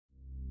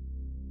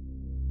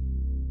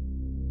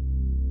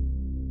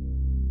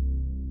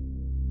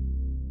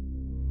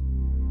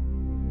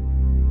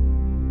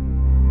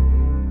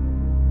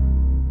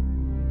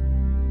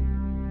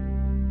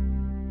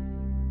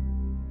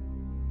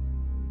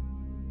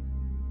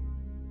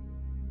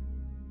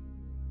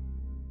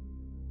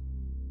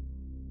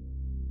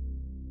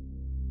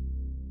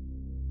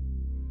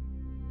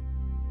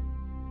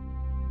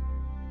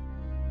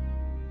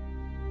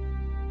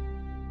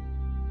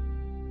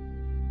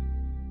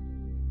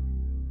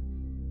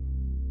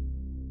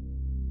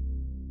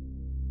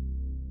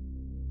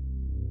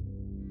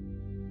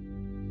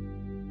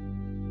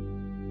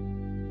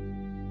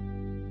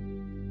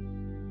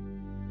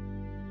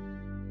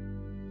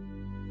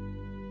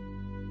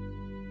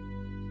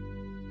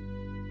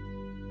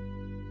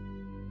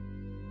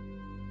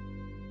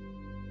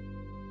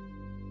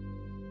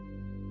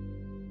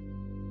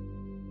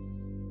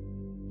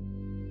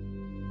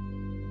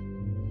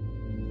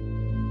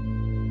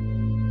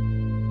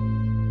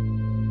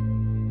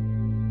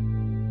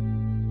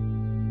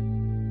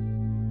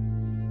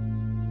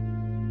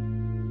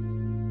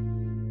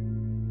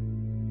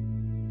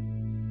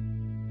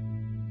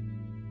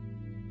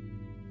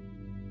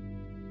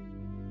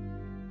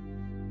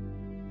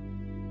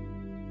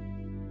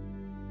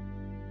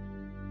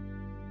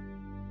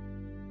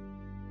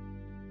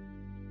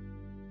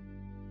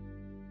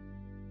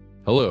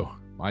Hello,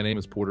 my name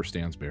is Porter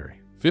Stansberry.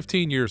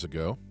 15 years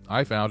ago,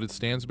 I founded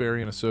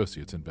Stansberry &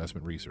 Associates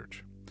Investment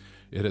Research.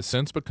 It has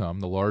since become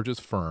the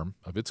largest firm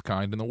of its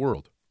kind in the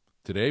world.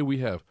 Today, we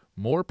have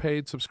more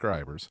paid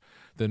subscribers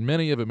than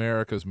many of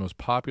America's most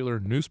popular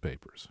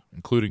newspapers,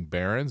 including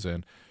Barron's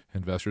and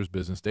Investors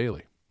Business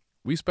Daily.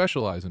 We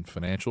specialize in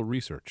financial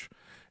research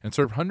and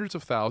serve hundreds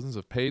of thousands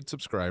of paid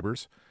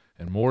subscribers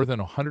in more than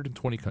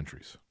 120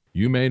 countries.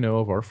 You may know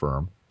of our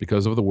firm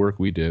because of the work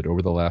we did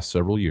over the last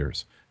several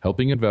years,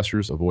 helping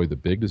investors avoid the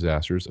big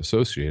disasters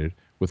associated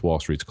with Wall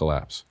Street's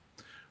collapse.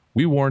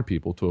 We warned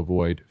people to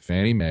avoid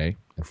Fannie Mae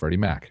and Freddie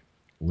Mac,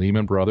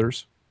 Lehman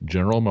Brothers,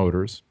 General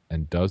Motors,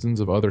 and dozens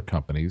of other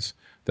companies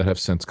that have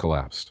since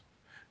collapsed.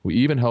 We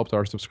even helped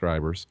our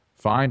subscribers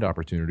find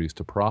opportunities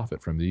to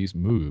profit from these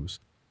moves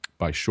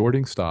by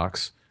shorting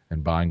stocks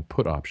and buying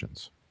put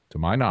options. To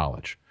my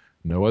knowledge,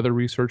 no other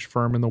research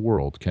firm in the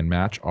world can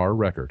match our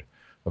record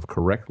of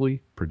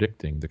correctly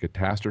predicting the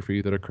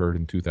catastrophe that occurred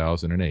in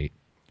 2008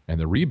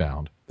 and the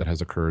rebound that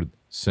has occurred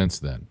since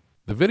then.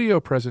 The video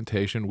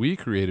presentation we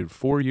created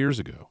 4 years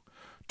ago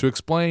to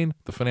explain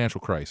the financial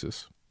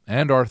crisis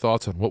and our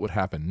thoughts on what would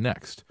happen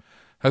next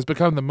has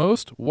become the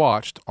most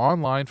watched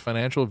online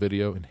financial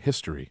video in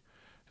history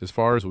as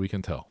far as we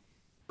can tell.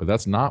 But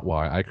that's not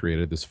why I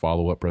created this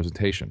follow-up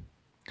presentation.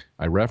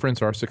 I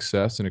reference our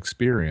success and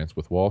experience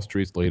with Wall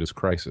Street's latest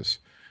crisis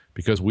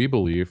because we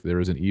believe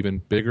there is an even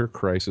bigger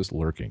crisis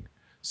lurking,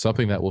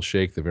 something that will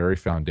shake the very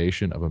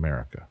foundation of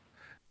America.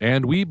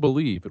 And we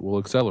believe it will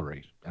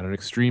accelerate at an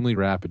extremely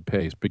rapid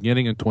pace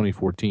beginning in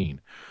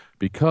 2014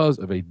 because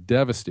of a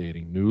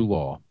devastating new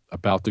law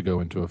about to go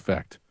into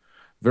effect.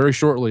 Very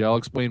shortly, I'll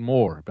explain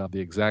more about the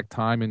exact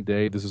time and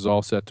day this is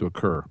all set to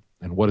occur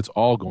and what it's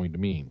all going to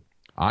mean.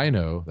 I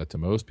know that to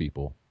most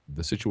people,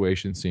 the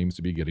situation seems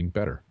to be getting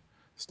better.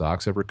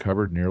 Stocks have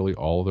recovered nearly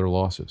all of their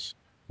losses.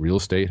 Real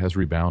estate has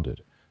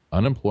rebounded.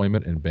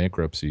 Unemployment and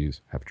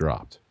bankruptcies have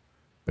dropped.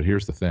 But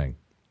here's the thing.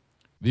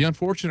 The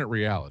unfortunate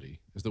reality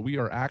is that we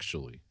are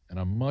actually in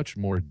a much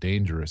more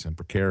dangerous and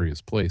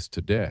precarious place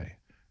today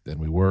than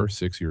we were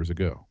 6 years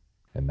ago.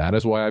 And that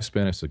is why I've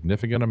spent a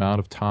significant amount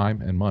of time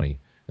and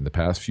money in the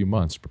past few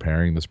months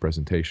preparing this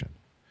presentation.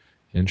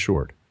 In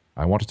short,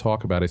 I want to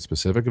talk about a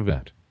specific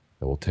event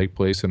that will take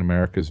place in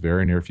America's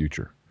very near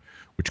future,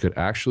 which could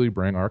actually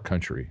bring our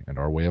country and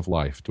our way of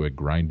life to a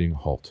grinding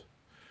halt.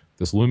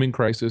 This looming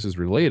crisis is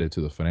related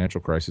to the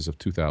financial crisis of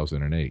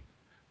 2008,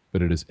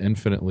 but it is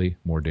infinitely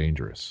more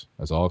dangerous,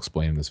 as I'll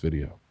explain in this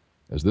video.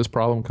 As this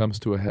problem comes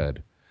to a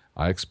head,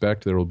 I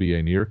expect there will be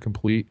a near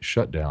complete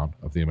shutdown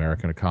of the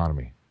American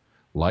economy.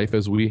 Life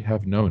as we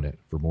have known it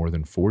for more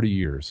than 40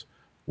 years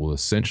will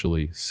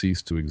essentially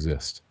cease to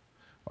exist.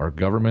 Our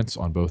governments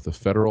on both the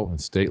federal and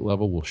state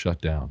level will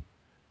shut down.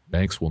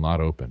 Banks will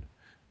not open.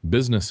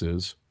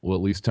 Businesses will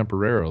at least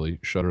temporarily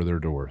shutter their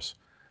doors.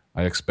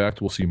 I expect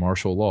we'll see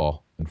martial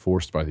law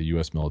enforced by the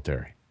U.S.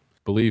 military.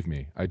 Believe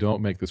me, I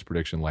don't make this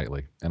prediction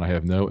lightly, and I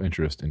have no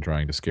interest in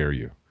trying to scare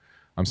you.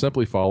 I'm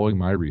simply following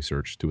my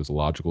research to its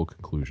logical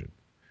conclusion.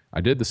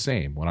 I did the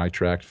same when I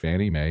tracked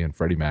Fannie Mae and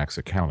Freddie Mac's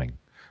accounting,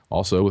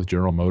 also with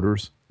General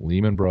Motors,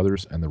 Lehman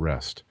Brothers, and the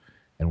rest.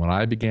 And when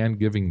I began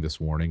giving this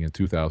warning in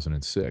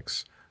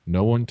 2006,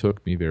 no one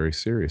took me very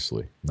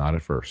seriously, not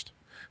at first.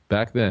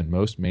 Back then,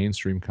 most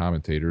mainstream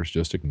commentators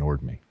just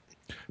ignored me.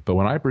 But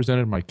when I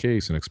presented my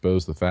case and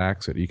exposed the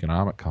facts at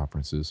economic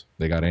conferences,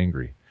 they got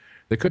angry.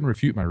 They couldn't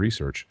refute my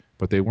research,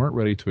 but they weren't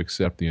ready to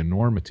accept the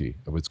enormity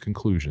of its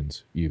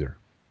conclusions either.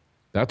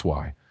 That's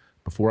why,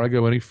 before I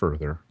go any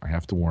further, I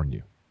have to warn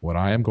you. What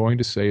I am going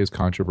to say is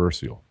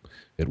controversial.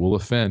 It will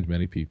offend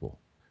many people,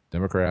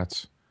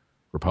 Democrats,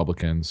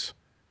 Republicans,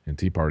 and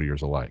Tea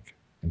Partiers alike.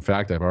 In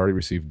fact, I've already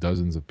received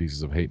dozens of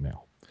pieces of hate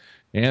mail.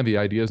 And the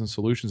ideas and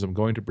solutions I'm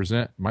going to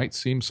present might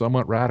seem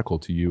somewhat radical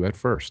to you at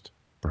first,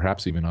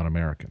 perhaps even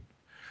un-American.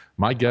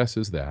 My guess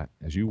is that,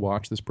 as you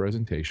watch this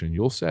presentation,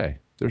 you'll say,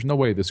 there's no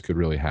way this could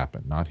really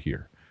happen, not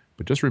here.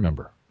 But just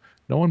remember,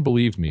 no one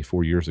believed me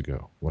 4 years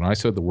ago when I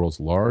said the world's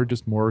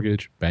largest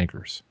mortgage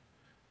bankers,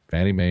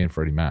 Fannie Mae and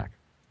Freddie Mac,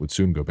 would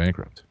soon go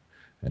bankrupt.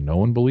 And no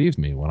one believed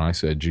me when I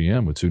said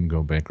GM would soon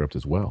go bankrupt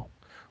as well,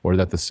 or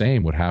that the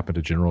same would happen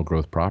to General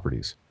Growth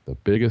Properties, the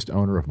biggest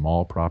owner of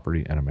mall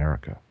property in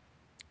America.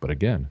 But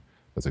again,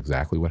 that's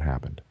exactly what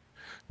happened.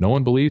 No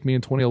one believed me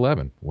in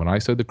 2011 when I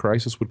said the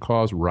crisis would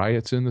cause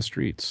riots in the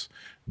streets.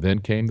 Then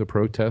came the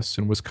protests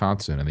in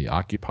Wisconsin and the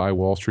Occupy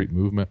Wall Street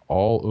movement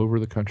all over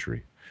the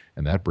country.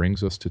 And that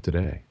brings us to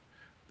today.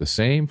 The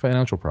same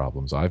financial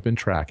problems I've been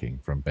tracking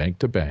from bank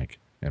to bank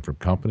and from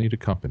company to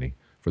company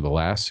for the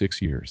last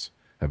 6 years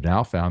have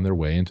now found their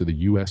way into the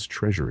U.S.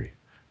 Treasury.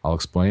 I'll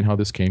explain how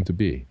this came to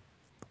be.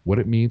 What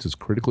it means is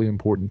critically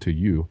important to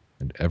you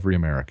and every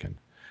American.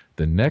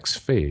 The next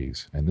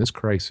phase in this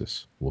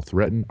crisis will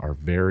threaten our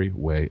very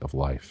way of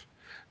life.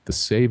 The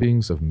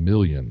savings of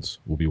millions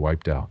will be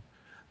wiped out.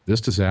 This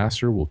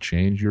disaster will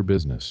change your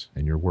business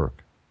and your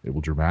work. It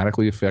will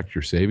dramatically affect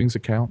your savings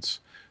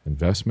accounts,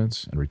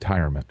 investments, and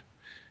retirement.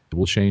 It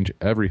will change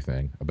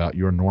everything about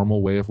your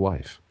normal way of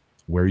life,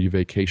 where you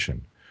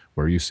vacation,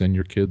 where you send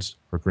your kids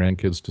or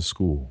grandkids to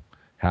school,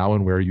 how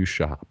and where you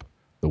shop,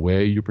 the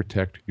way you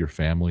protect your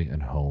family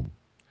and home.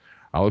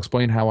 I'll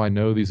explain how I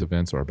know these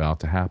events are about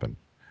to happen.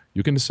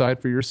 You can decide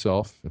for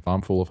yourself if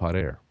I'm full of hot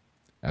air.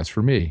 As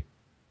for me,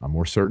 I'm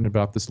more certain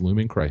about this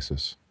looming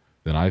crisis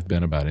than I've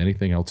been about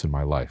anything else in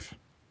my life.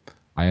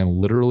 I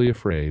am literally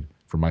afraid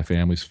for my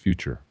family's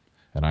future,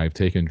 and I have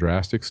taken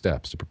drastic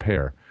steps to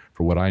prepare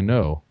for what I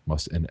know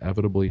must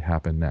inevitably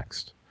happen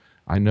next.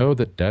 I know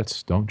that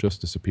debts don't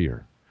just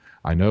disappear.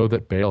 I know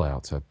that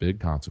bailouts have big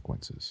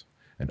consequences.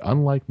 And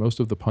unlike most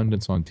of the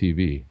pundits on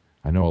TV,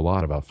 I know a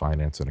lot about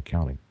finance and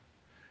accounting.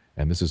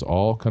 And this is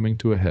all coming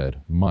to a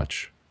head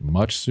much,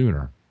 much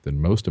sooner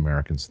than most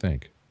Americans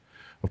think.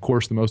 Of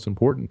course, the most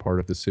important part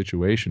of this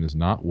situation is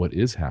not what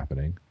is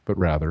happening, but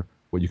rather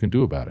what you can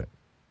do about it.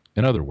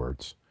 In other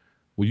words,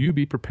 will you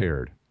be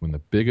prepared when the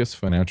biggest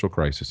financial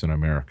crisis in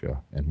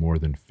America in more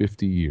than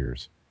 50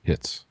 years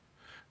hits?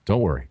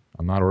 Don't worry,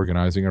 I'm not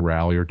organizing a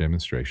rally or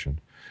demonstration,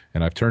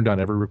 and I've turned down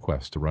every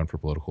request to run for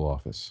political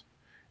office.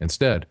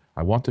 Instead,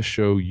 I want to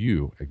show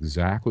you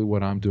exactly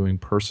what I'm doing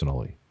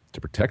personally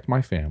to protect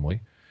my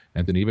family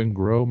and to even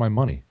grow my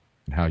money,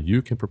 and how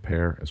you can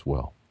prepare as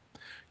well.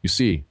 You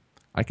see,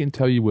 I can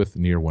tell you with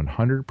near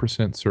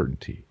 100%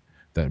 certainty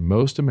that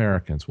most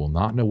Americans will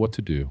not know what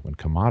to do when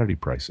commodity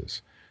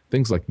prices,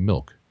 things like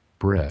milk,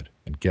 bread,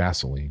 and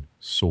gasoline,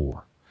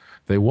 soar.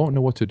 They won't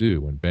know what to do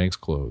when banks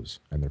close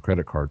and their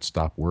credit cards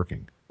stop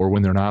working, or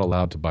when they're not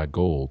allowed to buy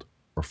gold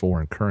or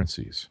foreign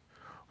currencies,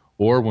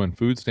 or when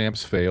food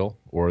stamps fail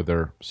or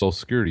their Social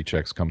Security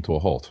checks come to a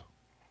halt.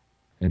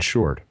 In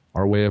short,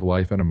 our way of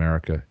life in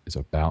America is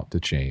about to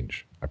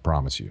change, I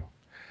promise you.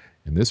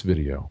 In this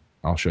video,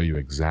 I'll show you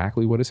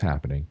exactly what is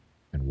happening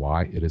and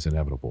why it is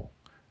inevitable.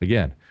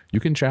 Again, you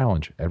can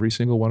challenge every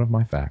single one of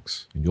my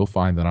facts, and you'll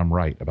find that I'm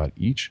right about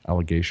each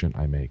allegation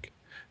I make.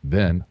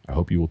 Then, I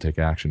hope you will take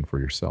action for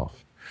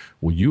yourself.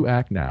 Will you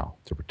act now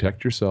to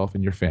protect yourself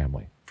and your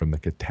family from the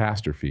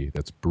catastrophe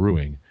that's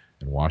brewing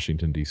in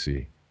Washington,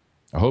 D.C.?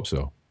 I hope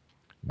so.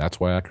 That's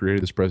why I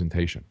created this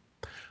presentation.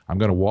 I'm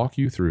going to walk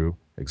you through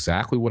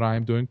exactly what I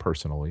am doing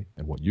personally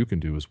and what you can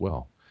do as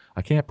well.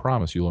 I can't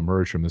promise you'll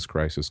emerge from this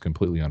crisis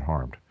completely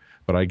unharmed,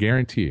 but I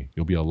guarantee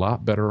you'll be a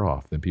lot better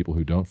off than people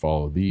who don't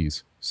follow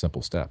these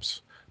simple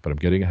steps. But I'm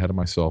getting ahead of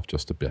myself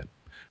just a bit.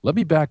 Let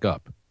me back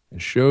up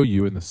and show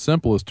you in the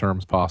simplest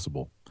terms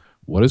possible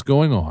what is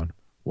going on,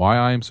 why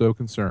I am so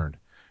concerned,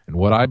 and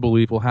what I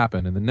believe will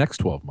happen in the next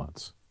 12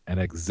 months, and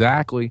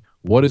exactly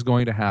what is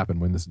going to happen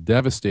when this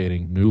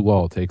devastating new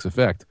law takes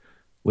effect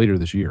later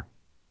this year.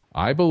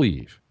 I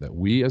believe that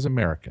we as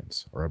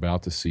Americans are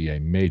about to see a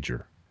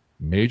major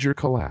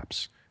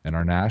collapse in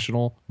our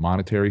national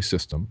monetary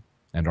system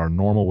and our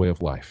normal way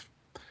of life.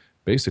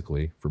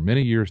 Basically, for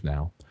many years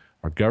now,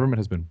 our government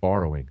has been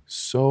borrowing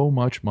so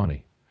much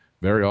money,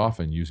 very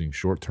often using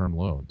short-term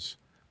loans,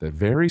 that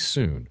very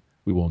soon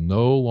we will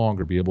no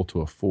longer be able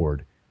to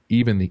afford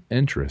even the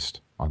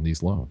interest on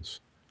these loans.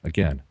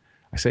 Again,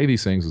 I say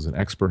these things as an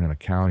expert in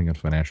accounting and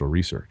financial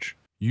research.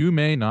 You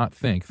may not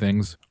think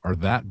things are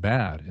that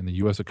bad in the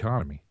U.S.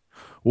 economy,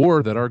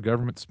 or that our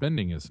government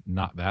spending is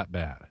not that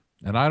bad.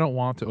 And I don't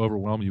want to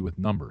overwhelm you with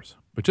numbers,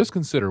 but just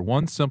consider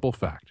one simple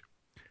fact.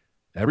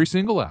 Every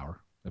single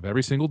hour of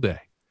every single day,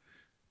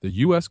 the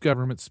U.S.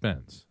 government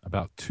spends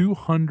about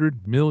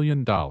 $200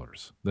 million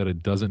that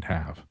it doesn't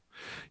have.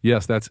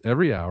 Yes, that's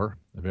every hour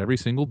of every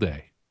single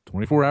day,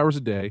 24 hours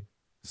a day,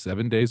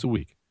 7 days a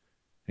week,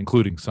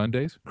 including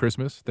Sundays,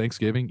 Christmas,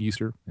 Thanksgiving,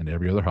 Easter, and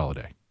every other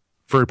holiday.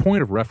 For a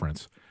point of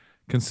reference,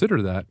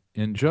 consider that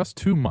in just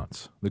 2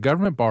 months, the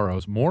government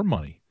borrows more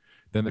money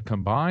than the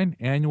combined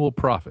annual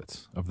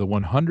profits of the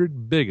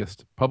 100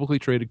 biggest publicly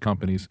traded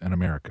companies in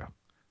America.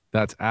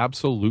 That's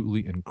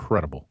absolutely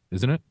incredible,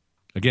 isn't it?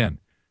 Again,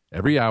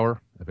 every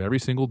hour of every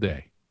single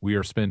day, we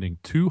are spending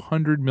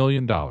 $200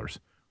 million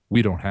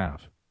we don't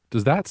have.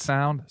 Does that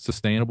sound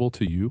sustainable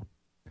to you?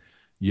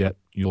 Yet,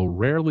 you'll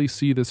rarely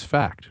see this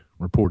fact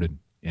reported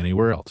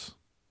anywhere else.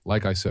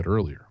 Like I said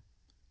earlier,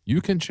 you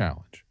can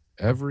challenge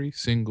every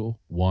single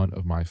one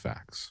of my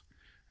facts,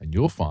 and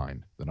you'll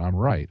find that I'm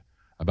right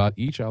about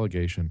each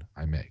allegation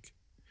I make.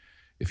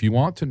 If you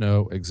want to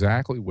know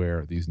exactly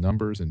where these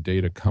numbers and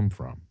data come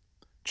from,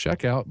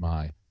 check out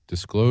my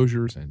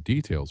Disclosures and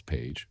Details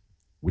page,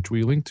 which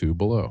we link to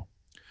below.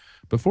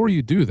 Before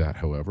you do that,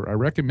 however, I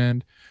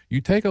recommend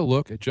you take a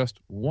look at just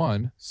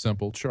one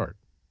simple chart.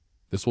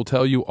 This will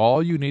tell you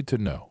all you need to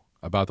know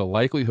about the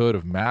likelihood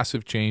of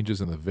massive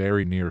changes in the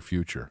very near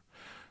future.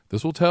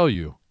 This will tell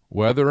you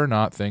whether or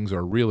not things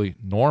are really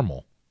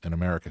normal in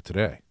America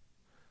today.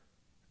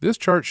 This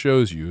chart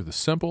shows you the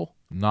simple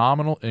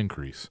nominal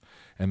increase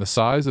in the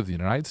size of the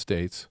United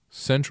States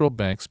Central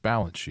Bank's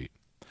balance sheet.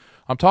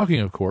 I'm talking,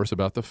 of course,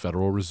 about the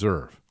Federal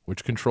Reserve,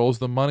 which controls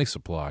the money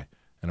supply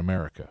in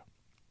America.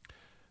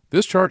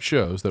 This chart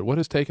shows that what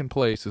has taken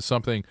place is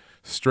something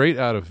straight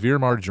out of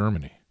Weimar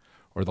Germany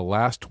or the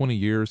last 20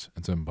 years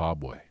in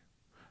Zimbabwe.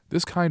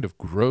 This kind of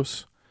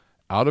gross,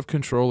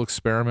 out-of-control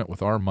experiment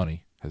with our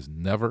money has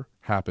never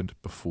happened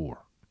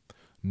before.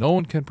 No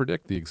one can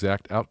predict the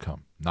exact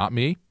outcome. Not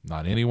me,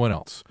 not anyone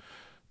else.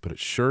 But it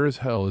sure as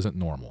hell isn't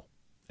normal.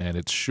 And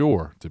it's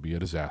sure to be a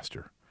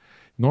disaster.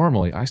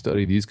 Normally, I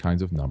study these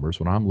kinds of numbers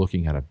when I'm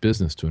looking at a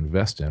business to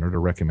invest in or to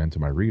recommend to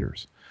my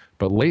readers.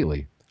 But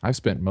lately, I've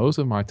spent most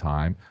of my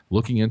time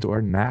looking into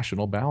our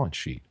national balance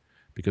sheet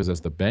because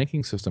as the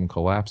banking system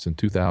collapsed in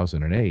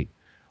 2008,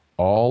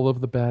 all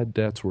of the bad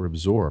debts were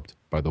absorbed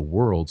by the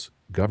world's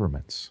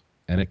governments,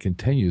 and it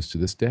continues to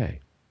this day.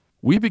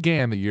 We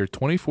began the year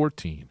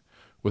 2014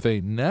 with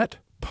a net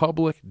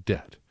public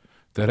debt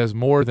that has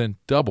more than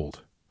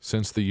doubled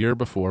since the year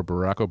before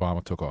Barack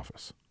Obama took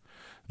office.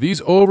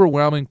 These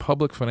overwhelming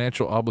public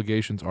financial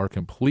obligations are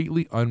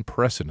completely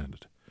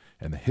unprecedented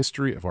in the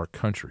history of our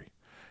country,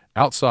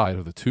 outside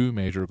of the two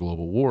major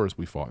global wars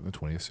we fought in the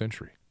 20th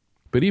century.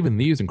 But even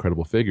these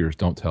incredible figures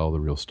don't tell the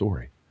real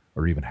story,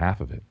 or even half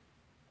of it.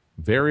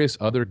 Various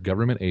other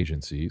government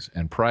agencies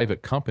and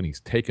private companies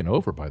taken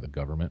over by the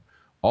government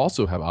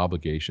also have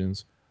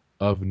obligations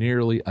of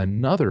nearly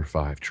another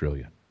 $5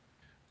 trillion.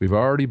 We've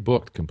already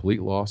booked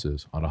complete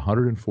losses on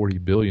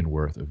 $140 billion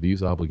worth of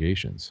these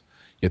obligations,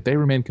 yet they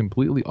remain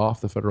completely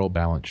off the federal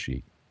balance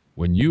sheet.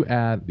 When you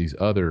add these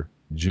other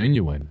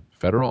genuine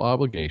federal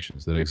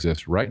obligations that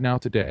exist right now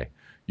today,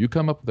 you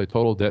come up with a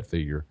total debt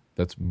figure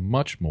that's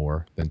much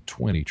more than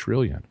 $20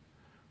 trillion.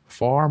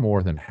 Far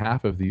more than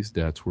half of these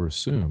debts were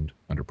assumed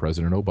under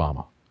President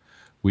Obama.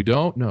 We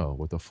don't know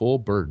what the full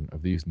burden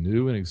of these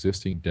new and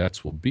existing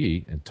debts will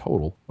be in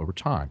total over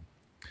time.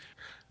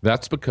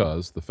 That's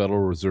because the Federal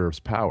Reserve's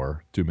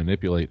power to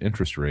manipulate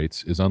interest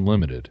rates is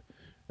unlimited.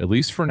 At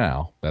least for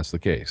now, that's the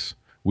case.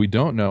 We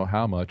don't know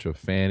how much of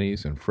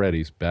Fannie's and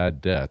Freddie's bad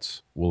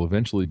debts will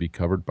eventually be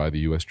covered by the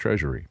U.S.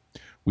 Treasury.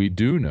 We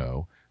do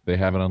know they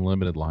have an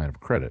unlimited line of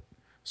credit,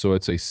 so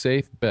it's a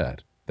safe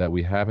bet that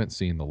we haven't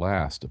seen the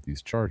last of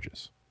these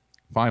charges.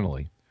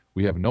 Finally,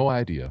 we have no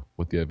idea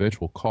what the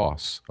eventual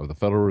costs of the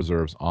Federal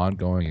Reserve's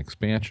ongoing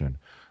expansion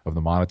of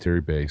the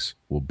monetary base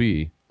will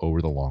be over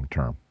the long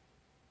term.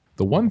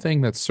 The one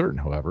thing that's certain,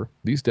 however,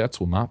 these debts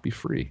will not be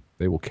free.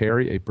 They will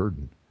carry a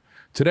burden.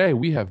 Today,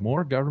 we have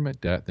more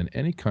government debt than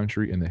any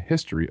country in the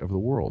history of the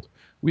world.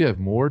 We have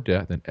more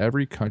debt than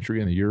every country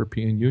in the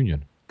European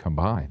Union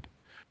combined.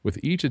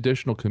 With each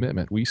additional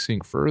commitment, we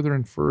sink further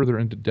and further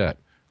into debt,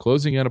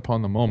 closing in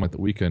upon the moment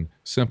that we can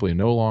simply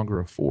no longer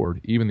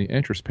afford even the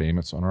interest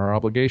payments on our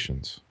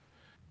obligations.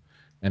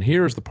 And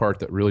here's the part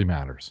that really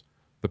matters.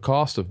 The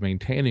cost of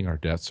maintaining our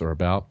debts are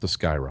about to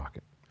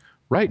skyrocket.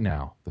 Right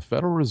now, the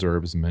Federal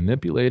Reserve is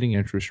manipulating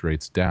interest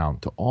rates down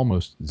to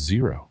almost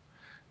zero.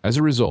 As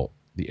a result,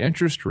 the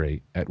interest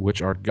rate at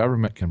which our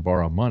government can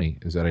borrow money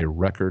is at a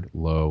record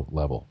low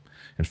level.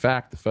 In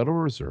fact, the Federal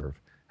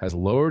Reserve has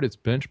lowered its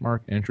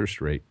benchmark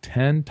interest rate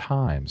 10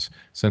 times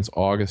since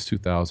August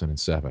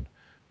 2007,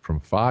 from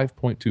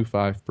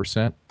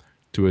 5.25%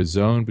 to a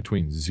zone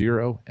between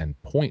 0 and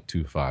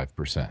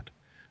 0.25%.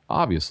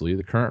 Obviously,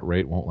 the current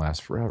rate won't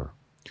last forever.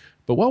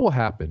 But what will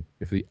happen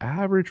if the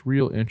average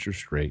real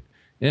interest rate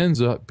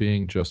ends up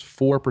being just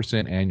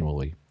 4%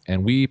 annually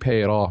and we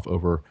pay it off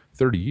over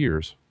 30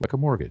 years like a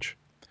mortgage?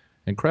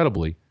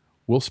 Incredibly,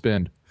 we'll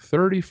spend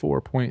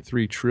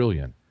 $34.3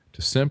 trillion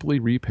to simply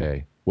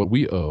repay what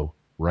we owe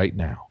right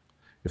now.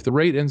 If the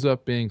rate ends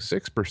up being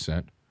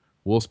 6%,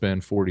 we'll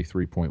spend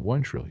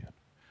 $43.1 trillion.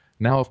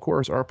 Now, of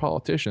course, our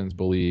politicians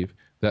believe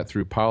that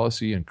through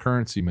policy and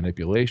currency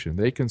manipulation,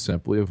 they can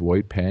simply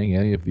avoid paying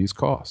any of these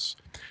costs.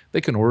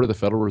 They can order the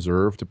Federal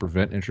Reserve to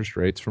prevent interest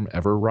rates from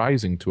ever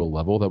rising to a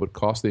level that would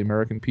cost the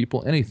American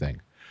people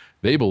anything.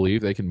 They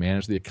believe they can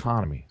manage the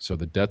economy so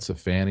the debts of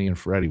Fannie and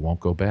Freddie won't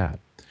go bad.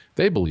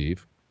 They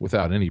believe,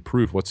 without any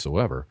proof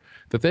whatsoever,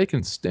 that they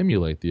can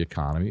stimulate the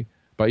economy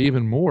by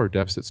even more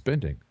deficit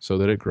spending so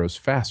that it grows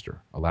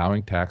faster,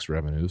 allowing tax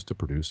revenues to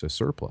produce a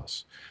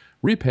surplus.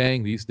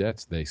 Repaying these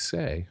debts, they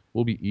say,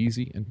 will be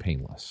easy and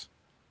painless.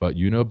 But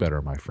you know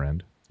better, my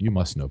friend. You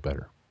must know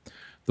better.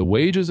 The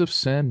wages of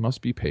sin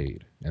must be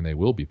paid, and they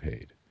will be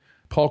paid.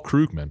 Paul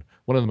Krugman,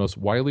 one of the most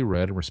widely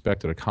read and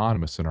respected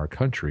economists in our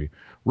country,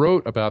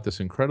 wrote about this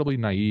incredibly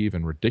naive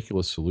and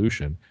ridiculous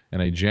solution in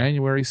a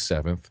January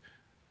 7th,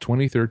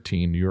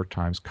 2013 New York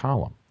Times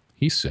column.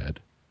 He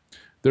said,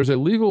 "There's a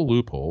legal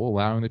loophole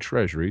allowing the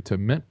Treasury to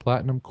mint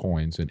platinum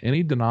coins in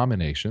any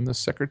denomination the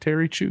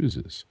Secretary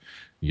chooses.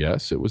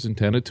 Yes, it was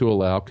intended to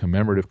allow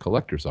commemorative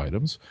collector's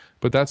items,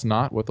 but that's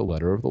not what the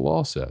letter of the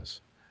law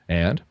says.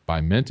 And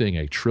by minting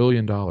a $1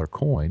 trillion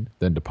coin,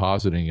 then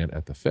depositing it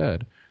at the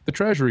Fed, the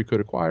Treasury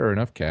could acquire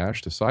enough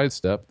cash to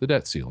sidestep the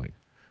debt ceiling,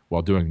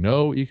 while doing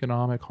no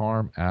economic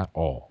harm at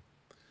all."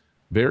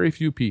 Very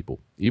few people,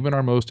 even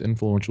our most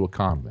influential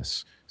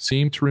economists,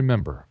 seem to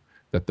remember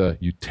that the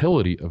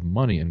utility of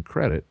money and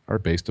credit are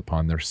based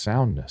upon their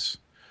soundness.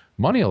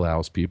 Money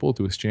allows people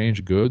to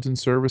exchange goods and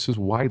services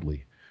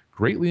widely,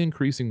 greatly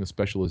increasing the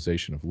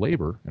specialization of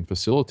labor and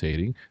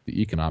facilitating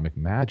the economic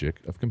magic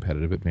of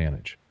competitive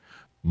advantage.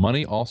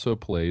 Money also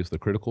plays the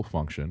critical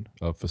function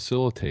of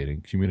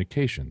facilitating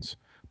communications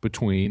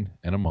between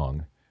and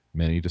among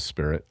many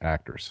disparate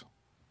actors.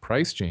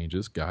 Price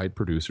changes guide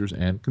producers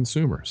and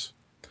consumers.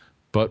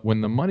 But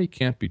when the money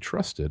can't be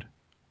trusted,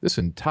 this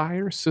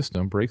entire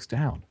system breaks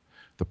down.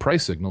 The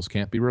price signals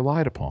can't be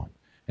relied upon,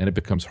 and it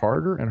becomes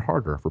harder and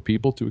harder for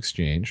people to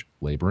exchange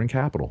labor and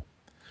capital.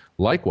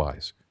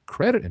 Likewise,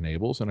 credit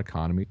enables an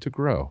economy to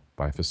grow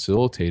by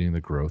facilitating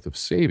the growth of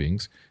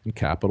savings and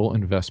capital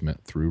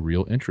investment through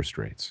real interest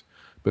rates.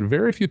 But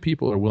very few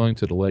people are willing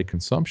to delay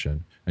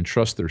consumption and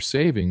trust their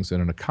savings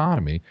in an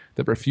economy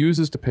that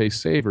refuses to pay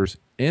savers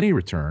any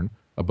return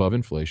above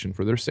inflation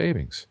for their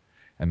savings.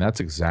 And that's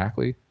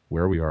exactly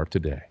where we are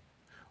today.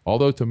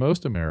 Although to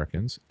most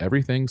Americans,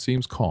 everything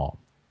seems calm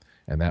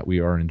and that we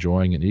are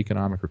enjoying an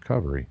economic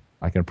recovery,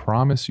 I can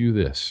promise you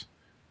this: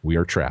 we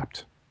are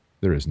trapped.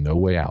 There is no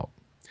way out.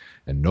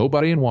 And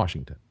nobody in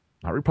Washington,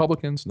 not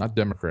Republicans, not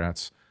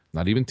Democrats,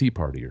 not even Tea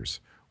Partiers,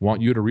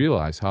 want you to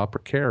realize how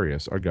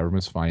precarious our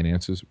government's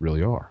finances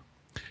really are.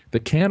 They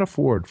can't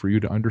afford for you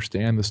to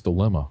understand this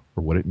dilemma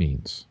or what it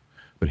means.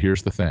 But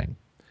here's the thing,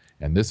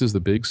 and this is the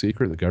big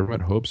secret the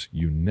government hopes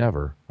you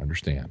never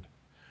understand.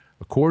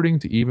 According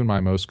to even my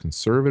most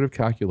conservative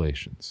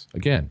calculations,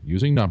 again,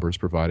 using numbers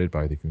provided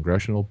by the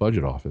Congressional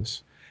Budget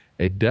Office,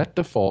 a debt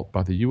default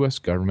by the U.S.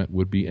 government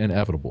would be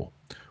inevitable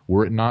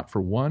were it not for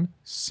one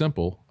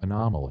simple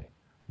anomaly,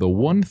 the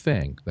one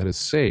thing that has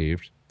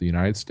saved the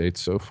United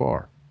States so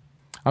far.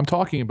 I'm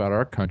talking about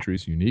our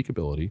country's unique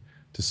ability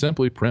to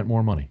simply print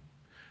more money.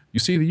 You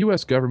see, the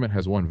U.S. government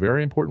has one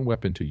very important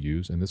weapon to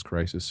use in this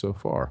crisis so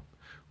far.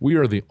 We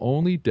are the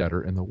only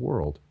debtor in the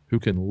world who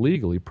can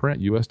legally print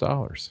U.S.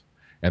 dollars.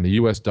 And the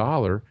U.S.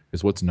 dollar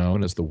is what's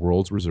known as the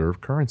world's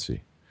reserve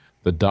currency.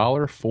 The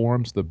dollar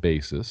forms the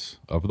basis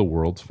of the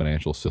world's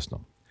financial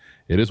system.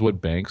 It is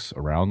what banks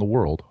around the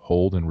world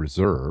hold in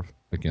reserve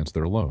against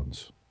their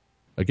loans.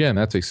 Again,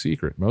 that's a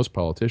secret most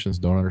politicians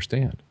don't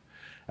understand.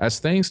 As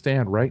things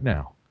stand right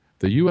now,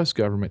 the U.S.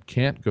 government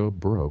can't go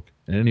broke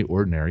in any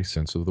ordinary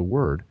sense of the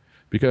word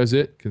because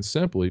it can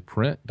simply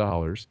print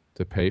dollars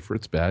to pay for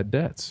its bad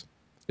debts.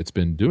 It's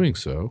been doing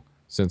so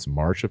since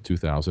March of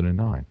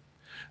 2009.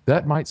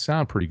 That might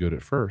sound pretty good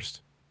at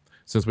first.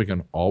 Since we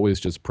can always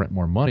just print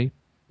more money,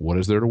 what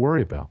is there to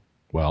worry about?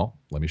 Well,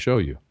 let me show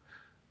you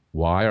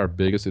why our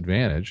biggest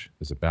advantage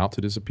is about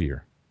to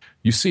disappear.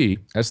 You see,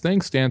 as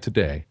things stand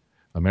today,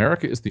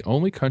 America is the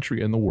only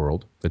country in the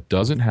world that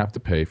doesn't have to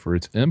pay for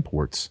its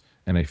imports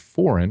in a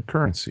foreign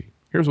currency.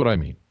 Here's what I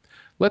mean.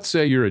 Let's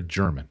say you're a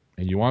German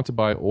and you want to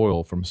buy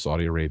oil from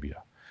Saudi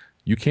Arabia.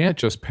 You can't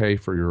just pay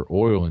for your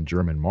oil in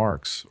German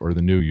marks or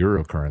the new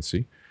euro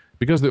currency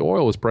because the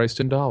oil is priced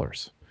in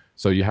dollars.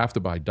 So you have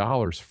to buy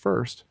dollars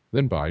first,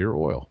 then buy your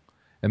oil.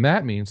 And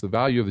that means the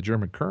value of the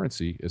German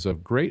currency is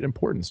of great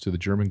importance to the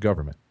German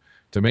government.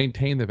 To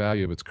maintain the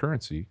value of its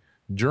currency,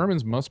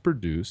 Germans must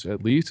produce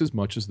at least as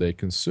much as they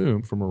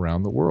consume from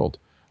around the world.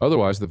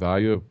 Otherwise, the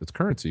value of its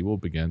currency will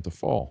begin to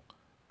fall,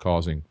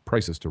 causing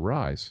prices to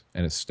rise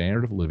and its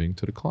standard of living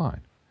to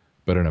decline.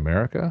 But in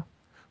America,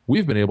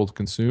 we've been able to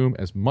consume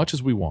as much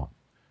as we want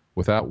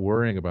without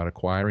worrying about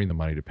acquiring the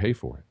money to pay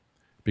for it,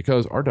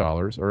 because our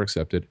dollars are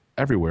accepted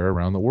everywhere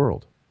around the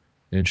world.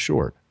 In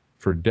short,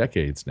 for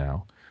decades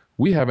now,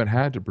 we haven't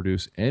had to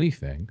produce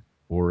anything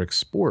or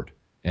export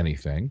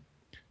anything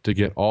to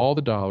get all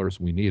the dollars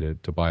we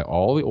needed to buy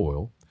all the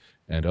oil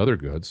and other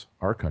goods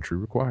our country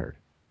required.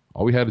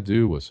 All we had to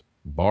do was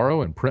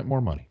borrow and print more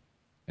money.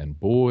 And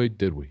boy,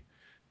 did we.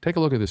 Take a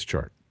look at this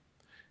chart.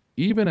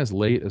 Even as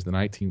late as the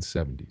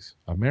 1970s,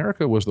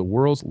 America was the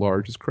world's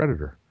largest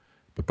creditor.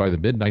 But by the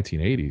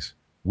mid-1980s,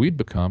 we'd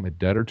become a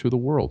debtor to the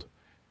world.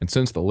 And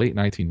since the late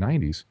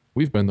 1990s,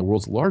 we've been the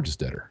world's largest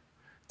debtor.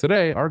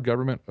 Today, our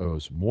government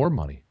owes more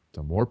money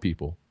to more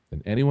people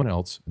than anyone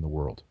else in the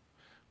world.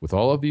 With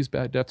all of these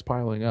bad debts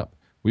piling up,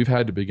 we've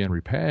had to begin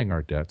repaying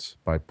our debts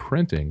by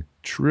printing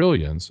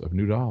trillions of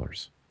new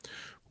dollars.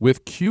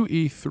 With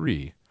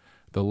QE3,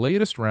 the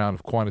latest round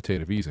of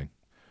quantitative easing,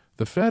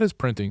 the Fed is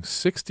printing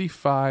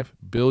 $65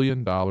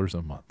 billion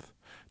a month.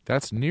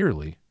 That's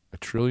nearly $1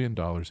 trillion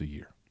a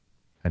year.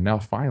 And now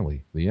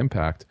finally, the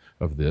impact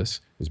of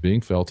this is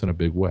being felt in a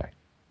big way.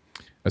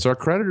 As our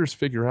creditors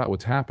figure out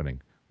what's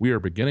happening, we are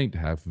beginning to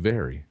have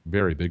very,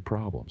 very big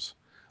problems.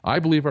 I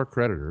believe our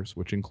creditors,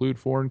 which include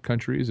foreign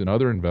countries and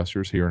other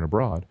investors here and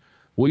abroad,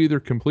 will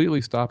either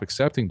completely stop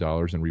accepting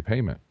dollars in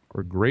repayment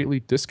or greatly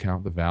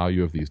discount the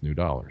value of these new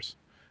dollars.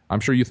 I'm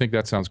sure you think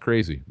that sounds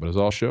crazy, but as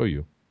I'll show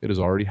you, it is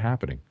already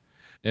happening.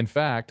 In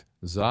fact,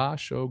 Xia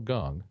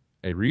Shougang,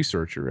 a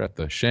researcher at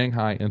the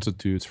Shanghai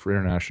Institutes for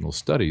International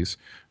Studies,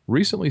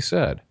 recently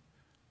said,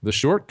 "The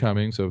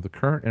shortcomings of the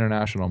current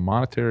international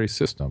monetary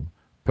system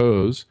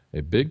pose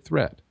a big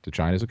threat to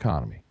China's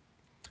economy.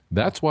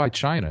 That's why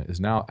China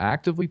is now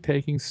actively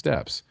taking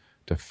steps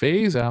to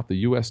phase out the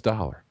U.S.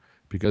 dollar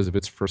because of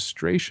its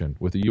frustration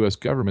with the U.S.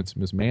 government's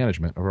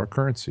mismanagement of our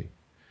currency."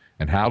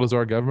 And how does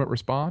our government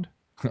respond?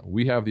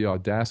 We have the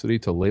audacity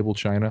to label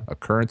China a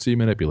currency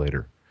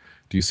manipulator.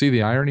 Do you see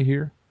the irony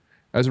here?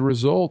 As a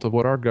result of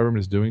what our government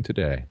is doing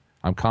today,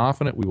 I'm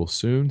confident we will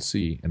soon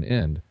see an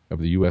end of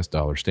the U.S.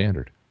 dollar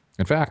standard.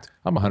 In fact,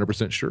 I'm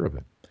 100% sure of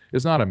it.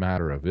 It's not a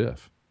matter of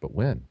if, but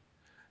when.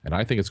 And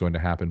I think it's going to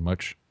happen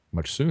much,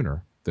 much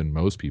sooner than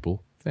most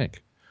people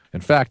think.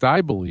 In fact,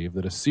 I believe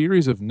that a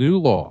series of new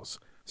laws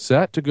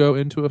set to go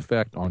into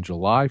effect on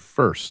July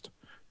 1st,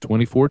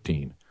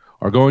 2014,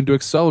 are going to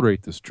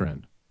accelerate this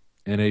trend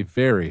in a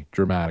very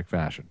dramatic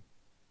fashion.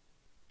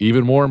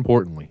 Even more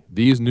importantly,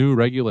 these new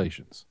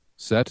regulations,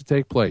 set to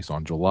take place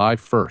on July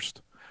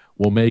 1st,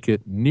 will make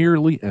it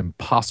nearly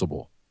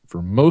impossible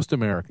for most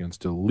Americans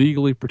to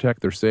legally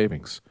protect their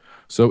savings.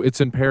 So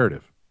it's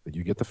imperative that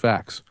you get the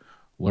facts,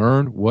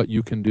 learn what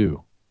you can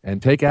do,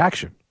 and take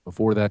action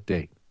before that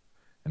date.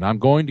 And I'm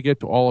going to get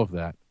to all of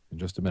that in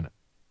just a minute.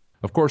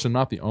 Of course, I'm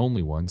not the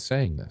only one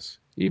saying this.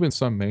 Even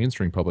some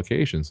mainstream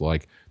publications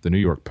like the New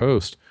York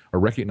Post are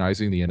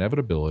recognizing the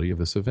inevitability of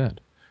this event.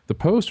 The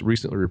Post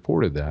recently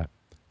reported that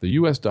the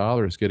U.S.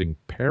 dollar is getting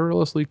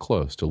perilously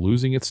close to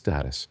losing its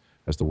status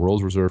as the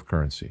world's reserve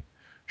currency.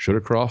 Should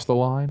it cross the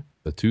line,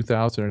 the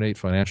 2008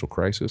 financial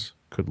crisis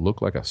could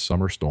look like a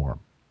summer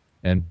storm.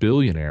 And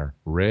billionaire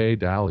Ray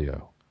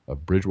Dalio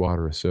of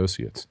Bridgewater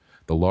Associates,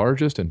 the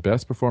largest and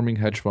best-performing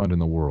hedge fund in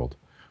the world,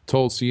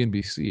 told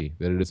CNBC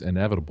that it is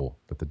inevitable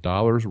that the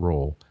dollar's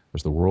role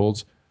as the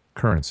world's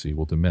currency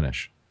will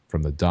diminish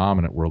from the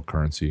dominant world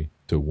currency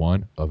to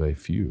one of a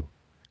few.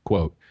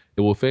 Quote,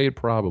 "It will fade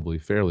probably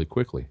fairly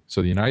quickly,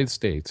 so the United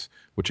States,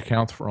 which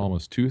accounts for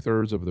almost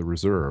two-thirds of the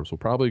reserves, will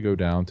probably go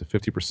down to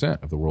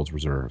 50% of the world's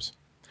reserves."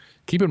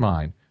 Keep in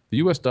mind, the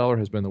U.S. dollar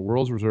has been the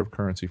world's reserve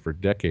currency for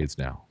decades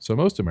now, so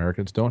most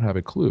Americans don't have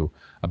a clue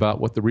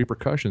about what the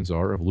repercussions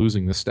are of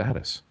losing this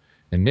status.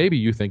 And maybe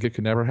you think it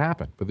could never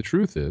happen, but the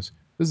truth is,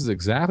 this is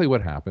exactly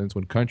what happens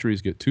when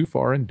countries get too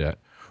far in debt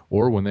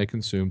or when they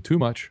consume too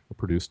much or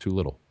produce too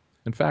little.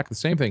 In fact, the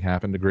same thing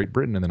happened to Great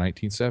Britain in the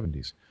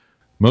 1970s.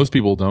 Most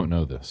people don't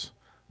know this,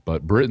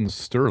 but Britain's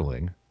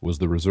sterling was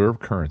the reserve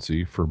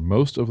currency for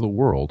most of the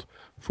world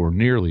for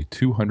nearly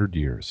 200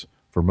 years,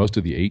 for most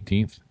of the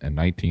 18th and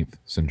 19th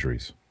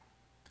centuries.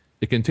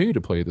 It continued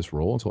to play this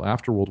role until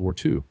after World War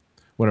II,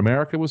 when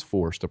America was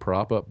forced to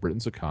prop up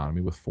Britain's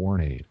economy with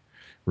foreign aid.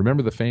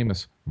 Remember the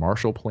famous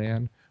Marshall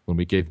Plan, when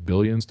we gave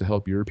billions to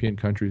help European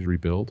countries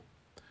rebuild?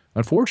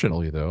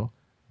 Unfortunately, though,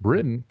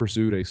 Britain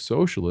pursued a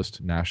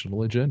socialist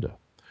national agenda.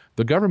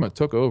 The government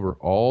took over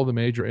all the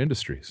major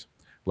industries.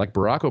 Like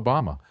Barack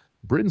Obama,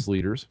 Britain's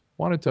leaders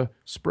wanted to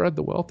spread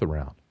the wealth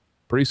around.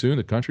 Pretty soon,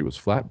 the country was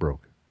flat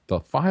broke. The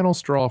final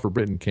straw for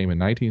Britain came in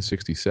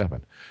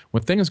 1967,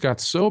 when things got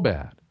so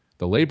bad,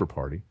 the Labour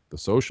Party, the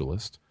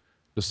socialists,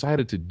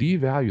 decided to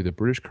devalue the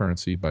British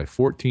currency by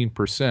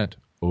 14%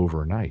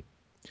 overnight.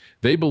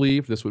 They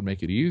believed this would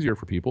make it easier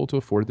for people to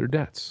afford their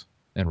debts.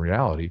 In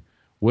reality,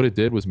 what it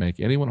did was make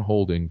anyone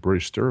holding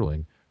British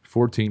sterling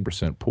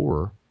 14%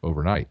 poorer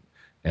overnight,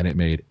 and it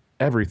made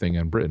everything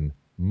in Britain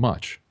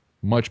much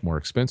more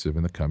expensive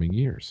in the coming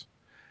years.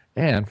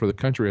 And for the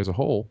country as a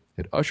whole,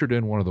 it ushered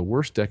in one of the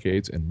worst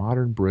decades in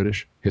modern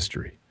British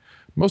history.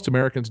 Most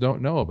Americans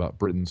don't know about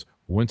Britain's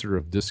winter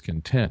of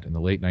discontent in the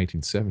late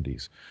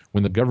 1970s,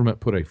 when the government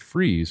put a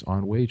freeze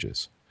on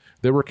wages.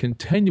 There were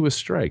continuous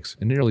strikes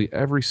in nearly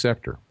every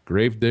sector: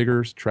 grave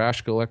diggers,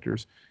 trash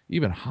collectors,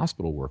 even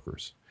hospital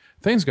workers.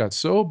 Things got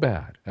so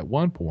bad at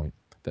one point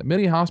that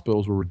many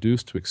hospitals were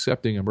reduced to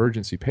accepting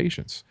emergency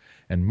patients,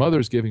 and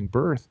mothers giving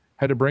birth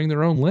had to bring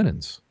their own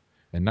linens.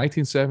 In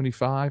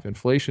 1975,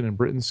 inflation in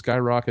Britain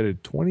skyrocketed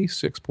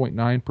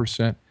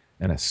 26.9%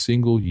 in a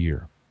single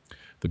year.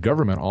 The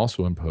government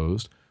also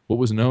imposed what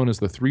was known as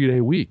the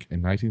three-day week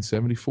in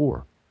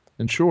 1974.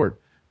 In short,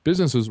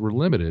 businesses were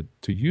limited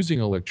to using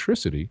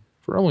electricity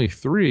for only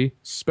 3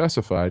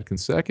 specified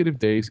consecutive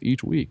days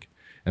each week,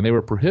 and they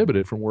were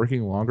prohibited from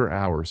working longer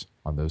hours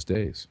on those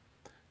days.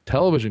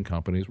 Television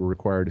companies were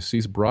required to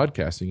cease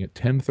broadcasting at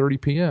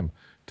 10:30 p.m.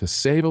 to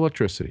save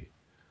electricity.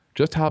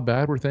 Just how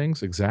bad were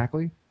things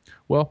exactly?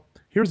 Well,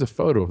 here's a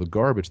photo of the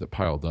garbage that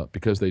piled up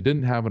because they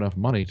didn't have enough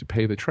money to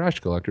pay the trash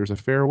collectors a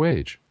fair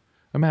wage.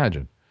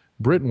 Imagine,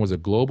 Britain was a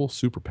global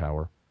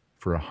superpower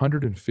for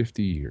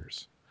 150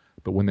 years.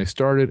 But when they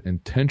started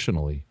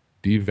intentionally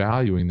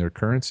devaluing their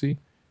currency,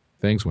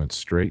 things went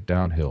straight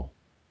downhill.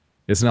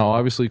 It's now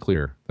obviously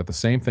clear that the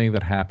same thing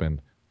that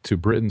happened to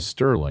Britain's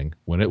sterling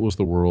when it was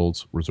the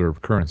world's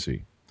reserve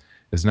currency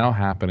is now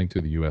happening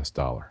to the U.S.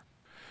 dollar.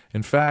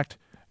 In fact,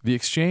 the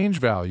exchange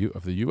value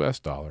of the U.S.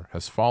 dollar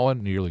has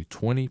fallen nearly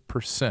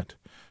 20%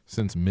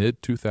 since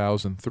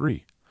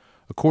mid-2003,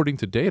 according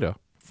to data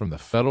from the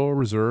Federal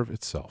Reserve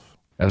itself.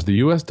 As the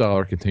U.S.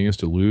 dollar continues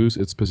to lose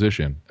its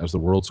position as the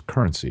world's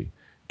currency,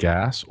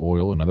 gas,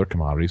 oil, and other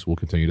commodities will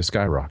continue to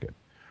skyrocket.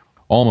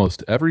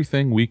 Almost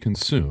everything we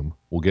consume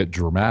will get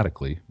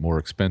dramatically more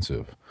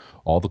expensive.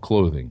 All the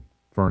clothing,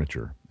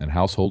 furniture, and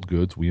household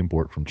goods we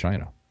import from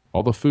China.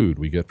 All the food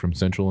we get from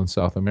Central and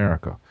South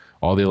America.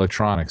 All the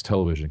electronics,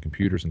 television,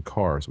 computers, and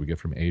cars we get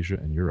from Asia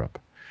and Europe.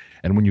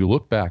 And when you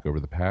look back over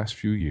the past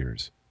few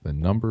years, the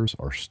numbers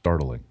are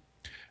startling.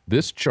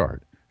 This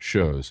chart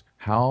shows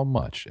how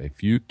much a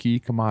few key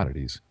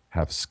commodities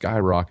have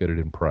skyrocketed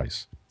in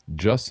price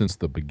just since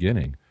the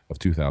beginning of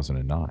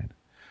 2009.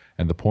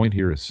 And the point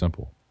here is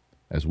simple.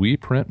 As we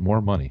print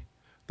more money,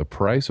 the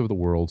price of the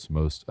world's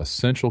most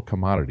essential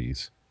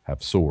commodities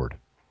have soared.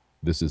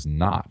 This is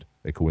not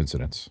a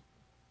coincidence.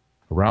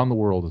 Around the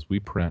world, as we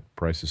print,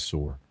 prices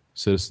soar,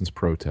 citizens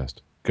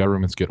protest,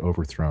 governments get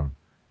overthrown,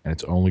 and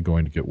it's only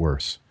going to get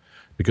worse.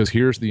 Because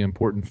here's the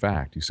important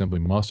fact you simply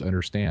must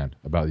understand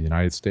about the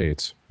United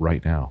States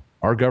right now.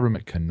 Our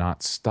government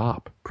cannot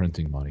stop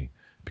printing money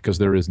because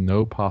there is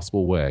no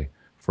possible way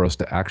for us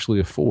to actually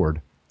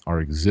afford our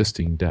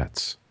existing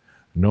debts.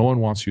 No one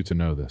wants you to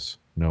know this.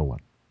 No one.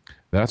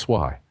 That's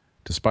why,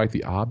 despite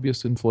the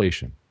obvious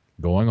inflation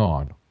going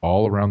on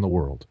all around the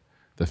world,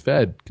 the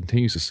Fed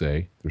continues to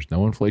say there's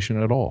no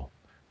inflation at all.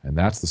 And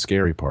that's the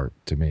scary part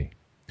to me.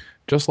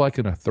 Just like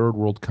in a third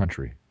world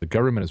country, the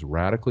government is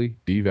radically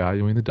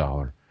devaluing the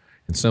dollar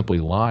and simply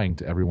lying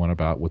to everyone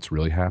about what's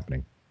really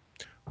happening.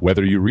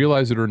 Whether you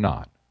realize it or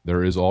not,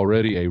 there is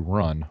already a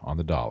run on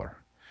the dollar.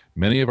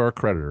 Many of our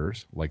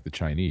creditors, like the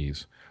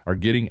Chinese, are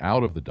getting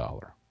out of the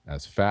dollar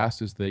as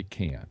fast as they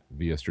can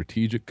via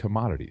strategic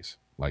commodities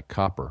like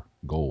copper,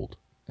 gold,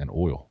 and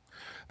oil.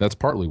 That's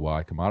partly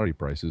why commodity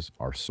prices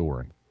are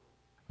soaring.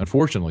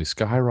 Unfortunately,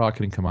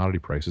 skyrocketing commodity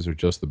prices are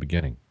just the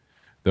beginning.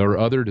 There are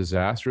other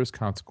disastrous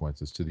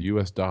consequences to the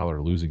U.S.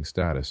 dollar losing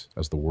status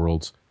as the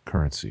world's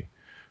currency.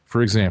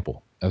 For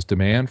example, as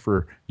demand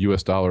for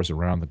U.S. dollars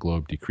around the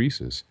globe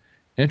decreases,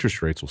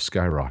 interest rates will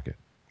skyrocket.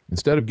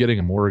 Instead of getting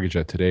a mortgage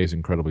at today's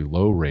incredibly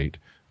low rate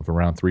of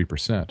around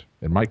 3%,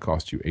 it might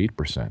cost you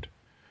 8%,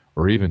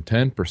 or even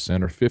 10%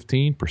 or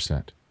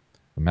 15%.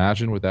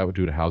 Imagine what that would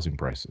do to housing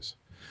prices.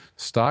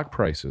 Stock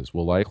prices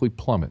will likely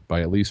plummet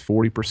by at least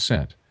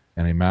 40%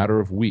 in a matter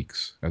of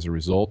weeks as a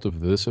result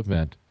of this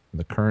event in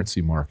the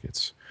currency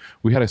markets.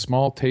 We had a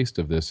small taste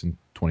of this in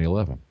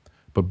 2011,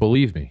 but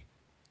believe me,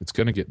 it's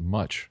going to get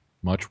much,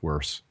 much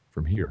worse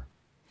from here.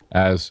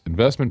 As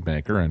investment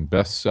banker and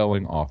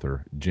best-selling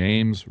author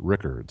James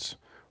Rickards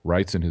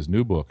writes in his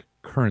new book,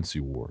 Currency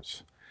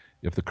Wars,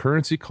 if the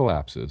currency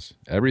collapses,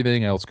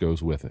 everything else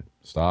goes with it.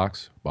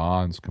 Stocks,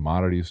 bonds,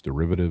 commodities,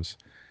 derivatives,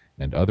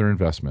 and other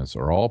investments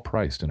are all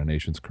priced in a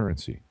nation's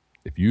currency.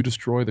 If you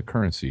destroy the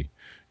currency,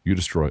 you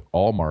destroy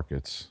all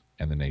markets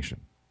and the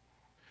nation.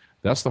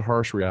 That's the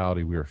harsh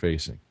reality we are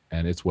facing,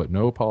 and it's what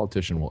no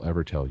politician will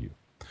ever tell you.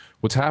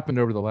 What's happened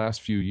over the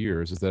last few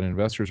years is that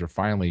investors are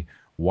finally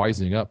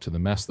wising up to the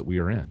mess that we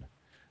are in.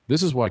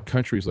 This is why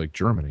countries like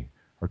Germany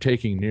are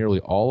taking nearly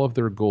all of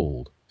their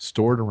gold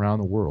stored around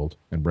the world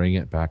and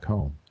bringing it back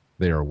home.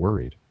 They are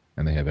worried,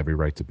 and they have every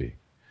right to be.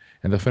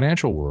 In the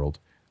financial world,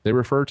 they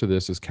refer to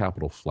this as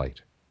capital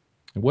flight.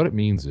 And what it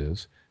means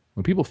is,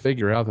 when people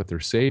figure out that their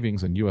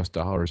savings in U.S.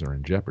 dollars are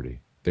in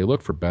jeopardy, they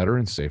look for better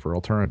and safer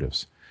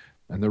alternatives.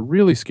 And the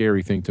really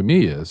scary thing to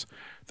me is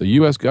the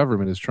U.S.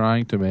 government is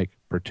trying to make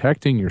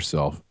protecting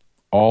yourself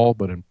all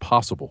but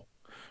impossible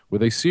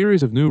with a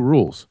series of new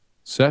rules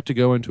set to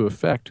go into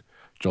effect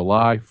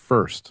July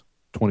 1st,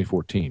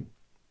 2014.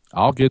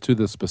 I'll get to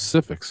the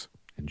specifics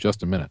in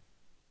just a minute.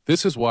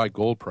 This is why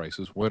gold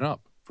prices went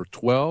up for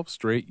 12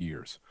 straight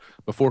years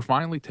before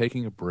finally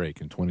taking a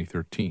break in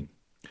 2013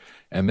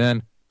 and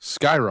then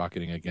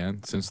skyrocketing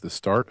again since the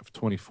start of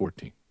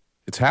 2014.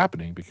 It's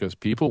happening because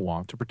people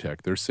want to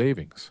protect their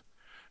savings.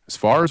 As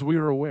far as we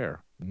are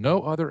aware,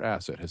 no other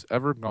asset has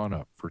ever gone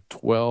up for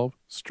 12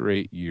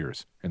 straight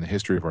years in the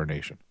history of our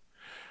nation.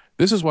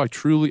 This is why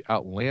truly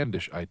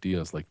outlandish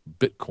ideas like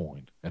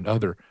Bitcoin and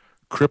other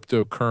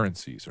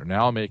cryptocurrencies are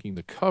now making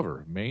the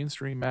cover of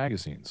mainstream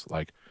magazines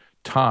like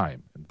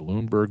Time and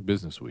Bloomberg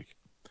Businessweek.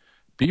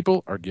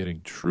 People are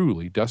getting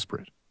truly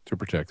desperate to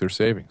protect their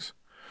savings.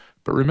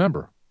 But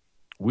remember,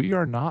 we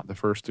are not the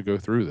first to go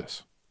through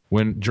this.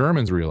 When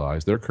Germans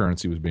realized their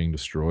currency was being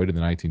destroyed in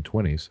the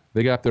 1920s,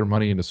 they got their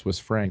money into Swiss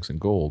francs and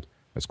gold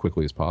as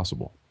quickly as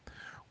possible.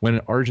 When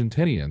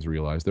Argentinians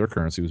realized their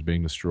currency was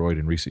being destroyed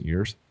in recent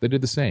years, they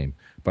did the same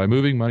by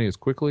moving money as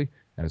quickly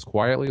and as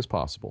quietly as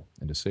possible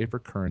into safer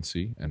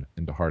currency and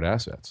into hard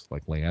assets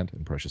like land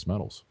and precious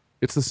metals.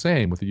 It's the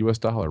same with the U.S.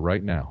 dollar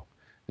right now.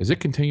 As it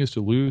continues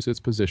to lose its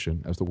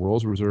position as the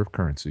world's reserve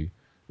currency,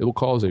 it will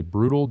cause a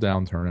brutal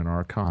downturn in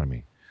our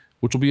economy,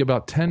 which will be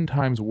about 10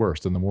 times worse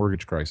than the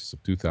mortgage crisis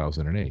of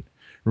 2008.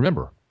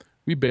 Remember,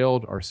 we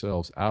bailed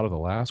ourselves out of the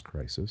last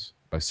crisis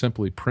by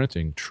simply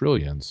printing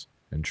trillions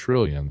and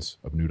trillions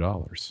of new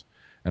dollars.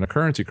 In a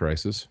currency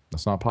crisis,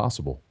 that's not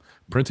possible.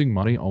 Printing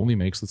money only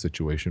makes the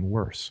situation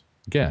worse.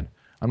 Again,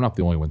 I'm not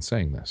the only one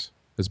saying this.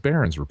 As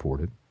Barron's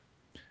reported,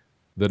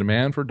 the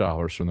demand for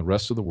dollars from the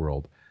rest of the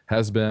world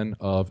has been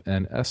of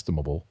an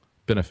estimable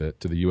benefit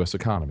to the U.S.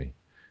 economy.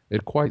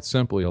 It quite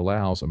simply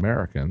allows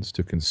Americans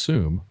to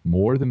consume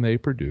more than they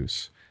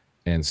produce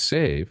and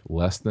save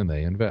less than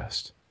they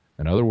invest.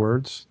 In other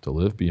words, to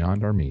live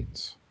beyond our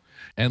means.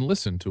 And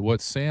listen to what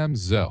Sam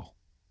Zell,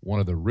 one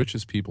of the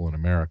richest people in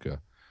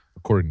America,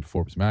 according to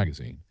Forbes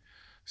magazine,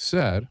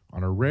 said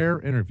on a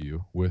rare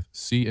interview with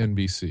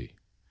CNBC.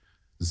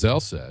 Zell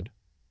said,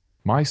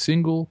 "My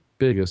single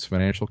biggest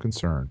financial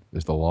concern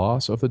is the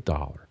loss of the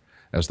dollar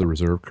as the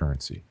reserve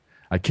currency.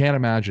 I can't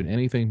imagine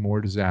anything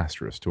more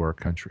disastrous to our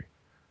country.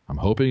 I'm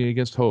hoping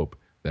against hope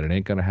that it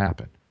ain't going to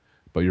happen.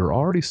 But you're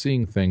already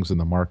seeing things in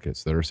the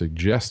markets that are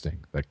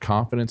suggesting that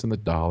confidence in the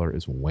dollar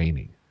is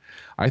waning.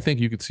 I think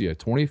you could see a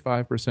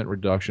 25%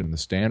 reduction in the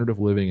standard of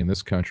living in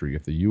this country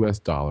if the U.S.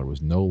 dollar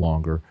was no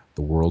longer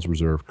the world's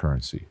reserve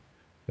currency.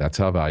 That's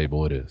how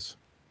valuable it is.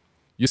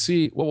 You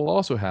see, what will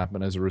also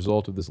happen as a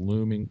result of this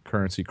looming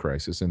currency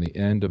crisis and the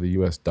end of the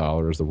U.S.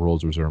 dollar as the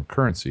world's reserve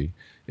currency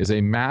is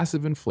a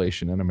massive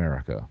inflation in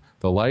America,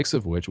 the likes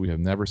of which we have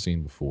never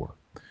seen before.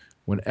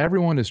 When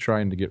everyone is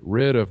trying to get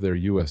rid of their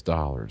U.S.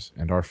 dollars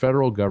and our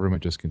federal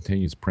government just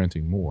continues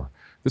printing more,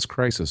 this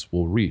crisis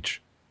will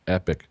reach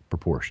epic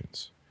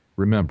proportions.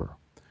 Remember,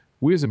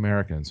 we as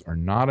Americans are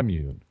not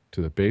immune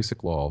to the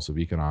basic laws of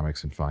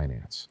economics and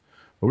finance.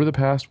 Over the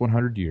past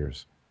 100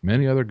 years,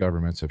 many other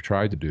governments have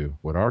tried to do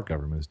what our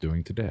government is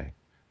doing today.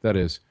 That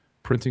is,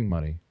 printing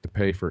money to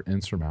pay for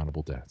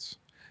insurmountable debts.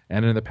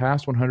 And in the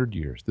past 100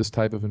 years, this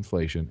type of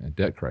inflation and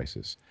debt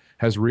crisis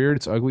has reared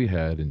its ugly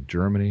head in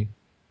Germany,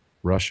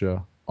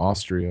 Russia,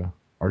 Austria,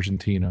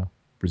 Argentina,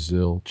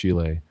 Brazil,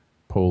 Chile,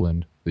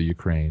 Poland, the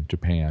Ukraine,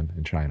 Japan,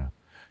 and China,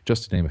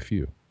 just to name a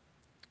few.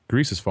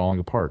 Greece is falling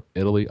apart.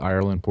 Italy,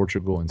 Ireland,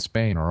 Portugal, and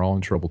Spain are all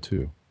in trouble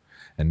too.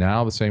 And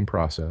now the same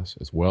process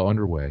is well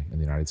underway in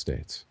the United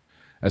States.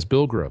 As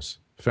Bill Gross,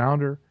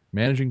 founder,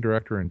 managing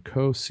director, and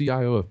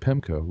co-CIO of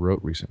PIMCO,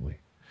 wrote recently,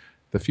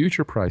 the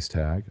future price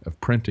tag of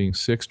printing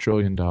 $6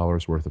 trillion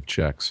worth of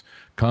checks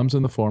comes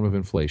in the form of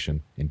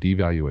inflation and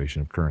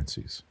devaluation of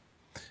currencies.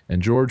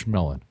 And George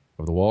Mellon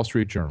of the Wall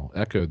Street Journal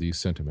echoed these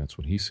sentiments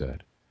when he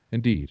said,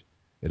 indeed,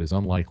 it is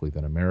unlikely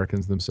that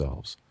Americans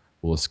themselves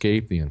will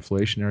escape the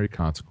inflationary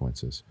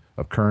consequences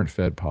of current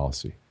Fed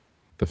policy.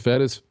 The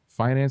Fed is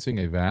financing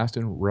a vast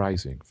and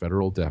rising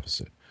federal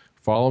deficit,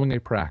 following a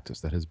practice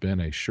that has been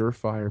a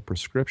surefire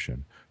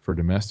prescription for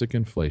domestic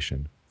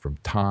inflation from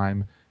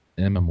time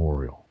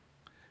immemorial.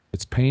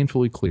 It's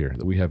painfully clear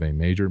that we have a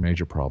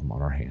major problem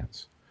on our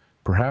hands.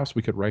 Perhaps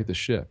we could right the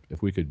ship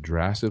if we could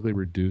drastically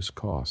reduce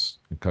costs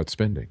and cut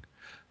spending.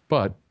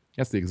 But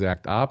that's the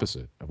exact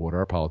opposite of what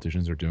our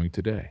politicians are doing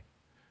today.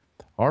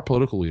 Our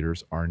political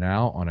leaders are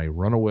now on a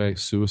runaway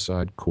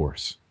suicide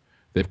course.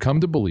 They've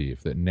come to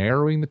believe that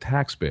narrowing the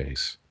tax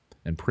base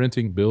and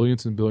printing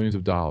billions and billions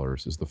of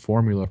dollars is the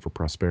formula for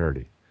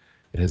prosperity.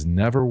 It has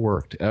never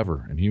worked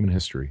ever in human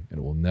history, and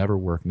it will never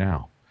work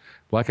now.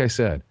 Like I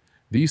said,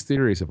 these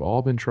theories have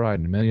all been tried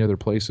in many other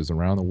places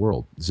around the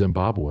world,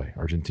 Zimbabwe,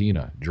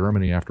 Argentina,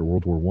 Germany after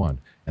World War I,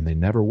 and they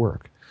never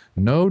work.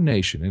 No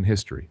nation in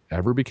history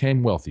ever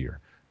became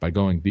wealthier by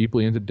going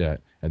deeply into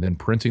debt and then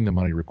printing the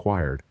money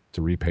required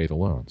to repay the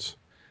loans.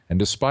 And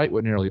despite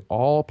what nearly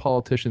all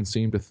politicians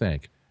seem to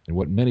think, and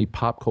what many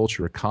pop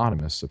culture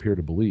economists appear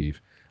to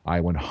believe, I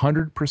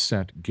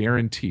 100%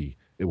 guarantee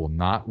it will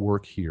not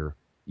work here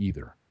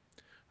either.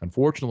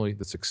 Unfortunately,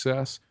 the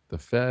success the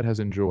Fed has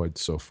enjoyed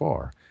so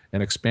far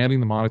in expanding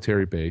the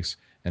monetary base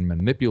and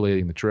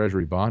manipulating the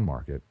Treasury bond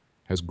market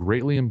has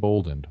greatly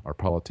emboldened our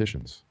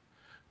politicians.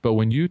 But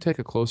when you take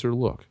a closer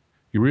look,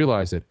 you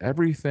realize that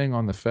everything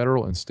on the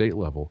federal and state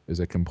level is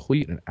a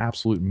complete and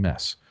absolute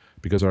mess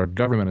because our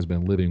government has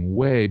been living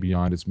way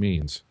beyond its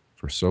means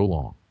for so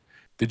long.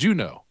 Did you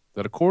know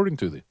that according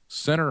to the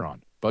Center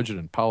on Budget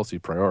and Policy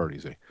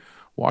Priorities, a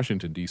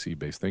Washington, D.C.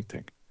 based think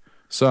tank,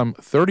 some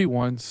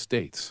 31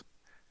 states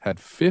had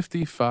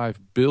 $55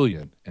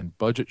 billion in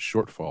budget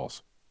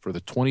shortfalls for the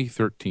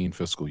 2013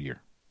 fiscal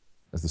year.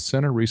 As the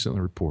center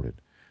recently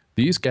reported,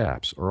 these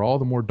gaps are all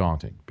the more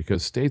daunting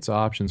because states'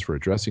 options for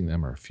addressing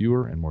them are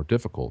fewer and more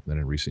difficult than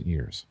in recent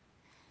years.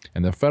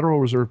 And the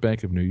Federal Reserve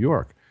Bank of New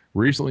York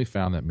recently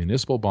found that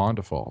municipal bond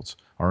defaults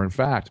are in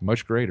fact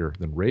much greater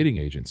than rating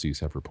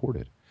agencies have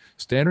reported.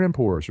 Standard &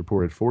 Poor's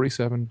reported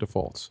 47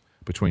 defaults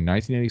between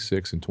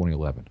 1986 and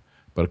 2011,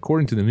 but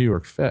according to the New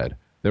York Fed,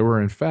 there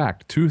were in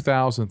fact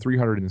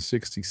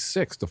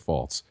 2,366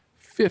 defaults,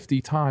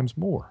 50 times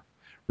more.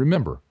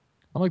 Remember,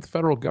 unlike the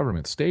federal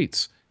government,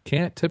 states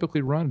can't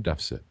typically run a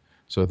deficit,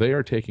 so they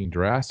are taking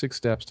drastic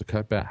steps to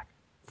cut back.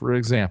 For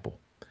example,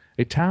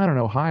 a town in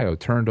Ohio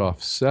turned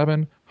off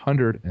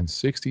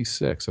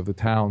 766 of the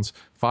town's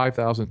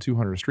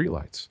 5,200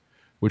 streetlights,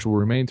 which will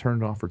remain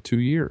turned off for 2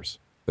 years.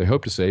 They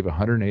hope to save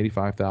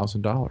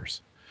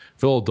 $185,000.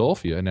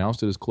 Philadelphia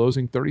announced it is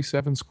closing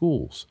 37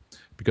 schools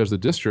because the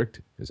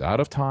district is out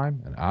of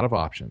time and out of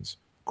options,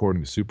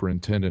 according to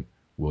Superintendent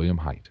William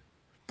Haidt.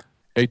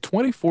 A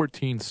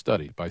 2014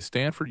 study by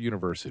Stanford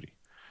University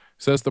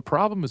says the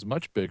problem is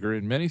much bigger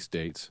in many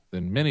states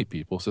than many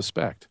people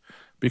suspect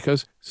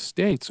because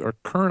states are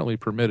currently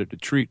permitted to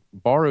treat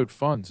borrowed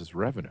funds as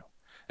revenue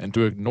and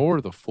to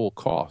ignore the full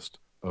cost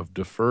of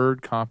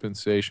deferred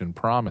compensation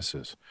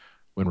promises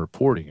when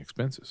reporting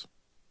expenses.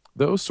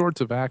 Those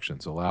sorts of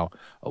actions allow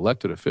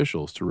elected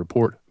officials to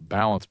report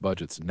balanced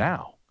budgets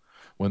now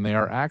when they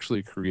are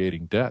actually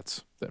creating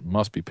debts that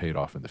must be paid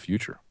off in the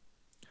future.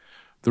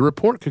 The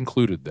report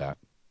concluded that,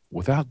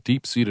 without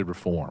deep-seated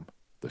reform,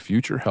 the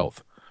future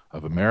health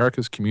of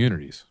America's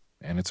communities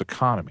and its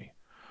economy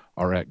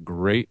are at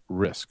great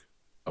risk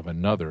of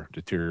another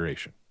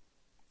deterioration.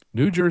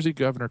 New Jersey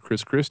Governor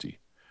Chris Christie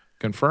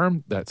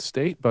confirmed that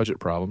state budget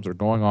problems are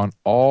going on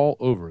all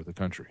over the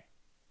country.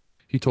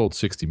 He told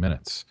 60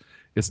 Minutes,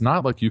 "It's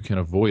not like you can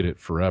avoid it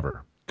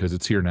forever. because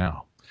it's here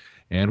now.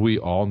 And we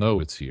all know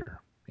it's here.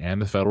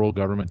 And the federal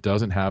government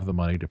doesn't have the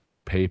money to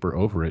paper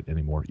over it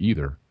anymore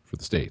either for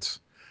the states.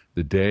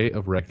 The day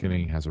of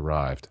reckoning has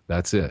arrived.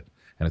 That's it.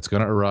 And it's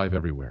going to arrive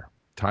everywhere.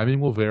 Timing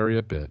will vary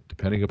a bit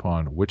depending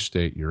upon which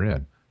state you're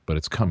in, but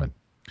it's coming.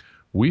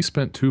 We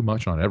spent too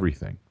much on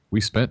everything.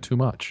 We spent too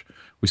much.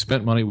 We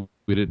spent money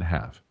we didn't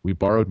have. We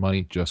borrowed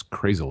money just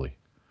crazily.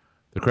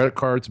 The credit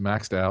card's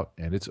maxed out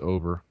and it's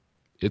over.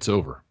 It's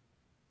over.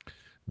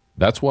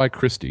 That's why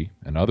Christie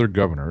and other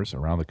governors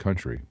around the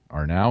country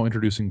are now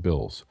introducing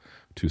bills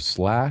to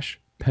slash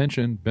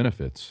pension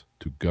benefits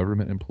to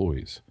government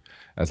employees.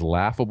 As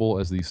laughable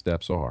as these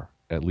steps are,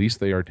 at least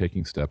they are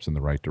taking steps in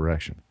the right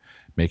direction,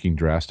 making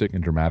drastic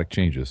and dramatic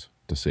changes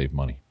to save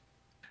money.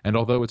 And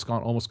although it's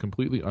gone almost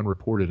completely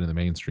unreported in the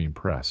mainstream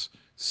press,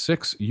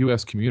 6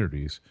 U.S.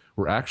 communities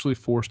were actually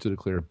forced to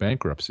declare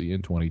bankruptcy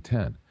in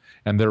 2010,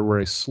 and there were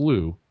a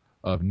slew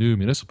of new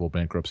municipal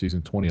bankruptcies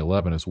in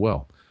 2011 as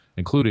well,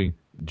 including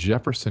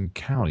Jefferson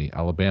County,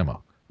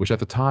 Alabama, which at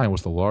the time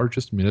was the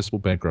largest municipal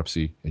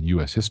bankruptcy in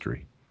U.S.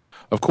 history.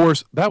 Of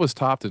course, that was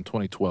topped in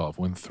 2012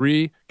 when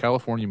 3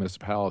 California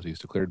municipalities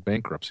declared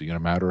bankruptcy in a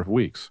matter of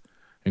weeks,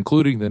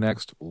 including the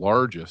next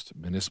largest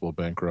municipal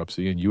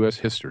bankruptcy in U.S.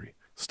 history,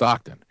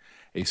 Stockton,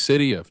 a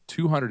city of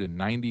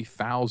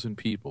 290,000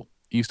 people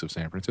east of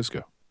San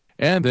Francisco.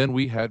 And then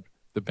we had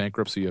the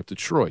bankruptcy of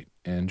Detroit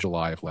in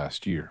July of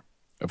last year.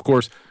 Of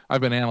course,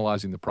 I've been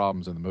analyzing the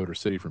problems in the Motor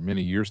City for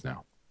many years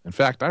now. In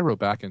fact, I wrote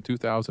back in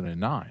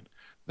 2009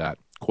 that,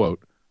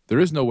 quote, "There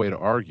is no way to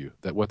argue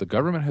that what the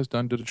government has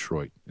done to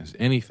Detroit is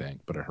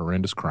anything but a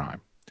horrendous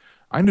crime.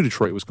 I knew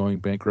Detroit was going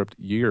bankrupt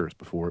years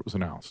before it was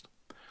announced.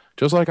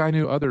 Just like I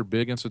knew other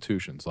big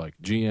institutions like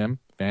GM,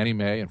 Fannie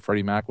Mae, and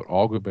Freddie Mac would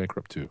all go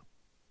bankrupt too.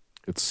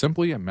 It's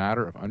simply a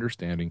matter of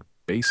understanding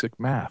basic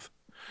math.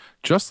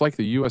 Just like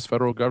the U.S.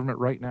 federal government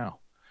right now,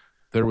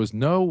 there was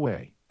no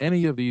way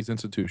any of these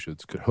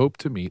institutions could hope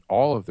to meet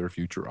all of their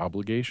future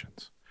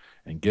obligations.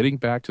 And getting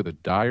back to the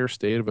dire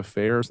state of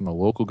affairs on the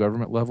local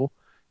government level,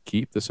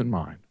 keep this in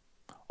mind.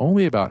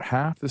 Only about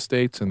half the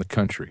states in the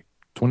country,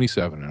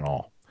 27 in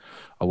all,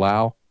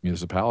 allow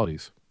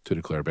municipalities to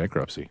declare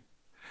bankruptcy.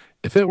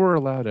 If it were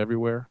allowed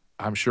everywhere,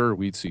 I'm sure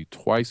we'd see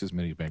twice as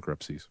many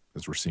bankruptcies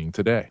as we're seeing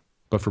today.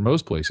 But for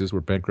most places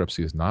where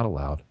bankruptcy is not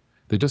allowed,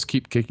 they just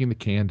keep kicking the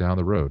can down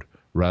the road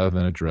rather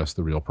than address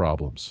the real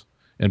problems.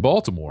 In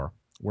Baltimore,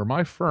 where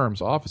my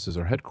firm's offices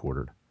are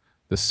headquartered,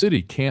 the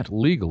city can't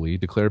legally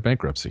declare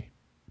bankruptcy.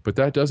 But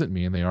that doesn't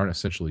mean they aren't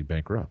essentially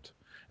bankrupt.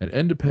 An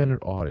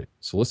independent audit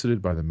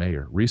solicited by the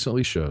mayor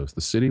recently shows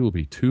the city will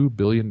be $2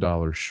 billion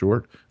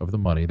short of the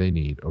money they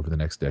need over the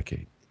next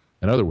decade.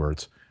 In other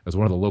words, as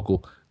one of the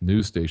local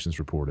news stations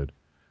reported,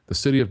 the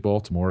city of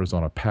Baltimore is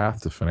on a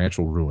path to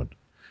financial ruin.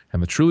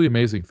 And the truly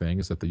amazing thing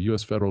is that the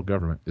U.S. federal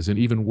government is in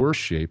even worse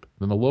shape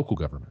than the local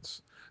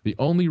governments. The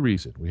only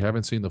reason we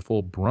haven't seen the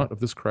full brunt of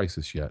this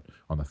crisis yet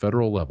on the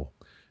federal level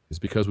is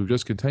because we've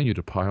just continued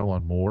to pile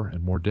on more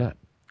and more debt.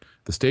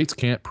 The states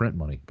can't print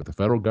money, but the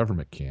federal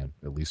government can,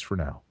 at least for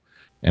now.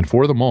 And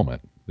for the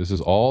moment, this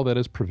is all that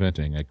is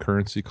preventing a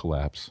currency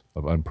collapse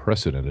of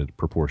unprecedented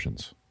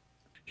proportions.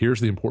 Here's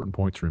the important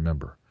point to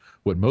remember.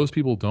 What most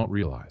people don't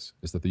realize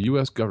is that the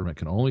U.S. government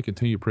can only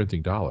continue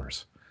printing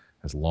dollars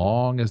as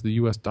long as the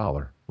U.S.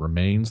 dollar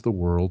remains the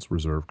world's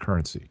reserve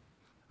currency.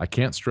 I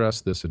can't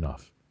stress this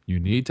enough. You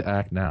need to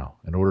act now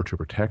in order to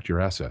protect your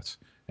assets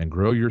and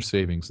grow your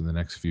savings in the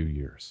next few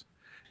years.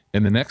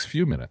 In the next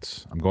few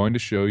minutes, I'm going to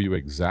show you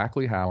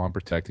exactly how I'm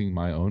protecting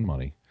my own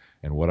money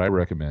and what I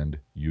recommend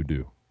you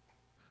do.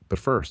 But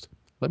first,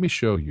 let me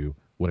show you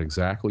what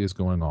exactly is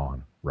going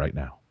on right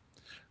now.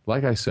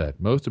 Like I said,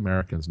 most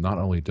Americans not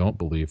only don't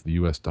believe the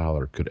U.S.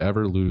 dollar could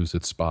ever lose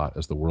its spot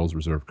as the world's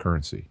reserve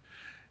currency,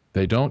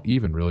 they don't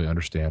even really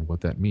understand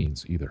what that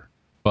means either.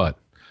 But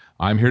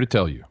I'm here to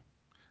tell you,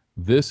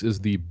 this is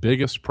the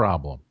biggest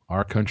problem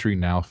our country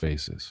now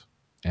faces,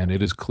 and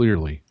it is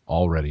clearly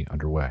already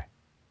underway.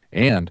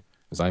 And,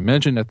 as I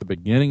mentioned at the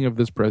beginning of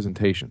this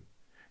presentation,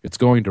 it's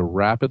going to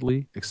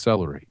rapidly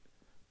accelerate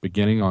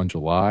beginning on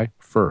July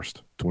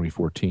 1st,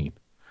 2014.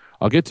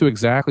 I'll get to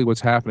exactly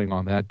what's happening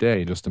on that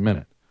day in just a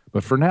minute.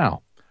 But for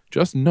now,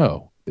 just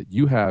know that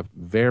you have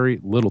very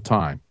little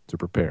time to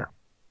prepare.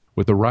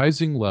 With the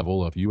rising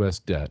level of U.S.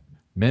 debt,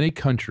 many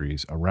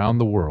countries around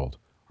the world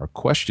are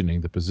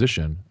questioning the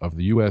position of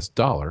the U.S.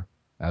 dollar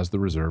as the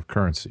reserve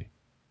currency.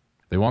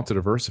 They want to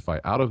diversify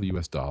out of the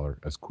U.S. dollar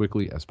as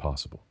quickly as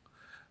possible.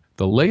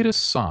 The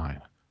latest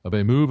sign of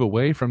a move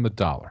away from the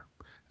dollar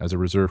as a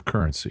reserve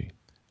currency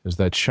is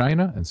that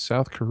China and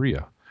South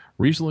Korea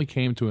recently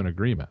came to an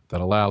agreement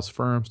that allows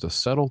firms to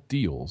settle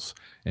deals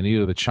in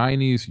either the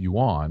Chinese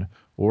yuan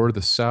or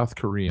the South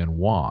Korean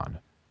won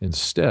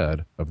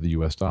instead of the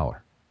U.S.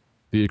 dollar.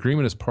 The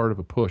agreement is part of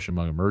a push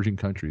among emerging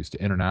countries to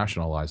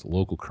internationalize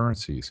local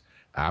currencies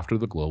after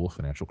the global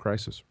financial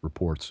crisis,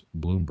 reports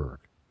Bloomberg.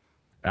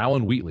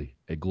 Alan Wheatley,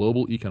 a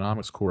global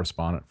economics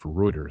correspondent for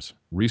Reuters,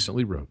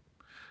 recently wrote,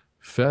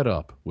 "Fed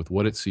up with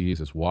what it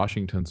sees as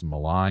Washington's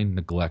malign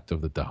neglect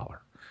of the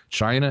dollar,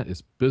 China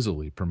is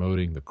busily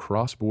promoting the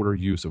cross-border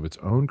use of its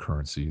own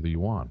currency, the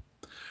yuan.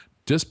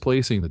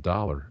 Displacing the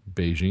dollar,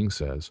 Beijing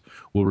says,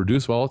 will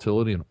reduce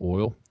volatility in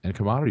oil and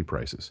commodity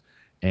prices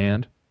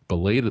and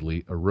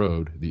belatedly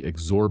erode the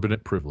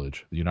exorbitant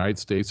privilege the United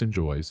States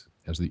enjoys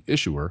as the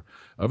issuer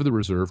of the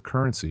reserve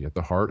currency at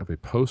the heart of a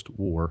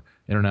post-war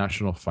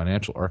international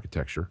financial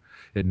architecture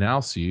it now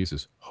sees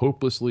as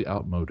hopelessly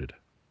outmoded.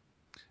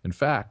 In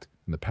fact,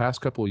 in the past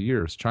couple of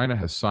years, China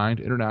has signed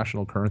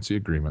international currency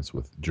agreements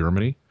with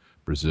Germany,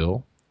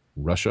 Brazil,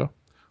 Russia,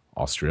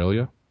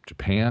 Australia,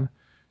 Japan,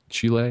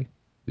 Chile,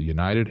 the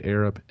United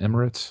Arab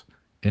Emirates,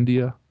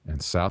 India,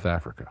 and South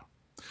Africa.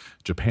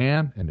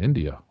 Japan and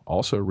India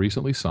also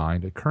recently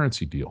signed a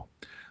currency deal,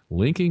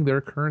 linking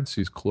their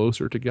currencies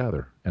closer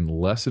together and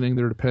lessening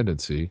their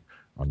dependency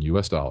on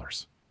U.S.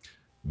 dollars.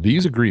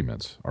 These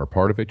agreements are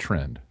part of a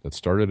trend that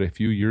started a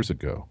few years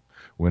ago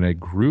when a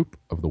group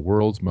of the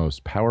world's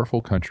most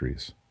powerful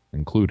countries,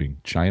 including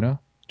China,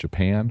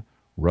 Japan,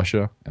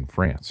 Russia, and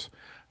France,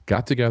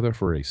 got together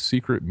for a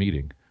secret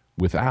meeting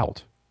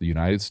without the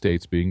United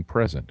States being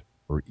present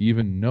or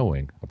even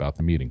knowing about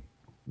the meeting.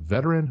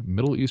 Veteran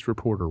Middle East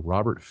reporter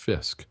Robert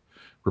Fisk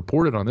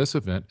reported on this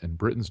event in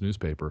Britain's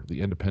newspaper,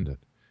 The Independent.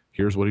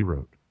 Here's what he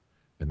wrote.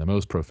 In the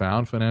most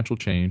profound financial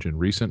change in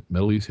recent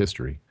Middle East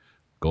history,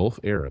 Gulf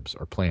Arabs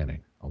are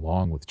planning,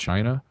 along with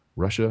China,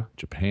 Russia,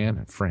 Japan,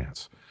 and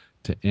France,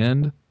 to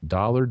end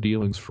dollar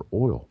dealings for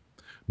oil,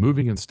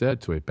 moving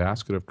instead to a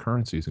basket of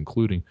currencies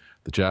including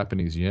the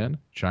Japanese yen,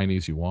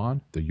 Chinese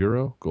yuan, the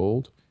euro,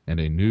 gold, and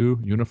a new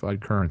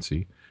unified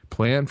currency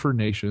planned for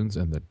nations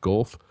in the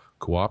Gulf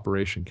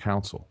Cooperation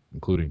Council,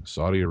 including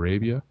Saudi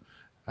Arabia,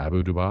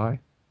 Abu Dhabi,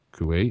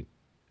 Kuwait,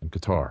 and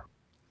Qatar.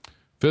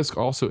 Fisk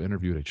also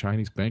interviewed a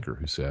Chinese banker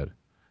who said,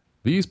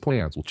 "These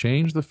plans will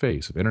change the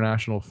face of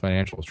international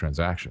financial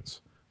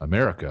transactions.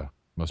 America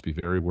must be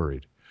very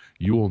worried.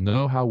 You will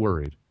know how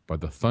worried by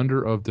the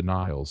thunder of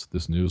denials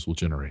this news will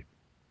generate."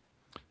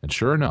 And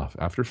sure enough,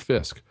 after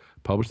Fisk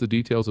published the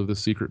details of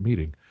this secret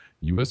meeting,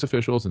 U.S.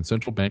 officials and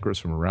central bankers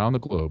from around the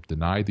globe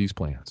denied these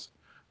plans.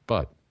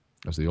 But,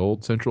 as the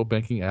old central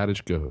banking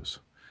adage goes,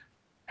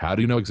 how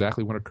do you know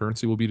exactly when a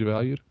currency will be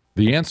devalued?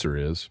 The answer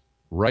is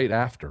right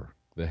after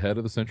the head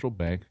of the central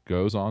bank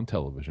goes on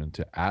television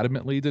to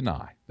adamantly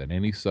deny that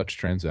any such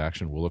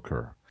transaction will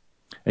occur.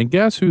 And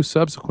guess who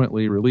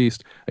subsequently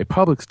released a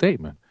public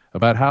statement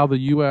about how the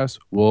U.S.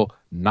 will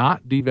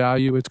not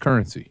devalue its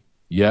currency?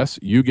 Yes,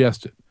 you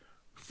guessed it.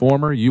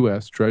 Former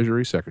U.S.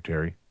 Treasury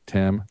Secretary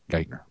Tim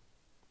Geithner.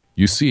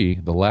 You see,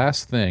 the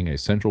last thing a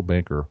central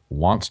banker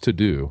wants to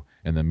do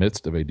in the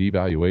midst of a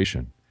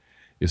devaluation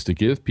is to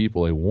give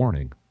people a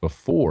warning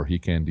before he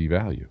can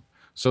devalue.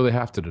 So they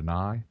have to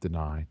deny,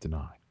 deny,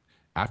 deny.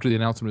 After the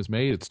announcement is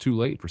made, it's too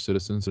late for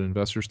citizens and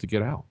investors to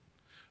get out.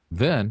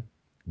 Then,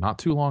 not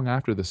too long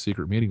after this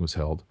secret meeting was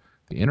held,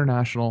 the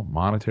International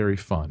Monetary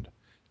Fund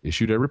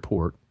issued a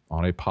report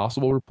on a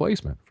possible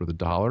replacement for the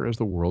dollar as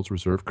the world's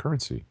reserve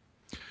currency.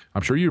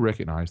 I'm sure you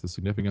recognize the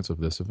significance of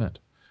this event.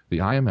 The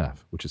IMF,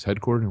 which is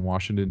headquartered in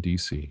Washington,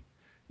 D.C.,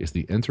 is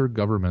the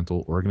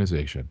intergovernmental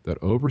organization that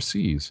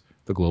oversees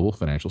the global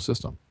financial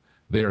system.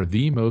 They are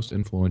the most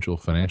influential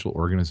financial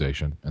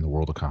organization in the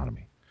world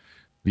economy.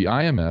 The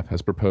IMF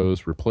has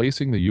proposed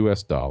replacing the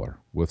U.S. dollar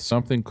with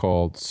something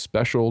called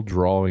special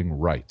drawing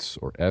rights,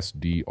 or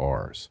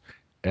SDRs.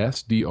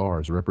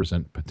 SDRs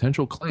represent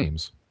potential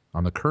claims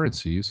on the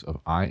currencies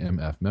of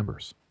IMF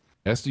members.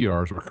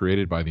 SDRs were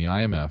created by the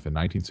IMF in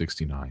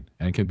 1969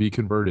 and can be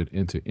converted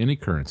into any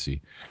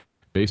currency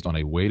based on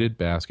a weighted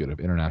basket of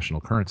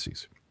international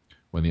currencies.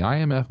 When the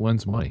IMF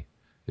lends money,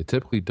 it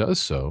typically does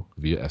so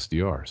via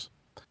SDRs.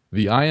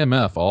 The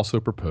IMF also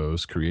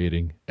proposed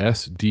creating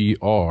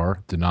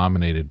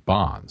SDR-denominated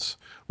bonds,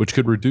 which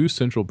could reduce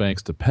central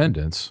banks'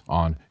 dependence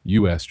on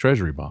U.S.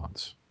 Treasury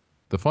bonds.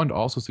 The fund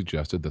also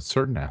suggested that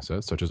certain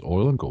assets, such as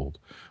oil and gold,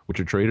 which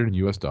are traded in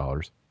U.S.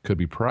 dollars, could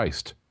be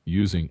priced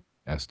using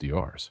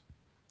SDRs.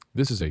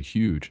 This is a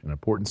huge and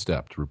important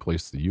step to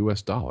replace the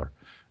U.S. dollar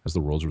as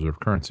the world's reserve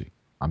currency.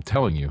 I'm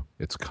telling you,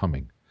 it's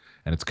coming,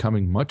 and it's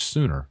coming much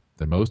sooner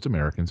than most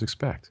Americans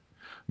expect.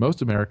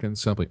 Most Americans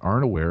simply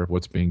aren't aware of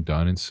what's being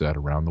done and said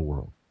around the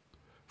world.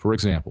 For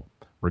example,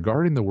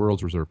 regarding the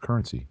world's reserve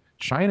currency,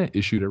 China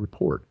issued a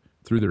report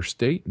through their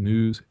state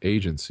news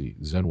agency,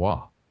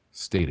 Xinhua,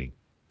 stating,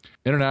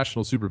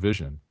 "International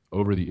supervision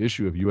over the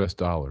issue of U.S.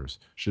 dollars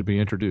should be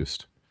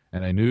introduced,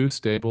 and a new,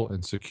 stable,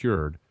 and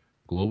secured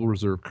global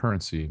reserve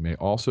currency may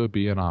also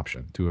be an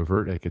option to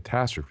avert a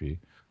catastrophe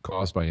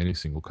caused by any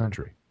single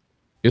country."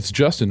 It's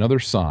just another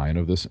sign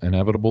of this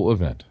inevitable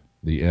event,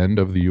 the end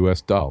of the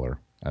U.S. dollar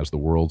as the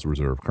world's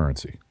reserve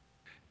currency.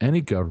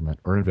 Any government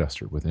or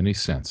investor with any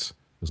sense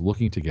is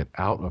looking to get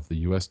out of the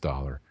U.S.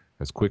 dollar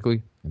as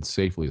quickly and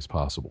safely as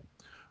possible.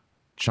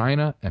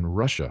 China and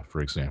Russia,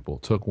 for example,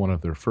 took one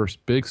of their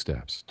first big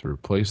steps to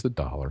replace the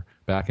dollar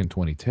back in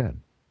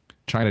 2010.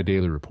 China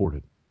Daily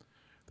reported,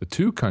 "The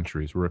two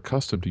countries were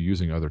accustomed to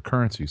using other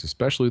currencies,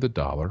 especially the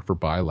dollar, for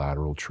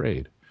bilateral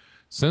trade.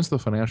 Since the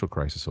financial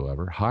crisis,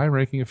 however,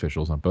 high-ranking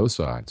officials on both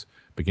sides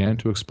began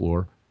to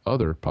explore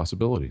other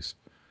possibilities.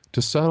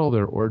 To settle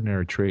their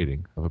ordinary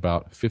trading of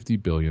about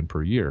 $50 billion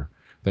per year,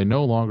 they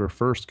no longer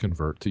first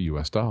convert to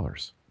US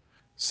dollars.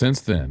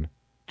 Since then,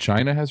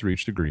 China has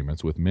reached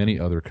agreements with many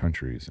other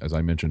countries, as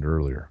I mentioned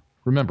earlier.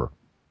 Remember,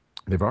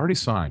 they've already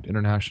signed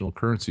international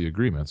currency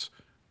agreements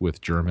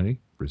with Germany,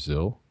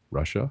 Brazil,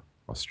 Russia,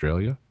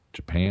 Australia,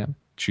 Japan,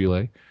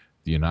 Chile,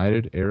 the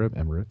United Arab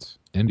Emirates,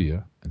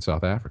 India, and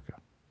South Africa.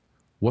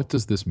 What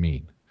does this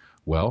mean?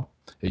 Well,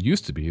 it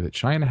used to be that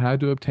China had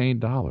to obtain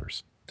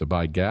dollars to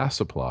buy gas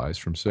supplies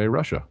from, say,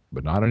 Russia,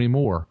 but not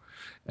anymore.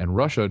 And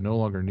Russia no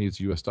longer needs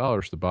US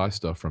dollars to buy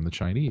stuff from the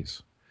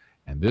Chinese.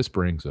 And this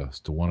brings us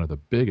to one of the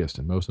biggest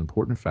and most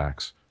important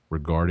facts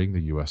regarding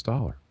the US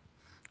dollar.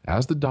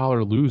 As the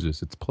dollar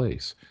loses its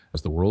place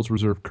as the world's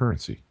reserve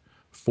currency,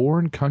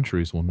 foreign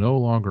countries will no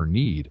longer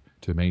need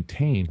to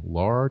maintain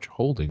large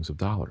holdings of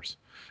dollars.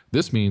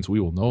 This means we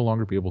will no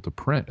longer be able to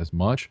print as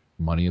much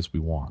money as we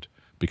want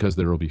because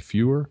there will be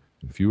fewer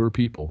and fewer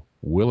people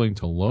willing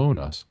to loan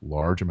us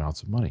large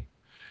amounts of money.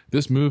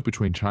 This move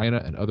between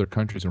China and other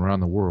countries around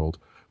the world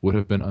would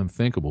have been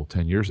unthinkable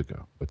 10 years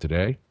ago, but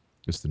today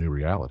it's the new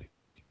reality.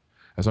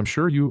 As I'm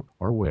sure you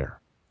are aware,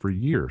 for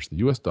years the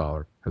US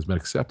dollar has been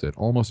accepted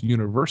almost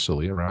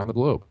universally around the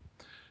globe.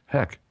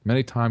 Heck,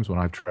 many times when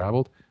I've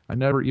traveled, I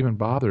never even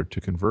bothered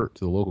to convert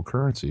to the local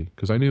currency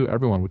because I knew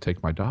everyone would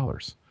take my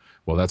dollars.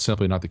 Well, that's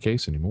simply not the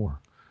case anymore.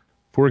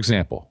 For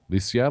example, the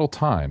Seattle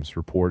Times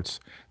reports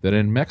that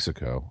in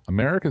Mexico,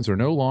 Americans are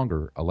no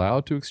longer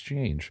allowed to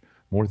exchange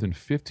more than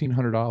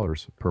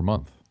 $1,500 per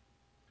month.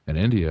 In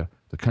India,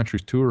 the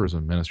country's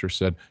tourism minister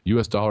said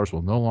US dollars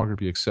will no longer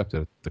be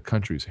accepted at the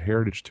country's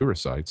heritage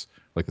tourist sites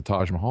like the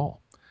Taj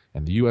Mahal,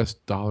 and the US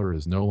dollar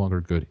is no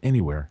longer good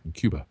anywhere in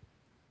Cuba.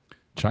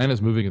 China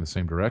is moving in the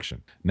same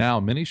direction.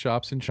 Now, many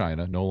shops in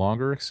China no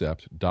longer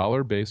accept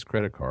dollar-based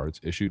credit cards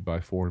issued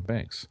by foreign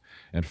banks,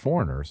 and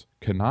foreigners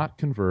cannot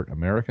convert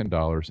American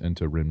dollars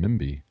into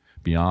renminbi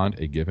beyond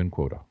a given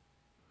quota.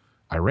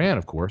 Iran,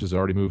 of course, has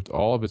already moved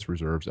all of its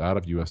reserves out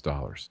of US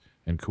dollars,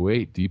 and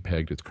Kuwait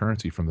depegged its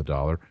currency from the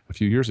dollar a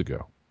few years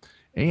ago.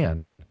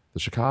 And the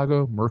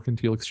Chicago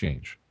Mercantile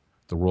Exchange,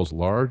 the world's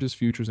largest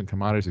futures and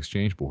commodities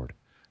exchange board,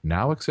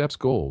 now accepts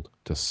gold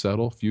to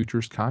settle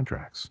futures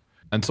contracts.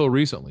 Until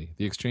recently,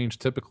 the exchange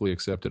typically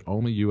accepted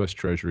only U.S.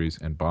 treasuries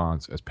and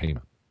bonds as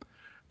payment.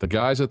 The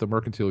guys at the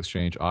Mercantile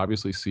Exchange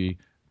obviously see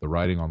the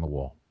writing on the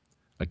wall.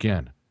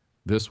 Again,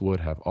 this would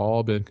have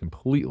all been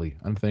completely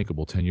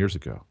unthinkable 10 years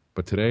ago,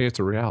 but today it's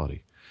a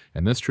reality,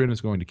 and this trend is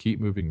going to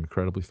keep moving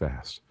incredibly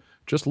fast.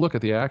 Just look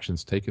at the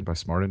actions taken by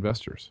smart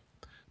investors.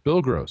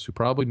 Bill Gross, who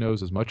probably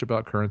knows as much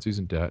about currencies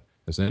and debt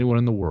as anyone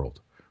in the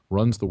world,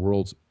 runs the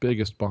world's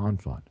biggest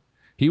bond fund.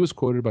 He was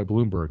quoted by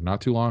Bloomberg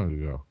not too long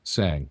ago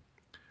saying,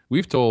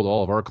 "We've told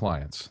all of our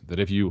clients that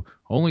if you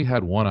only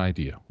had one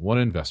idea, one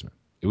investment,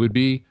 it would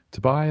be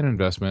to buy an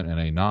investment in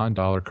a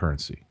non-dollar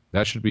currency.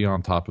 That should be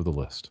on top of the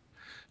list."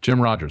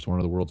 Jim Rogers, one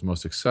of the world's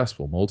most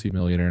successful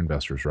multimillionaire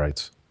investors,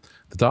 writes,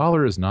 "The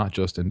dollar is not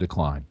just in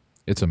decline,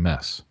 it's a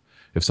mess.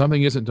 If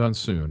something isn't done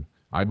soon,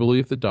 I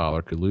believe the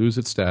dollar could lose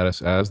its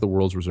status as the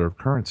world's reserve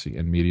currency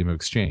and medium of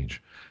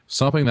exchange,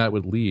 something that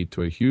would lead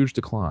to a huge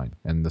decline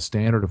in the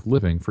standard of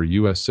living for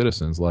U.S.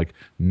 citizens like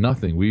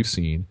nothing we've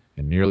seen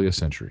in nearly a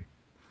century."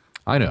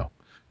 I know,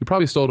 you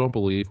probably still don't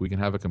believe we can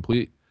have a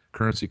complete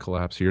currency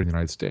collapse here in the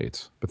United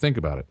States, but think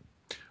about it.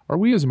 Are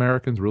we as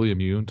Americans really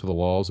immune to the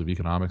laws of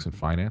economics and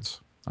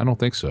finance? I don't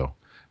think so,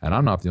 and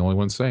I'm not the only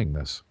one saying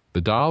this.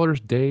 The dollar's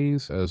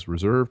days as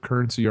reserve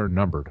currency are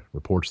numbered,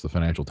 reports the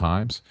Financial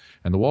Times,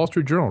 and the Wall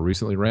Street Journal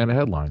recently ran a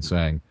headline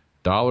saying,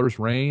 "Dollar's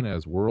reign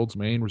as world's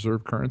main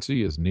reserve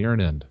currency is near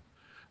an end."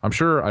 I'm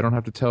sure I don't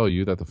have to tell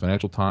you that the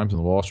Financial Times and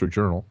the Wall Street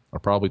Journal are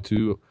probably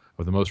two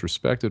of the most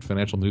respected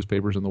financial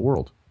newspapers in the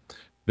world.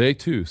 They,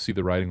 too, see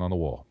the writing on the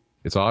wall.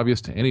 It's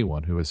obvious to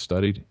anyone who has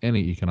studied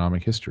any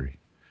economic history.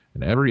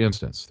 In every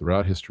instance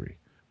throughout history,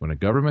 when a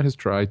government has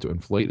tried to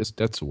inflate its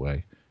debts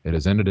away, it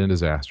has ended in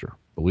disaster.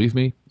 Believe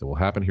me, it will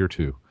happen here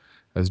too.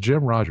 As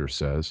Jim Rogers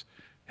says,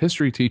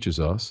 history teaches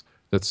us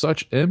that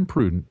such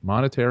imprudent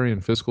monetary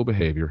and fiscal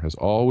behavior has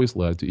always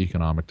led to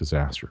economic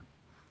disaster.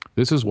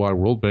 This is why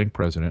World Bank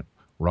President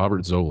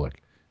Robert Zoellick,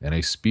 in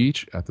a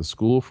speech at the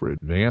School for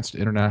Advanced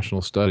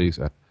International Studies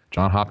at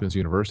Johns Hopkins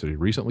University,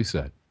 recently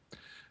said,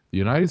 "The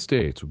United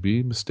States would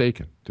be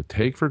mistaken to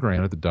take for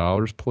granted the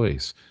dollar's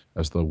place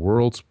as the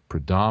world's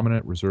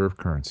predominant reserve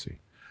currency.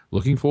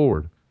 Looking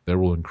forward, there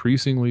will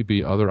increasingly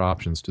be other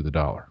options to the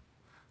dollar."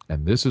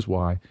 And this is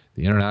why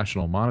the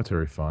International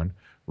Monetary Fund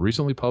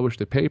recently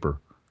published a paper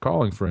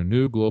calling for a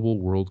new global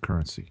world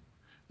currency.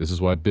 This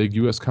is why big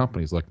U.S.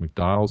 companies like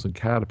McDonald's and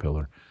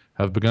Caterpillar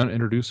have begun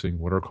introducing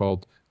what are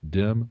called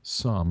dim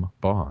sum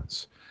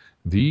bonds.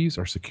 These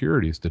are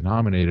securities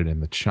denominated in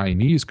the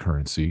Chinese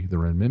currency, the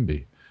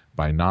renminbi,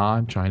 by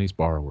non-Chinese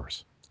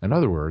borrowers. In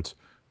other words,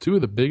 two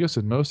of the biggest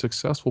and most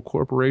successful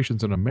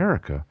corporations in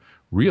America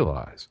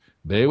realize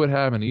they would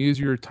have an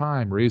easier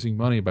time raising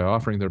money by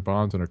offering their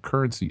bonds in a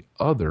currency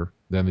other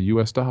than the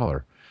U.S.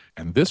 dollar.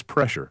 And this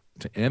pressure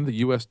to end the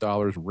U.S.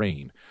 dollar's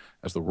reign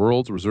as the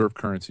world's reserve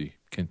currency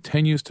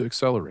continues to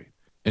accelerate.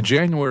 In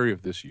January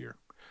of this year,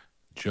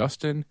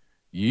 Justin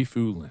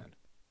Yifu Lin,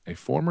 a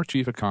former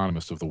chief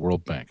economist of the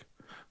World Bank,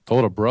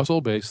 told a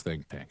Brussels-based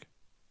think tank,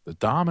 the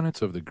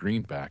dominance of the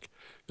greenback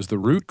is the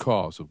root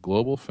cause of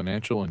global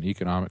financial and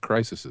economic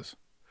crises.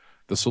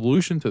 The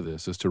solution to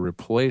this is to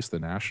replace the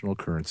national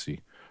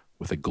currency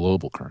with a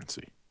global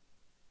currency.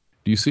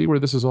 Do you see where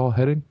this is all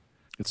heading?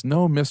 It's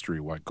no mystery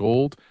why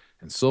gold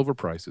and silver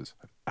prices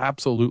have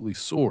absolutely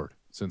soared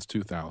since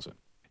 2000.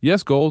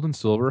 Yes, gold and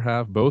silver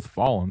have both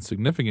fallen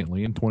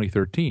significantly in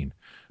 2013.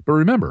 But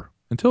remember,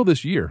 until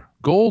this year,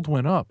 gold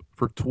went up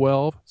for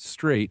 12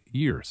 straight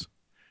years.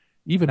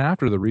 Even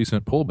after the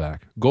recent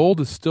pullback, gold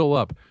is still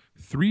up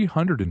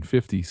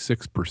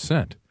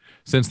 356%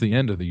 since the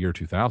end of the year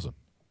 2000.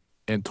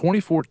 In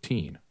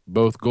 2014,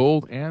 both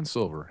gold and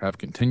silver have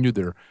continued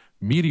their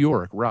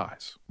meteoric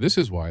rise. This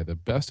is why the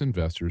best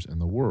investors in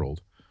the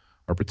world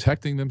are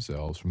protecting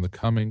themselves from the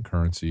coming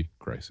currency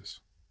crisis.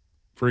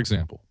 For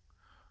example,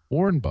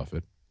 Warren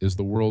Buffett is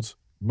the world's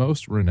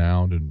most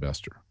renowned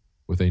investor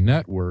with a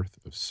net worth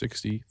of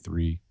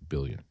 $63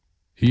 billion.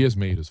 He has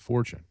made his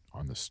fortune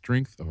on the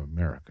strength of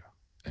America,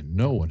 and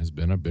no one has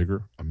been a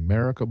bigger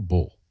America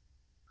bull.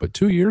 But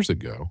 2 years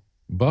ago,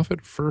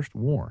 Buffett first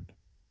warned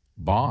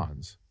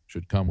bonds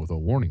should come with a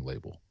warning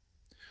label.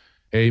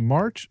 A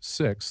March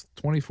 6,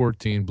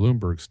 2014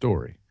 Bloomberg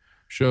story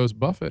shows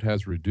Buffett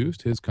has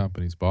reduced his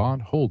company's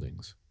bond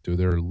holdings to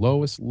their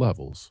lowest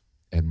levels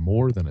in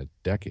more than a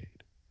decade.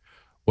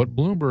 What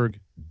Bloomberg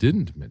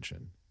didn't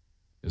mention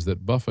is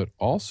that Buffett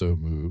also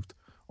moved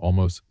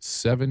almost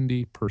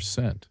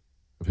 70%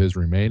 of his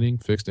remaining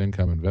fixed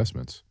income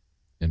investments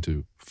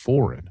into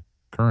foreign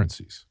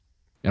currencies.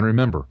 And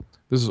remember,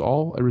 this is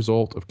all a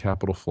result of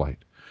capital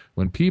flight.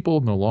 When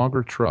people no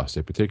longer trust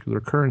a particular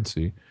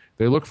currency,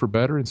 they look for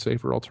better and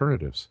safer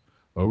alternatives.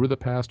 Over the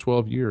past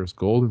 12 years,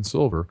 gold and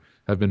silver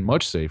have been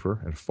much safer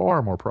and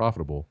far more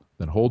profitable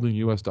than holding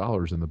U.S.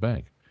 dollars in the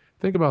bank.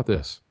 Think about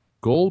this.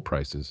 Gold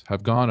prices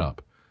have gone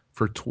up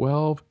for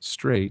 12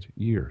 straight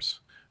years.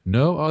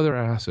 No other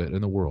asset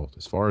in the world,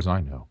 as far as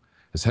I know,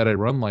 has had a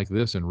run like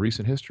this in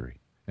recent history.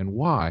 And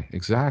why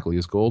exactly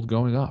is gold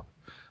going up?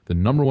 The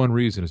number one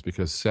reason is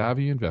because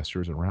savvy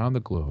investors around the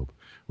globe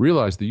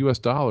realize the U.S.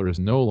 dollar is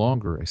no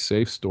longer a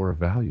safe store of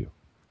value.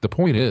 The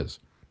point is,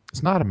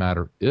 it's not a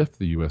matter if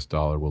the U.S.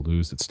 dollar will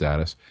lose its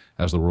status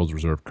as the world's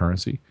reserve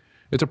currency.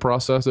 It's a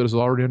process that is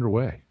already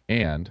underway.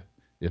 And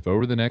if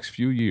over the next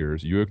few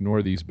years you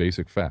ignore these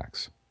basic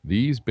facts,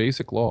 these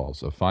basic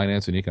laws of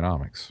finance and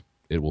economics,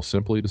 it will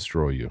simply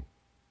destroy you.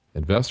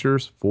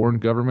 Investors, foreign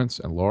governments,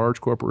 and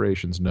large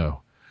corporations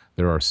know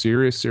there are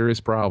serious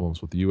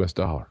problems with the U.S.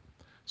 dollar.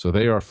 So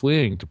they are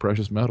fleeing to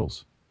precious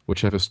metals,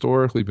 which have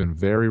historically been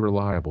very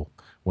reliable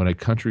when a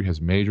country has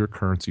major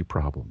currency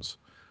problems.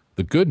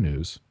 The good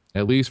news,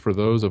 at least for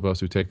those of us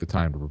who take the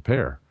time to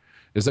prepare,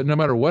 is that no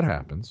matter what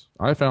happens,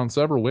 I found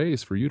several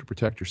ways for you to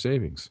protect your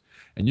savings,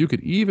 and you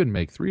could even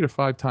make 3 to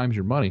 5 times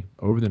your money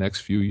over the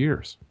next few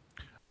years.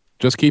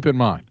 Just keep in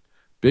mind,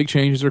 big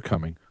changes are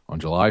coming on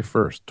July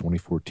 1st,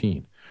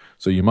 2014,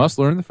 so you must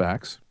learn the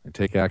facts and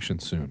take action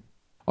soon.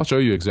 I'll show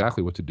you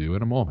exactly what to do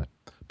in a moment.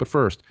 But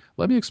first,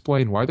 let me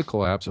explain why the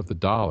collapse of the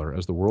dollar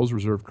as the world's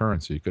reserve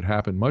currency could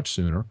happen much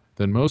sooner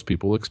than most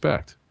people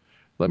expect.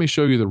 Let me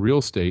show you the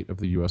real state of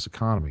the U.S.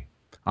 economy.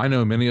 I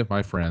know many of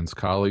my friends,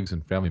 colleagues,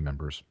 and family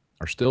members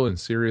are still in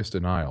serious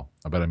denial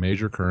about a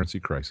major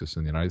currency crisis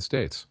in the United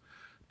States.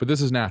 But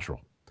this is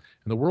natural.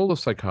 In the world of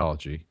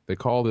psychology, they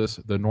call this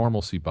the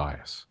normalcy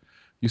bias.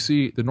 You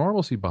see, the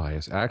normalcy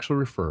bias actually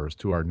refers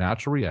to our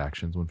natural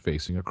reactions when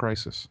facing a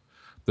crisis.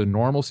 The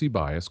normalcy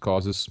bias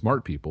causes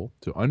smart people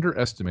to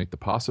underestimate the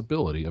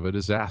possibility of a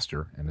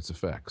disaster and its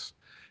effects.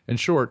 In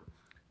short,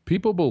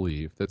 people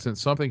believe that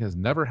since something has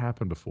never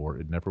happened before,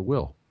 it never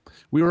will.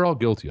 We are all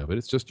guilty of it.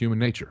 It's just human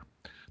nature.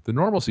 The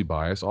normalcy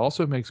bias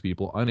also makes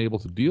people unable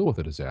to deal with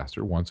a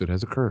disaster once it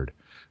has occurred.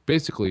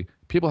 Basically,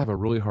 people have a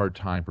really hard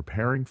time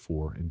preparing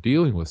for and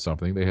dealing with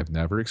something they have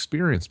never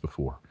experienced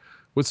before.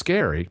 What's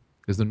scary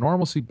is the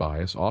normalcy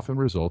bias often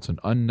results in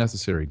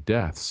unnecessary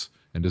deaths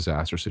in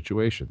disaster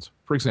situations.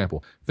 For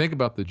example, think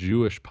about the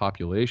Jewish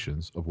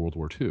populations of World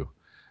War II.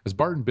 As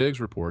Barton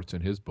Biggs reports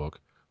in his book,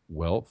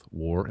 Wealth,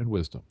 War, and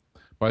Wisdom,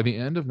 by the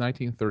end of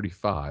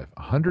 1935,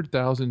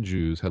 100,000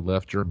 Jews had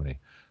left Germany,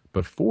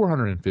 but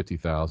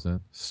 450,000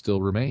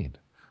 still remained.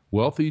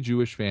 Wealthy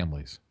Jewish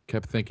families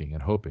kept thinking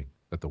and hoping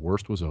that the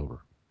worst was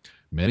over.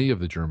 Many of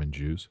the German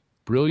Jews,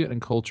 brilliant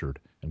and cultured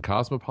and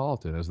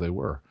cosmopolitan as they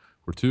were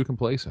too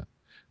complacent.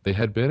 They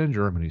had been in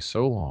Germany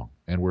so long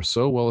and were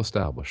so well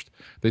established,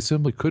 they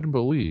simply couldn't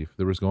believe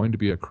there was going to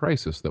be a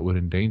crisis that would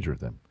endanger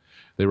them.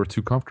 They were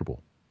too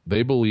comfortable.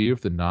 They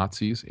believed the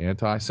Nazis'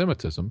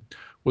 anti-Semitism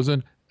was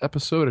an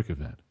episodic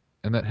event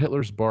and that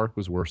Hitler's bark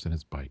was worse than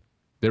his bite.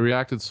 They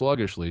reacted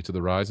sluggishly to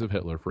the rise of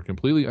Hitler for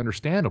completely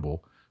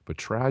understandable but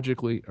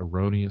tragically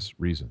erroneous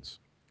reasons.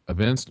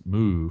 Events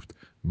moved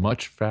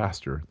much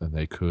faster than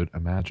they could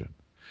imagine.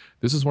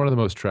 This is one of the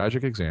most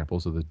tragic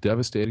examples of the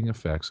devastating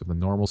effects of the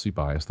normalcy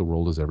bias the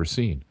world has ever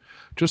seen.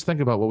 Just think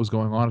about what was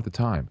going on at the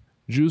time.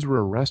 Jews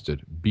were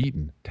arrested,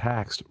 beaten,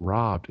 taxed,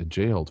 robbed, and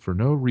jailed for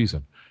no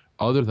reason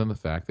other than the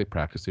fact they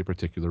practiced a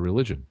particular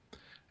religion.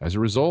 As a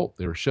result,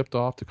 they were shipped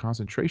off to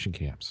concentration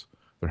camps.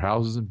 Their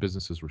houses and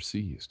businesses were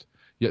seized.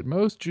 Yet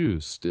most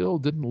Jews still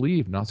didn't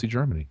leave Nazi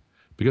Germany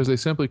because they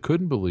simply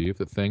couldn't believe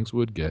that things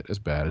would get as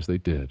bad as they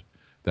did.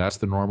 That's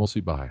the normalcy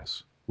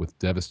bias, with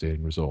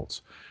devastating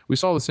results. We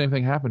saw the same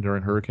thing happen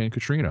during Hurricane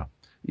Katrina.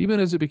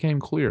 Even as it became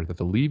clear that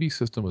the levee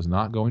system was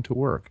not going to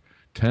work,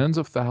 tens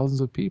of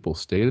thousands of people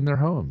stayed in their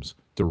homes,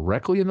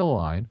 directly in the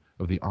line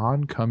of the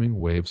oncoming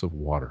waves of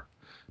water.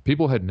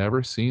 People had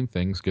never seen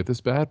things get this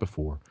bad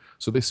before,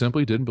 so they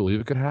simply didn't believe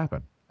it could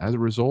happen. As a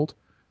result,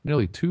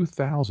 nearly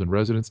 2,000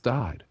 residents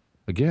died.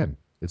 Again,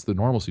 it's the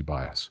normalcy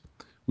bias.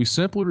 We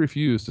simply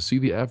refuse to see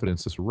the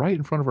evidence that's right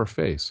in front of our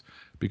face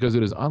because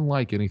it is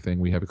unlike anything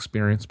we have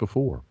experienced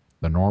before.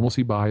 The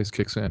normalcy bias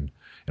kicks in,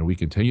 and we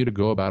continue to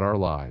go about our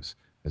lives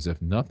as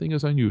if nothing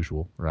is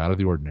unusual or out of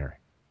the ordinary.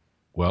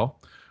 Well,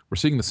 we're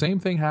seeing the same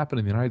thing happen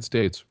in the United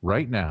States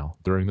right now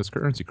during this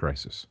currency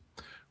crisis.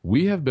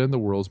 We have been the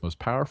world's most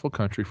powerful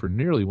country for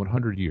nearly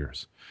 100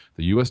 years.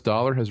 The U.S.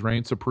 dollar has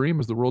reigned supreme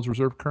as the world's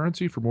reserve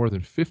currency for more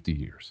than 50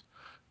 years.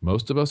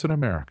 Most of us in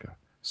America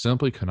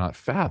simply cannot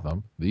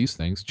fathom these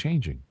things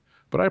changing.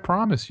 But I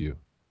promise you,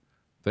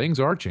 things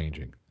are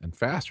changing, and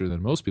faster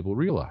than most people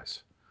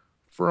realize.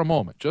 For a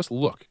moment, just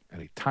look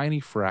at a tiny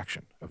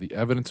fraction of the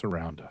evidence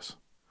around us.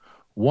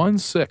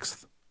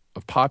 1/6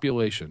 of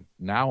population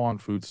now on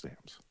food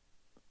stamps.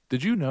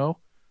 Did you know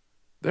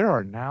there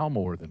are now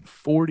more than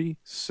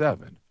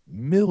 47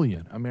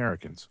 million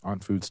Americans on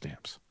food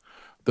stamps?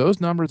 Those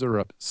numbers are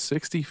up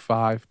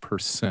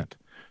 65%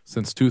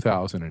 since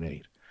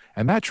 2008,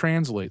 and that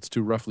translates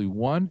to roughly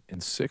 1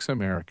 in 6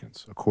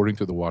 Americans, according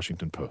to the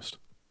Washington Post.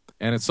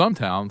 And in some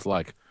towns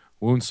like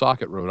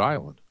Woonsocket, Rhode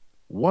Island,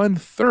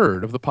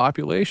 1/3 of the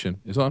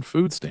population is on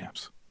food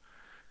stamps.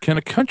 Can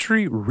a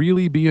country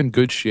really be in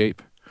good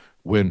shape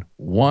when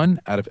 1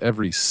 out of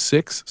every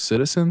 6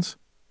 citizens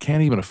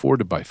can't even afford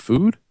to buy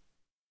food?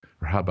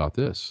 Or how about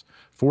this?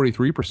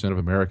 43% of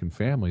American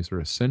families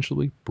are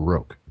essentially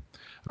broke.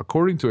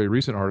 According to a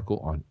recent article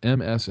on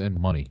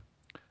MSN Money,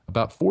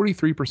 about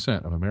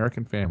 43% of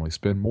American families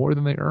spend more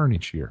than they earn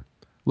each year.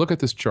 Look at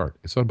this chart.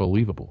 It's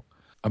unbelievable.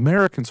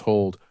 Americans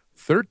hold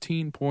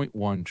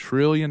 $13.1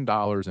 trillion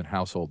in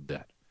household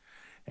debt.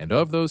 And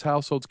of those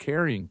households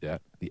carrying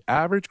debt, the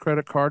average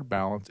credit card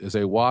balance is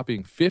a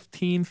whopping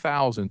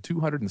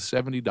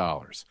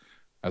 $15,270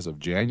 as of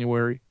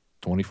January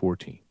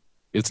 2014.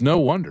 It's no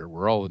wonder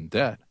we're all in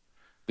debt.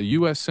 The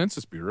U.S.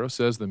 Census Bureau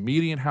says the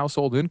median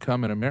household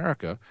income in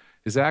America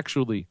is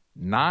actually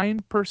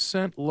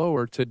 9%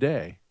 lower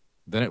today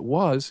than it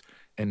was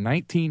in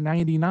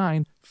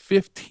 1999,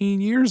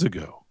 15 years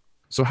ago.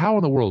 So how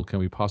in the world can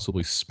we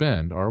possibly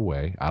spend our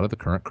way out of the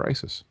current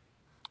crisis?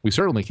 We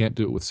certainly can't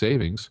do it with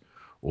savings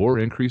or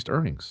increased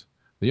earnings.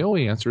 The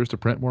only answer is to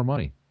print more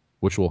money,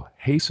 which will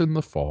hasten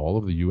the fall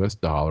of the U.S.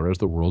 dollar as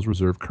the world's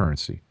reserve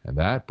currency. And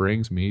that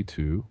brings me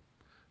to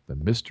the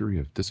mystery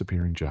of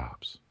disappearing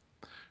jobs.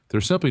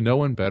 There's simply no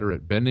one better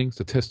at bending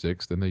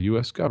statistics than the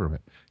U.S.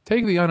 government.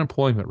 Take the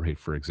unemployment rate,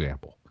 for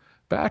example.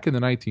 Back in the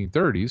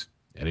 1930s,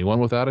 anyone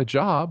without a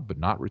job but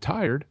not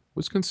retired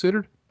was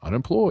considered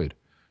unemployed.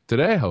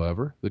 Today,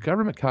 however, the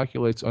government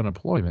calculates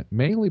unemployment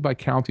mainly by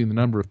counting the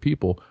number of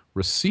people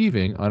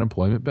receiving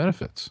unemployment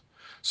benefits.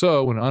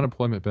 So when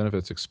unemployment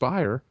benefits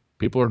expire,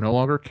 people are no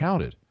longer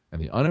counted, and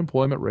the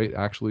unemployment rate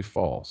actually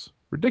falls.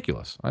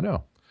 Ridiculous, I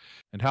know.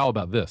 And how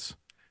about this?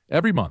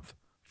 Every month,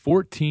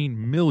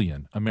 14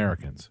 million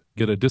Americans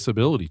get a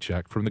disability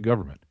check from the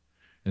government.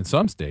 In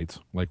some states,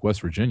 like West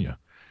Virginia,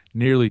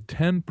 nearly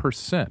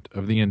 10%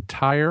 of the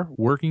entire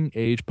working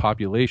age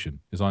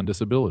population is on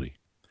disability.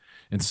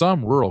 In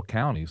some rural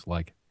counties,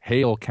 like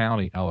Hale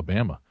County,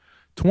 Alabama,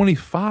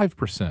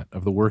 25%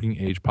 of the working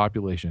age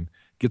population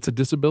gets a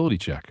disability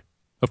check.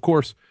 Of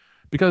course,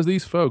 because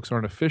these folks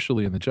aren't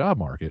officially in the job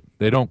market,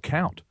 they don't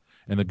count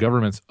in the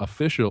government's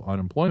official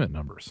unemployment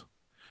numbers.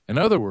 In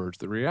other words,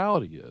 the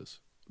reality is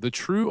the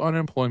true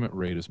unemployment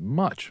rate is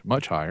much,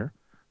 much higher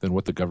than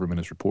what the government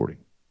is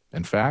reporting.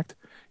 In fact,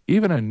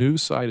 even a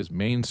news site as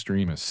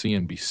mainstream as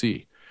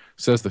CNBC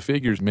says the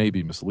figures may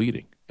be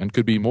misleading and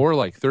could be more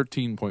like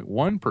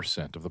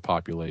 13.1% of the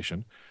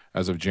population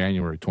as of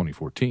January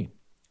 2014.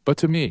 But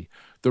to me,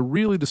 the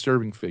really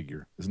disturbing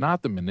figure is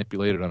not the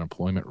manipulated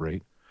unemployment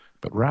rate,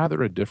 but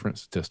rather a different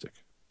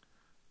statistic.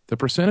 The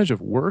percentage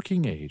of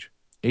working age,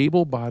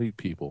 able-bodied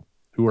people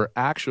who are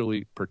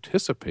actually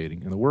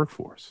participating in the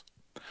workforce.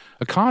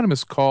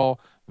 Economists call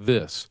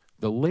this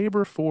the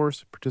labor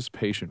force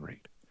participation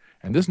rate,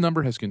 and this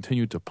number has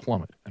continued to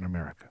plummet in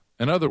America.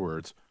 In other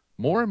words,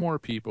 more and more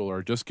people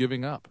are just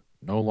giving up,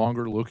 no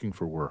longer looking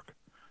for work,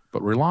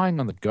 but relying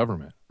on the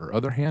government or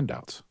other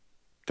handouts.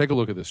 Take a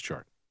look at this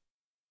chart.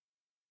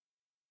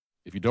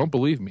 If you don't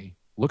believe me,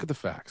 look at the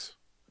facts.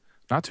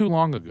 Not too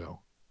long ago,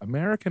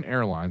 American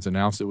Airlines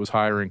announced it was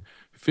hiring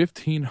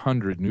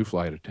 1,500 new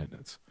flight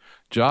attendants,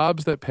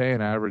 jobs that pay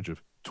an average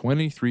of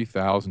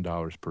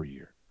 $23,000 per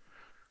year.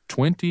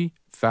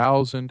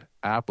 20,000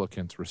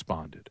 applicants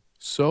responded.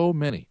 So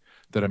many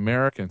that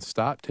Americans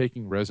stopped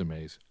taking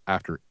resumes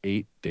after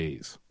 8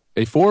 days.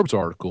 A Forbes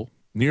article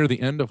near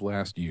the end of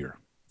last year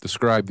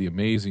described the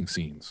amazing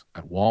scenes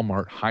at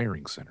Walmart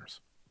hiring centers.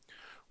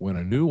 When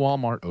a new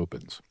Walmart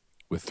opens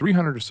with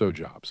 300 or so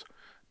jobs,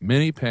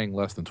 many paying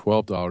less than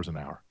 $12 an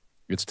hour,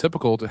 it's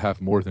typical to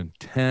have more than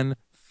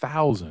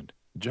 10,000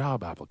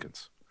 job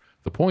applicants.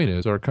 The point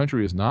is, our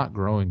country is not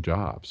growing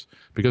jobs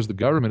because the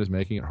government is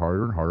making it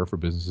harder and harder for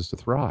businesses to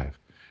thrive.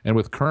 And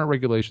with current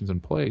regulations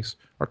in place,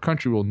 our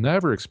country will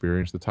never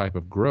experience the type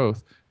of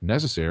growth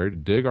necessary to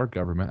dig our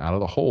government out of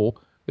the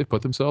hole they've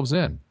put themselves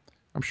in.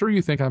 I'm sure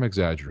you think I'm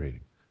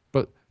exaggerating,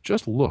 but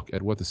just look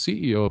at what the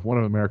CEO of one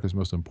of America's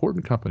most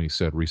important companies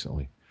said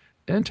recently.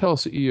 Intel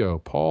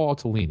CEO Paul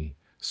Otellini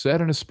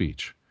said in a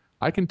speech,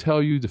 "I can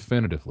tell you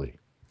definitively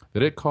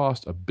that it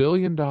costs $1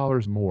 billion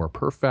more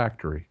per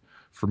factory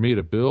for me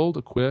to build,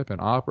 equip, and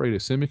operate a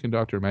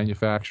semiconductor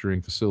manufacturing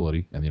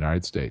facility in the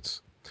United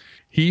States."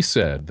 He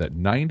said that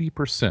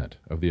 90%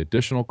 of the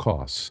additional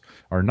costs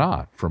are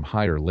not from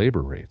higher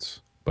labor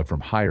rates, but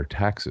from higher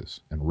taxes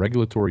and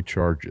regulatory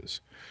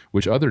charges,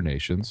 which other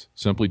nations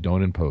simply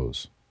don't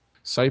impose.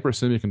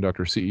 Cypress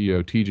Semiconductor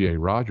CEO T.J.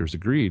 Rogers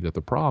agreed that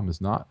the problem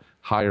is not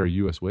higher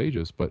U.S.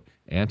 wages, but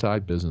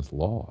anti-business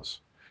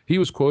laws. He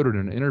was quoted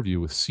in an interview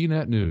with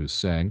CNET News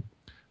saying,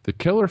 "The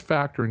killer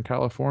factor in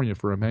California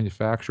for a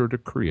manufacturer to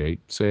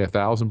create, say,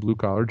 1,000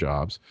 blue-collar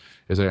jobs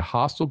is a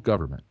hostile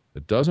government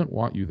that doesn't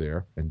want you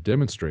there and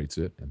demonstrates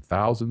it in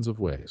thousands of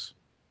ways."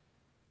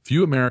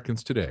 Few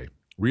Americans today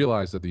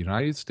realize that the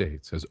United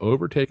States has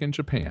overtaken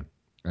Japan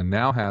and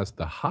now has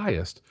the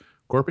highest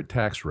corporate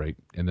tax rate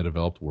in the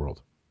developed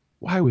world.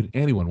 Why would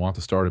anyone want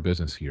to start a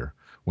business here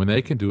when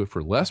they can do it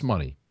for less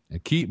money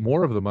and keep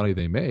more of the money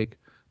they make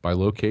by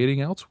locating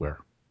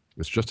elsewhere?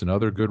 It's just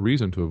another good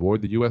reason to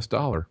avoid the U.S.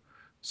 dollar.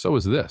 So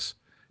is this.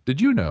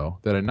 Did you know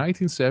that in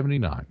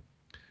 1979,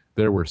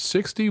 there were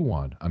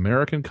 61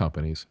 American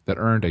companies that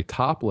earned a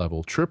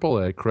top-level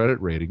AAA credit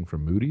rating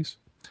from Moody's?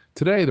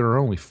 Today, there are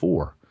only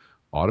 4: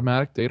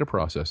 Automatic Data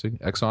Processing,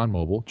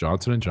 ExxonMobil,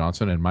 Johnson &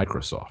 Johnson, and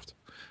Microsoft.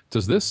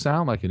 Does this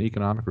sound like an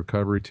economic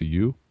recovery to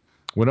you?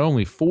 When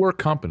only 4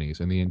 companies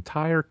in the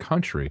entire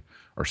country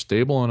are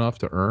stable enough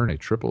to earn a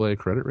AAA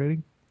credit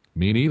rating?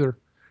 Me neither.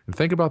 And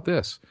think about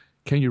this.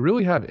 Can you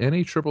really have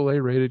any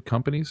AAA-rated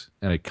companies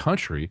in a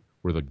country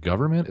where the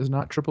government is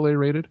not AAA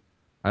rated?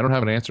 I don't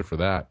have an answer for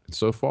that, and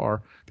so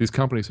far, these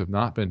companies have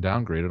not been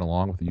downgraded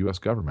along with the U.S.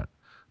 government.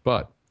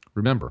 But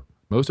remember,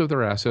 most of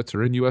their assets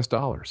are in U.S.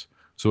 dollars,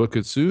 so it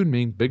could soon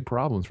mean big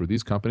problems for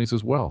these companies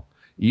as well,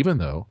 even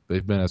though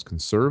they've been as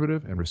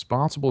conservative and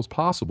responsible as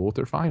possible with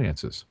their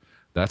finances.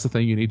 That's the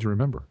thing you need to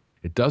remember.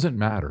 It doesn't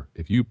matter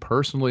if you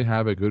personally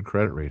have a good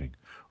credit rating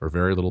or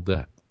very little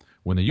debt.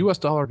 When the U.S.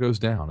 dollar goes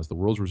down as the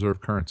world's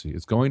reserve currency,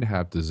 it's going to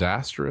have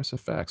disastrous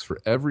effects for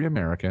every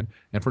American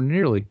and for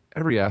nearly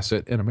every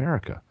asset in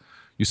America.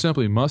 You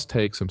simply must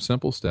take some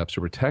simple steps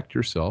to protect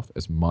yourself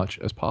as much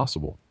as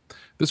possible.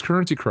 This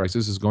currency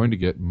crisis is going to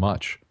get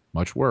much,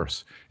 much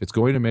worse. It's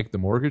going to make the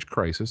mortgage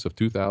crisis of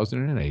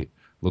 2008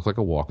 look like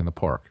a walk in the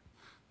park.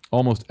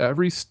 Almost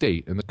every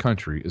state in the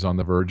country is on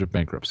the verge of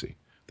bankruptcy.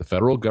 The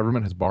federal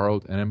government has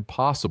borrowed an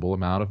impossible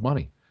amount of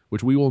money,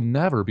 which we will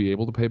never be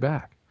able to pay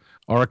back.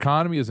 Our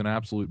economy is an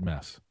absolute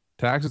mess.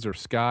 Taxes are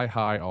sky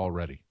high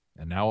already,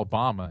 and now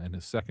Obama, in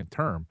his second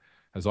term,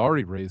 has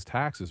already raised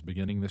taxes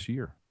beginning this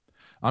year.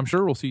 I'm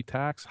sure we'll see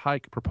tax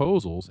hike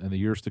proposals in the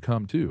years to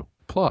come, too.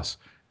 Plus,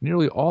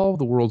 nearly all of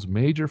the world's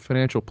major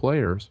financial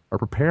players are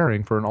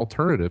preparing for an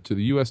alternative to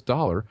the U.S.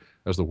 dollar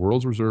as the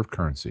world's reserve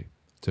currency.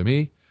 To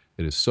me,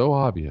 it is so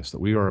obvious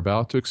that we are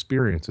about to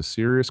experience a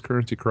serious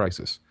currency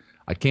crisis.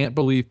 I can't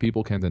believe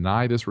people can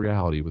deny this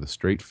reality with a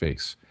straight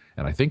face,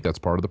 and I think that's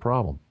part of the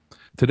problem.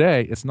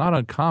 Today, it's not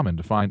uncommon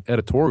to find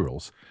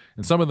editorials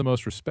in some of the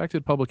most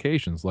respected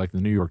publications like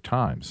the New York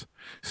Times,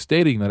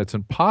 stating that it's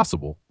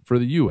impossible for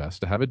the U.S.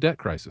 to have a debt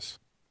crisis.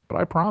 But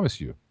I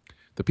promise you,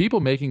 the people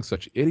making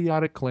such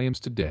idiotic claims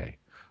today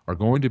are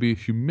going to be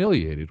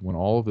humiliated when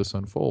all of this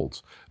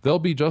unfolds. They'll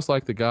be just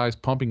like the guys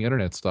pumping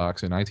internet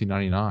stocks in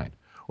 1999,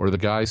 or the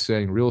guys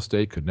saying real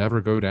estate could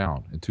never go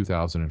down in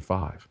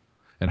 2005.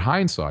 In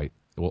hindsight,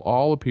 it will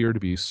all appear to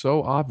be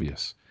so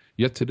obvious.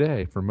 Yet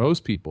today, for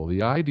most people,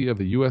 the idea of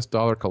the U.S.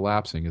 dollar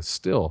collapsing is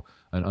still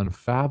an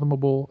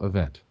unfathomable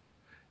event.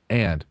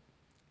 And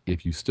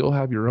if you still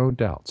have your own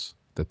doubts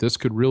that this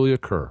could really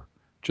occur,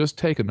 just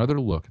take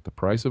another look at the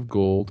price of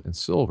gold and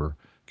silver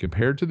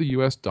compared to the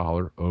U.S.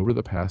 dollar over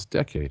the past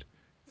decade.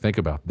 Think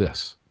about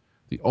this.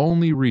 The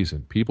only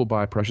reason people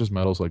buy precious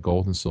metals like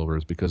gold and silver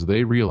is because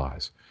they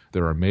realize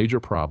there are major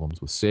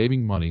problems with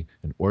saving money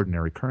in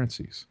ordinary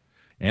currencies.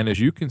 And as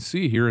you can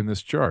see here in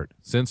this chart,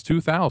 since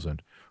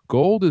 2000,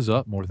 gold is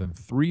up more than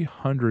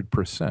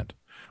 300%,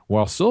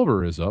 while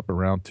silver is up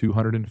around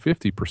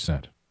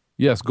 250%.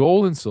 Yes,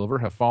 gold and silver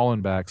have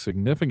fallen back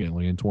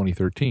significantly in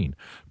 2013,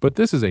 but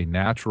this is a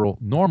natural,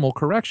 normal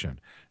correction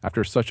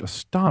after such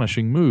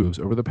astonishing moves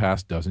over the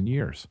past dozen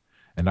years.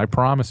 And I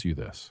promise you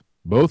this,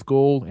 Both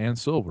gold and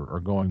silver are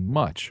going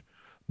much,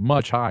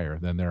 much higher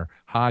than their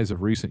highs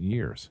of recent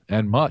years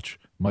and much,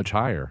 much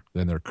higher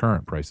than their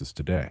current prices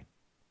today.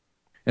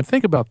 And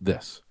think about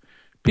this.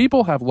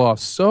 People have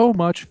lost so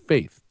much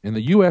faith in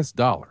the U.S.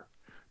 dollar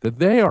that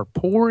they are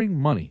pouring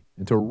money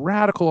into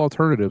radical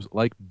alternatives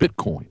like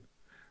Bitcoin.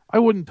 I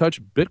wouldn't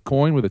touch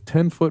Bitcoin with a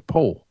 10-foot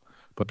pole,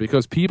 but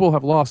because people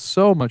have lost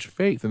so much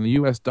faith in the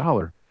U.S.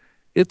 dollar,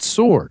 it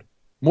soared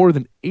more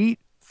than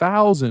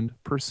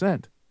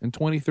 8,000% in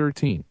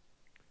 2013.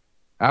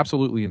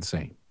 Absolutely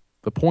insane.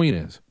 The point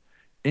is,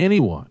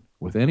 anyone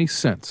with any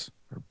sense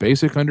or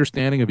basic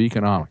understanding of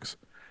economics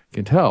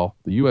can tell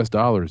the U.S.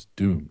 dollar is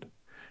doomed.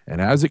 And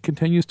as it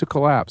continues to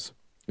collapse,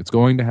 it's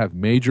going to have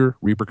major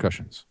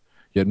repercussions.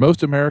 Yet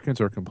most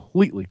Americans are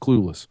completely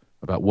clueless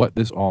about what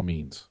this all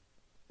means.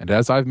 And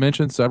as I've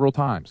mentioned several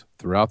times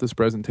throughout this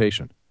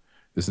presentation,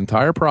 this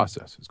entire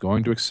process is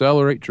going to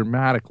accelerate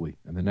dramatically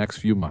in the next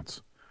few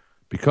months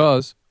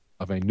because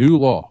of a new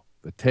law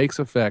that takes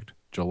effect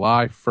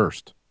July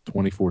 1st,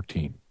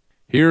 2014.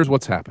 Here's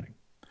what's happening.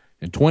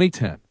 In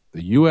 2010,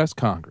 the U.S.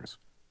 Congress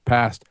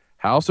passed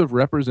House of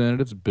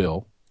Representatives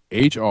Bill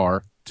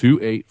H.R.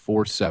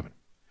 2847.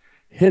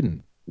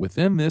 Hidden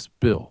within this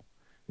bill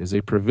is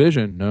a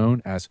provision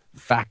known as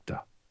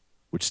FACTA,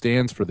 which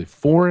stands for the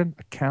Foreign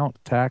Account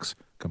Tax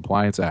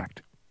Compliance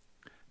Act.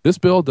 This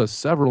bill does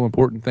several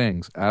important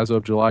things as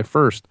of July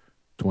 1st,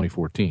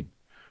 2014.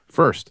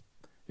 First,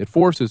 it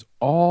forces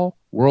all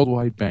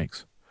worldwide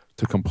banks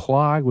to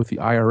comply with the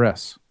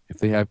IRS if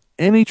they have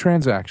any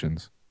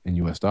transactions in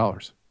U.S.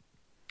 dollars.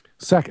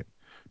 Second,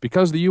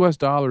 because the U.S.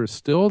 dollar is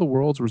still the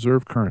world's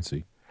reserve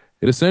currency,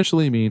 it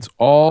essentially means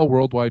all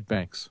worldwide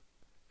banks,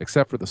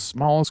 except for the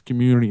smallest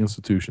community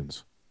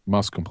institutions,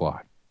 must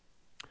comply.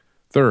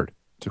 Third,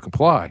 to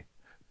comply,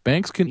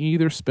 banks can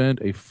either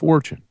spend a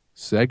fortune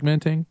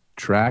segmenting,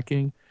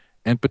 tracking,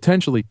 and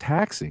potentially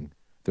taxing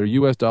their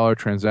U.S. dollar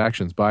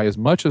transactions by as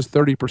much as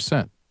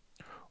 30%,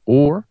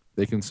 or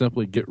they can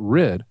simply get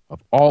rid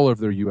of all of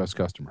their U.S.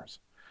 customers.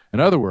 In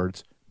other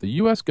words, the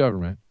U.S.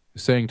 government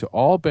is saying to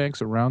all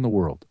banks around the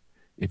world,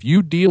 if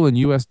you deal in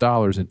U.S.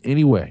 dollars in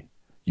any way,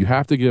 you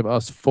have to give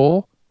us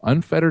full,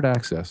 unfettered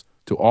access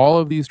to all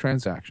of these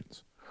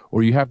transactions,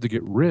 or you have to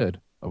get rid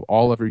of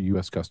all of your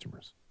U.S.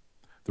 customers.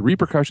 The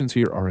repercussions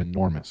here are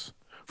enormous.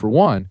 For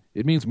one,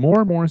 it means more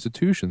and more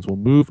institutions will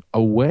move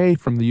away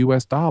from the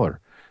U.S.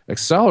 dollar,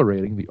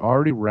 accelerating the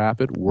already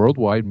rapid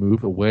worldwide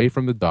move away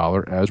from the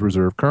dollar as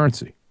reserve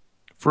currency.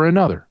 For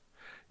another,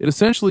 it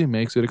essentially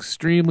makes it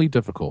extremely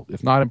difficult,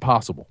 if not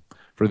impossible,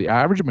 for the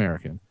average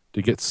American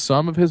to get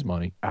some of his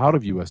money out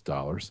of U.S.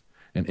 dollars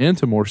and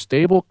into more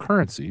stable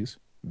currencies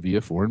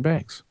via foreign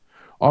banks.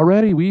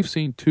 Already, we've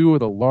seen two of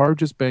the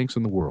largest banks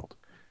in the world,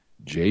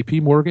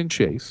 J.P. Morgan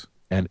Chase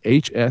and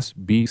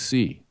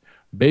HSBC,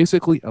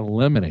 basically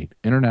eliminate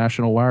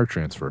international wire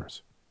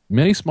transfers.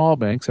 Many small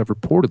banks have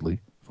reportedly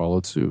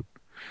followed suit.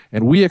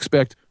 And we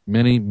expect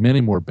many,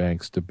 many more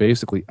banks to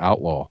basically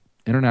outlaw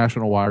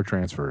international wire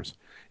transfers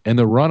in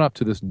the run-up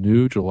to this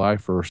new July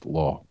 1st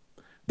law.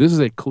 This is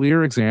a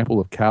clear example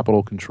of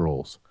capital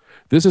controls.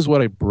 This is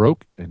what a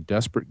broke and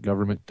desperate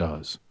government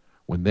does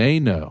when they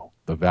know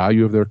the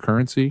value of their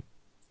currency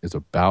is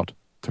about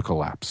to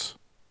collapse.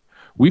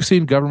 We've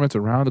seen governments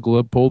around the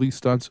globe pull these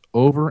stunts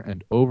over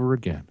and over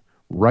again,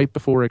 right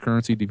before a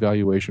currency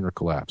devaluation or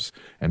collapse.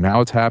 And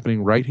now it's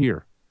happening right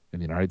here in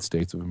the United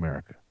States of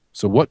America.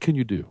 So what can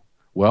you do?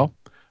 Well,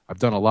 I've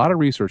done a lot of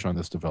research on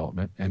this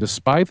development, and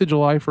despite the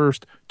July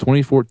 1st,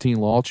 2014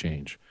 law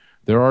change,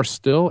 there are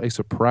still a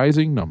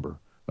surprising number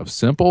of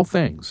simple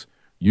things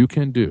you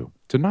can do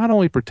to not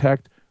only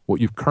protect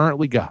what you've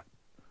currently got,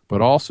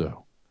 but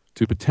also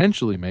to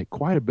potentially make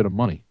quite a bit of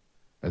money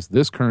as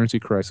this currency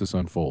crisis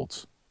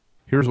unfolds.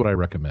 Here's what I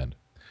recommend.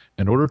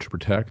 In order to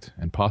protect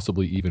and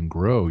possibly even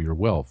grow your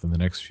wealth in the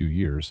next few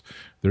years,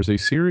 there's a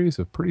series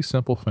of pretty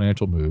simple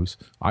financial moves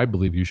I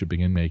believe you should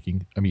begin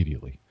making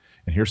immediately.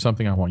 And here's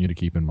something I want you to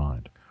keep in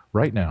mind.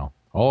 Right now,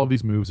 all of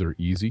these moves are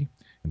easy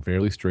and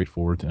fairly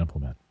straightforward to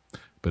implement.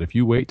 But if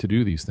you wait to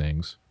do these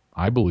things,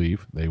 I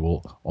believe they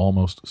will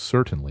almost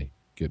certainly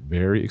get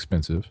very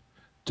expensive,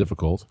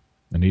 difficult,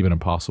 and even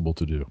impossible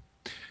to do.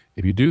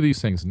 If you do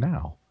these things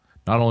now,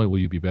 not only will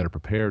you be better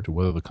prepared to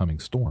weather the coming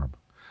storm,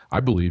 I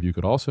believe you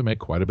could also make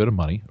quite a bit of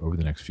money over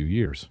the next few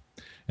years.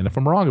 And if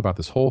I'm wrong about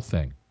this whole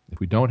thing, if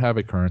we don't have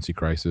a currency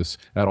crisis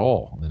at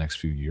all in the next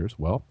few years,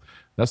 well,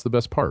 that's the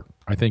best part.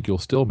 I think you'll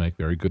still make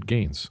very good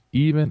gains.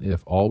 Even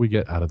if all we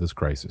get out of this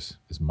crisis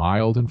is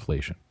mild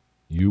inflation,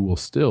 you will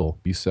still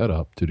be set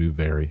up to do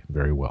very,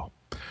 very well.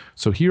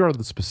 So here are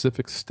the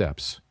specific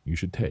steps you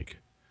should take.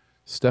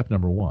 Step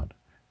number 1,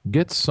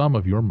 get some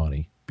of your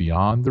money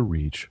beyond the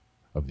reach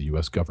of the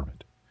U.S.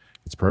 government.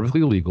 It's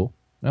perfectly legal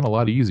and a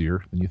lot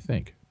easier than you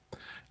think.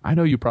 I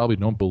know you probably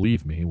don't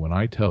believe me when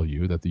I tell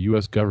you that the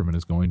U.S. government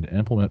is going to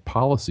implement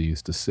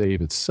policies to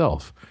save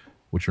itself,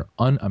 which are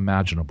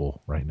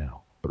unimaginable right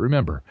now. But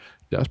remember,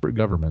 desperate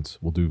governments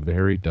will do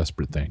very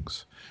desperate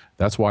things.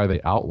 That's why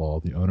they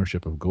outlawed the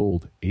ownership of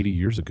gold 80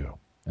 years ago.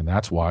 And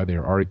that's why they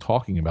are already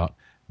talking about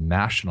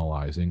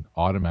nationalizing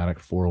automatic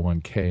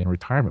 401k and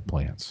retirement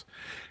plans.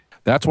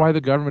 That's why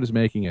the government is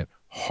making it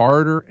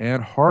harder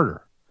and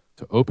harder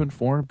to open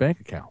foreign bank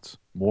accounts.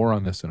 More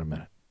on this in a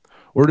minute.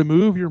 Or to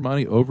move your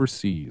money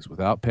overseas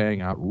without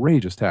paying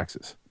outrageous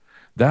taxes.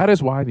 That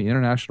is why the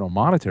International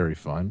Monetary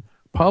Fund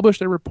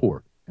published a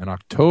report in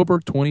October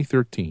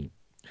 2013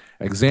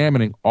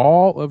 examining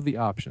all of the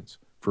options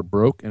for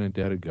broke and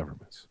indebted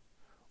governments.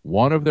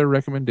 One of their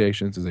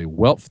recommendations is a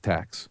wealth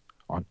tax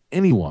on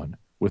anyone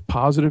with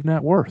positive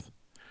net worth.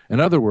 In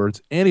other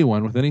words,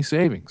 anyone with any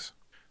savings.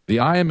 The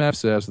IMF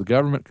says the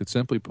government could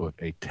simply put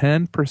a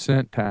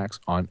 10% tax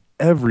on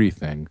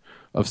everything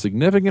of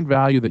significant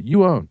value that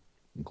you own,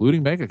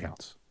 including bank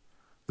accounts.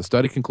 The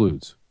study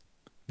concludes,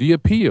 the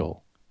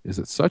appeal is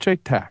that such a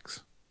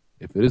tax,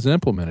 if it is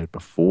implemented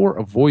before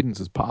avoidance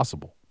is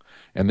possible,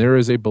 and there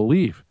is a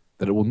belief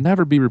that it will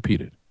never be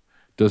repeated,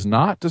 does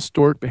not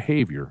distort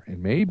behavior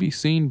and may be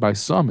seen by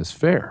some as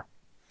fair.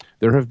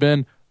 There have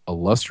been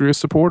illustrious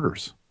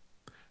supporters.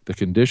 The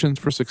conditions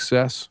for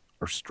success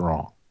are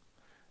strong.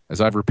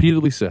 As I've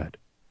repeatedly said,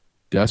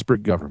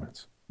 desperate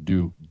governments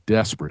do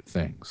desperate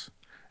things,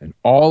 and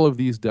all of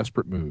these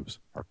desperate moves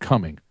are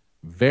coming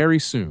very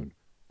soon,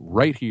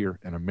 right here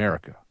in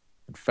America.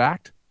 In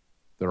fact,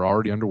 they're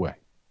already underway.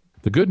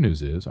 The good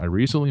news is I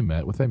recently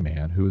met with a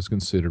man who is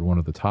considered one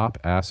of the top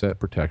asset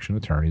protection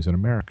attorneys in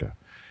America.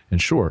 In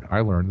short,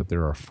 I learned that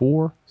there are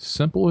 4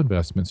 simple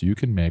investments you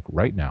can make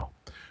right now,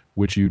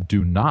 which you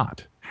do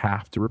not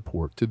have to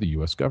report to the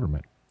U.S.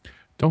 government.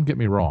 Don't get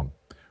me wrong.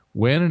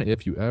 When and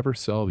if you ever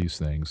sell these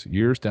things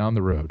years down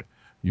the road,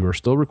 you are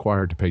still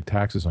required to pay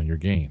taxes on your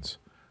gains.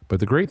 But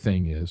the great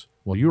thing is,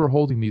 while you are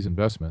holding these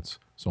investments,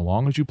 so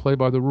long as you play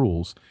by the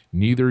rules,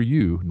 neither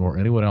you nor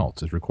anyone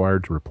else is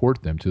required to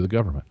report them to the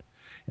government.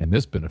 And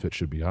this benefit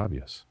should be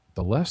obvious.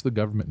 The less the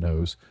government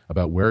knows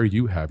about where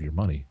you have your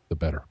money, the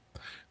better.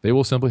 They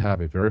will simply have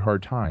a very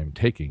hard time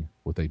taking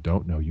what they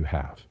don't know you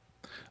have.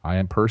 I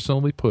am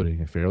personally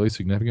putting a fairly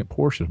significant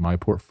portion of my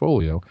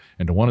portfolio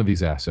into one of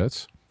these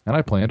assets, and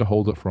I plan to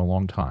hold it for a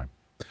long time.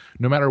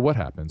 No matter what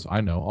happens, I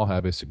know I'll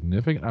have a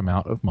significant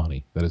amount of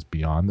money that is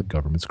beyond the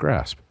government's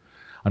grasp.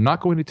 I'm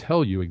not going to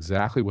tell you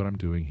exactly what I'm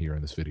doing here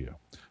in this video,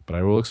 but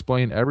I will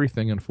explain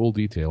everything in full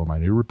detail in my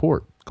new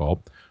report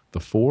called The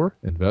 4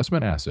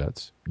 Investment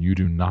Assets You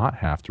Do Not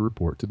Have to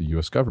Report to the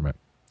U.S. Government,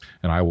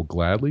 and I will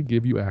gladly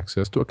give you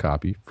access to a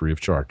copy free of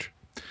charge.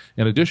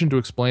 In addition to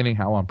explaining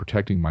how I'm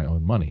protecting my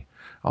own money,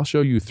 I'll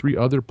show you 3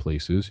 other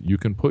places you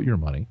can put your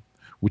money,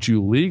 which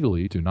you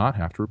legally do not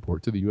have to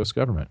report to the U.S.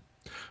 government.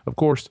 Of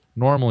course,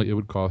 normally it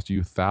would cost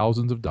you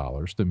thousands of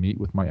dollars to meet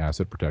with my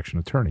asset protection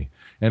attorney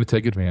and to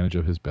take advantage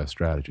of his best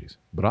strategies.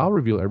 But I'll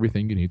reveal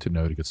everything you need to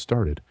know to get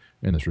started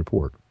in this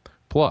report.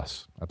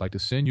 Plus, I'd like to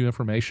send you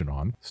information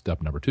on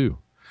step number 2,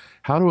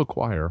 how to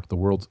acquire the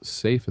world's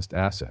safest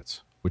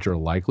assets, which are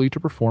likely to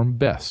perform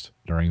best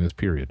during this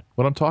period.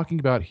 What I'm talking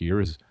about here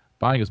is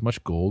buying as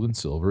much gold and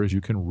silver as you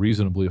can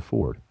reasonably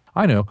afford.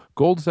 I know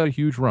gold has had a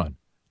huge run,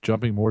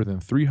 jumping more than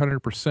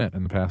 300%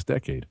 in the past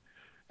decade.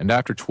 And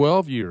after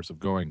 12 years of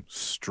going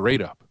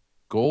straight up,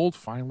 gold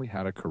finally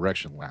had a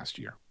correction last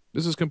year.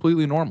 This is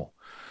completely normal,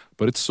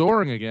 but it's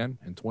soaring again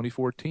in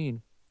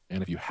 2014.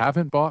 And if you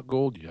haven't bought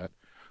gold yet,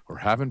 or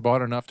haven't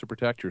bought enough to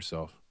protect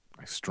yourself,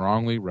 I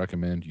strongly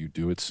recommend you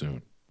do it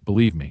soon.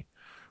 Believe me,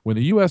 when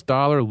the U.S.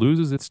 dollar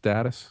loses its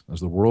status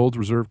as the world's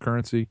reserve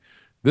currency,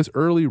 this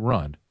early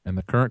run and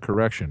the current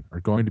correction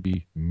are going to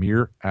be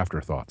mere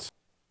afterthoughts.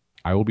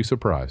 I will be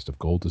surprised if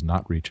gold does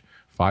not reach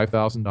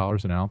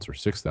 $5,000 an ounce or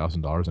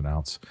 $6,000 an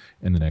ounce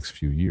in the next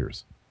few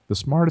years. The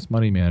smartest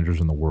money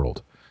managers in the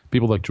world,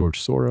 people like George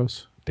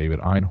Soros, David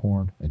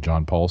Einhorn, and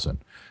John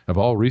Paulson, have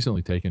all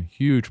recently taken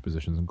huge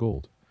positions in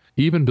gold.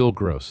 Even Bill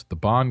Gross, the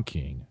bond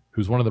king,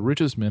 who's one of the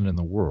richest men in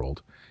the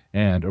world,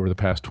 and over the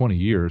past 20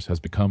 years has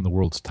become the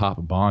world's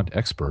top bond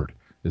expert,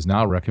 is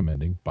now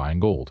recommending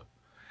buying gold.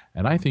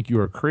 And I think you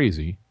are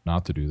crazy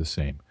not to do the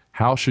same.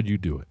 How should you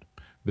do it?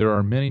 There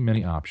are many,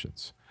 many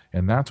options.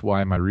 And that's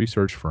why my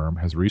research firm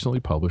has recently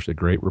published a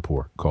great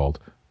report called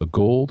The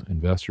Gold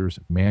Investor's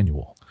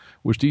Manual,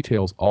 which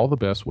details all the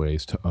best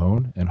ways to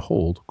own and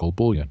hold gold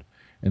bullion.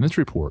 In this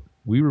report,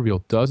 we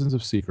reveal dozens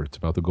of secrets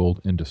about the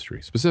gold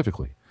industry,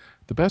 specifically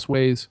the best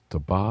ways to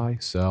buy,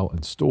 sell,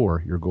 and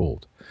store your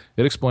gold.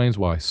 It explains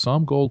why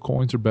some gold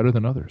coins are better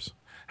than others,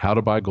 how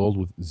to buy gold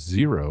with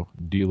 0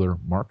 dealer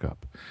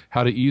markup,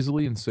 how to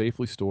easily and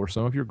safely store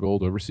some of your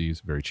gold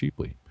overseas very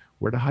cheaply,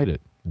 where to hide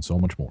it, and so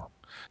much more.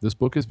 This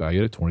book is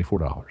valued at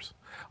 $24.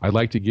 I'd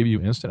like to give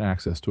you instant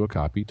access to a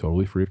copy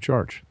totally free of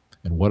charge.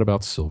 And what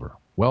about silver?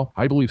 Well,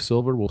 I believe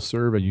silver will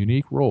serve a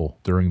unique role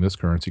during this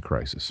currency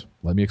crisis.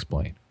 Let me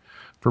explain.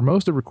 For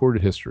most of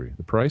recorded history,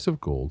 the price of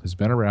gold has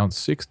been around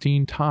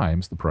 16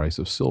 times the price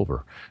of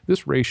silver.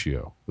 This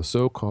ratio, the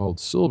so-called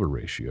silver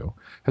ratio,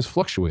 has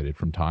fluctuated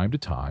from time to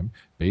time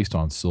based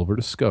on silver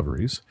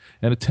discoveries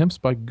and attempts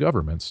by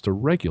governments to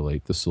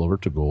regulate the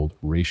silver-to-gold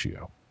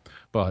ratio.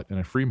 But in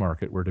a free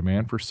market where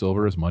demand for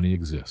silver as money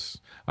exists,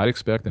 I'd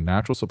expect the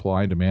natural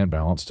supply and demand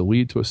balance to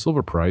lead to a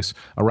silver price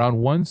around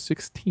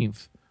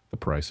 1/16 the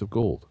price of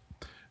gold.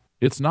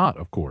 It's not,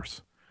 of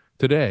course.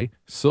 Today,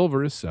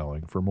 silver is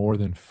selling for more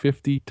than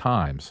 50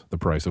 times the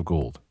price of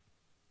gold.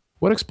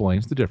 What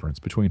explains the difference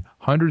between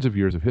hundreds of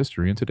years of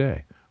history and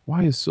today?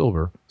 Why is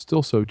silver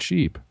still so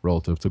cheap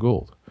relative to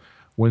gold?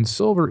 When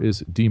silver is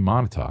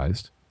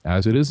demonetized,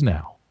 as it is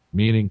now,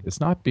 meaning it's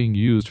not being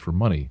used for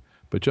money,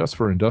 but just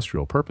for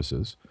industrial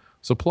purposes,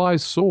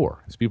 supplies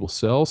soar as people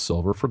sell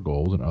silver for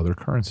gold and other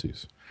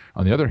currencies.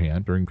 On the other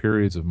hand, during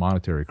periods of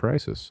monetary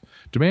crisis,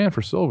 demand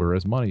for silver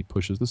as money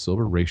pushes the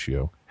silver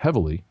ratio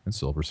heavily in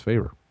silver's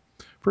favor.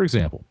 For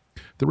example,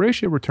 the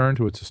ratio returned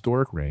to its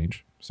historic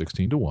range,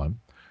 16-1,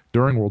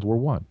 during World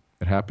War I.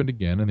 It happened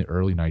again in the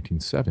early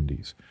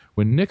 1970s,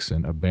 when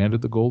Nixon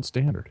abandoned the gold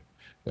standard.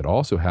 It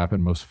also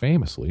happened most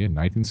famously in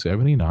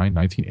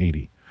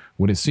 1979-1980,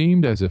 when it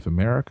seemed as if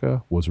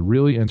America was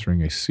really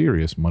entering a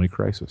serious money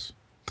crisis.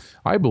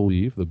 I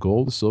believe the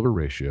gold-to-silver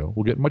ratio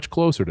will get much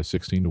closer to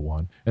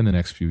 16-1 in the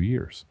next few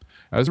years.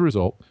 As a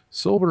result,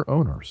 silver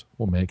owners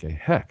will make a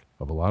heck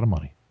of a lot of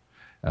money.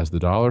 As the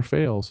dollar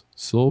fails,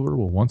 silver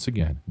will once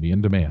again be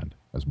in demand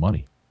as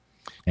money.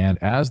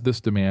 And as this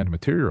demand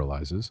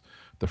materializes,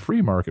 the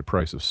free market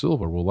price of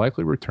silver will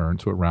likely return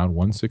to around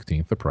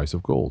 1/16 the price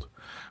of gold.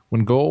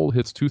 When gold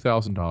hits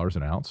 $2,000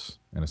 an ounce,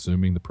 and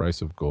assuming the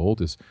price of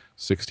gold is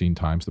 16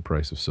 times the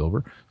price of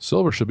silver,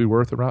 silver should be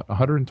worth around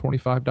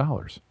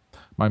 $125.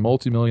 My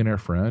multimillionaire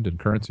friend and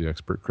currency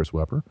expert, Chris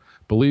Wepper,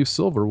 believes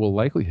silver will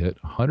likely hit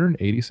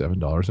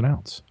 $187 an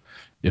ounce.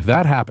 If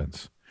that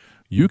happens,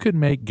 you could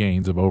make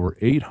gains of over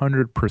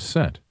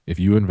 800% if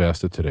you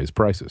invest at today's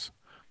prices.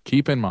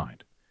 Keep in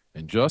mind,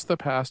 in just the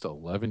past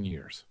 11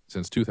 years,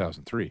 since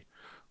 2003,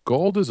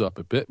 gold is up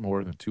a bit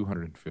more than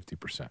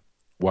 250%,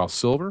 while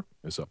silver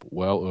is up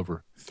well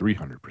over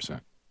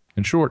 300%.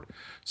 In short,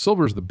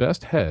 silver is the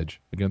best hedge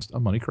against a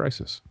money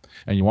crisis,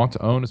 and you want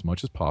to own as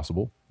much as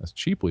possible, as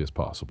cheaply as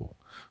possible.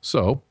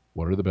 So,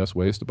 what are the best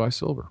ways to buy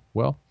silver?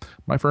 Well,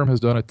 my firm has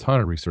done a ton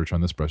of research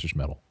on this precious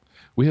metal.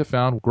 We have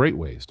found great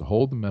ways to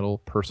hold the metal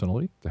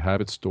personally, to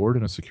have it stored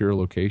in a secure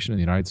location in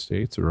the United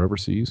States or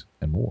overseas,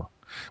 and more.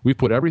 We've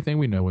put everything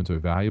we know into a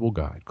valuable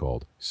guide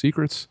called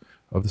Secrets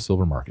of the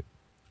Silver Market.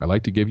 I'd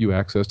like to give you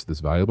access to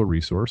this valuable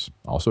resource,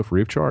 also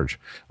free of charge.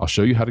 I'll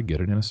show you how to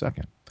get it in a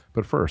second.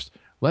 But first,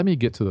 let me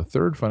get to the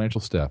third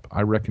financial step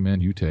I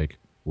recommend you take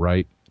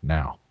right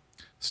now.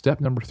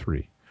 Step number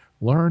 3,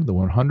 learn the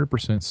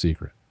 100%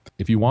 secret.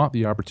 If you want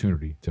the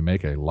opportunity to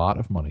make a lot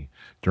of money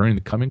during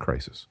the coming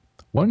crisis,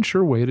 one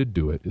sure way to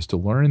do it is to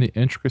learn the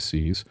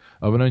intricacies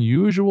of an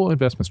unusual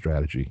investment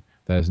strategy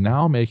that is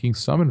now making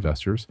some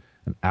investors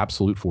an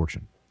absolute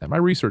fortune. At my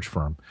research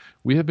firm,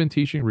 we have been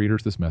teaching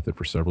readers this method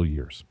for several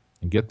years.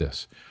 And get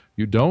this,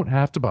 you don't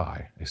have to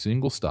buy a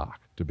single stock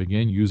to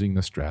begin using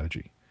this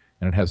strategy,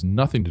 and it has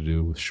nothing to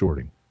do with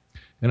shorting.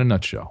 In a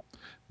nutshell,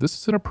 this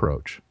is an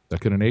approach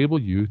that can enable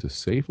you to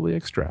safely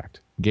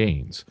extract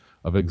gains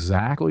of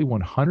exactly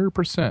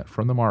 100%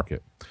 from the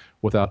market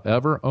without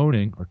ever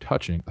owning or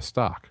touching a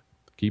stock.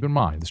 Keep in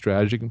mind, the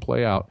strategy can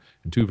play out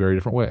in two very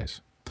different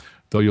ways.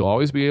 Though you'll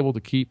always be able to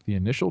keep the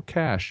initial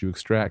cash you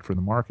extract from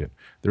the market,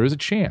 there is a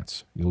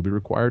chance you'll be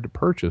required to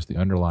purchase the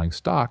underlying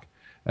stock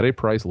at a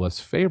price less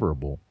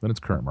favorable than its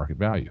current market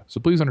value.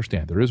 So please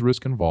understand, there is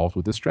risk involved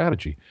with this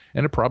strategy,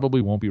 and it probably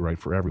won't be right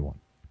for everyone.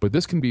 But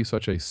this can be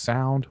such a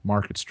sound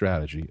market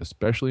strategy,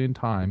 especially in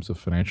times of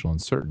financial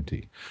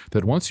uncertainty,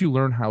 that once you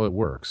learn how it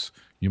works,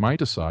 you might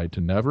decide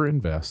to never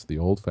invest the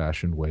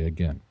old-fashioned way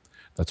again.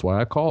 That's why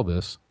I call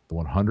this the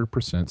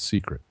 100%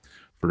 secret.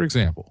 For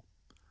example,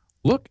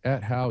 look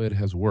at how it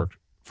has worked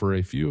for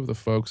a few of the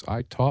folks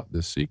I taught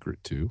this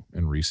secret to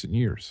in recent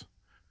years.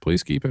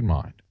 Please keep in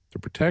mind, to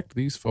protect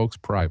these folks'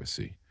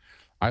 privacy,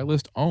 I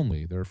list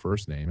only their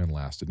first name and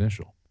last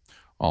initial.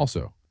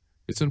 Also,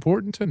 it's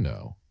important to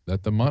know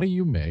that the money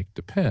you make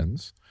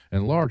depends,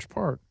 in large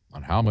part,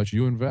 on how much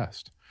you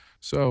invest.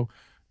 So,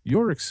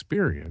 your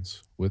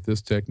experience with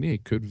this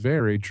technique could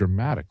vary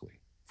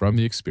dramatically from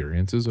the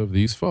experiences of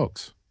these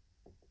folks.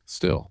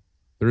 Still,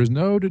 there is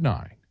no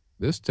denying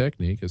this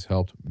technique has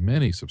helped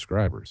many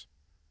subscribers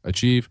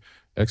achieve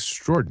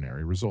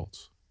extraordinary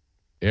results.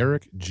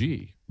 Eric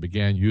G.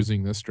 began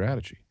using this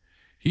strategy.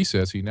 He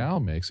says he now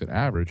makes an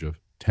average of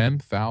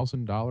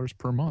 $10,000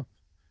 per month.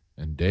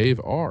 And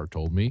Dave R.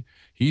 told me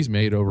he's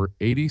made over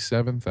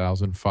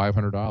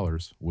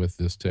 $87,500 with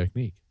this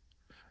technique.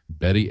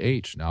 Betty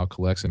H. now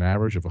collects an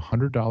average of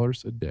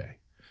 $100 a day.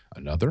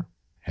 Another,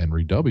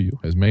 Henry W.,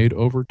 has made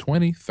over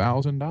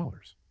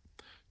 $20,000.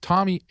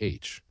 Tommy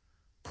H.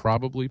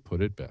 probably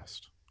put it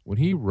best when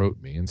he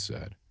wrote me and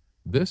said,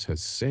 "This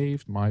has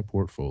saved my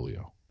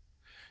portfolio."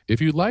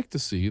 If you'd like to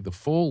see the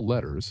full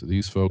letters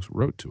these folks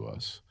wrote to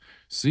us,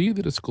 see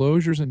the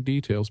disclosures and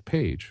details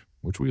page,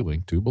 which we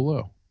link to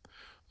below.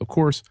 Of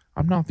course,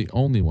 I'm not the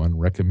only one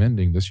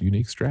recommending this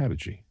unique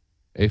strategy.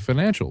 A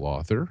financial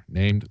author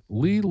named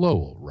Lee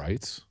Lowell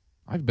writes,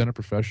 "I've been a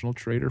professional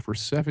trader for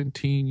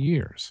 17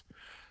 years,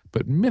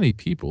 but many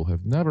people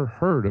have never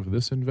heard of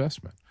this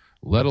investment,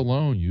 let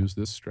alone use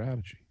this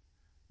strategy.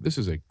 This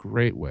is a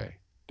great way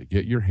to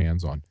get your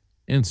hands on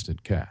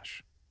instant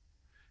cash."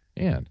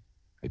 And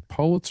a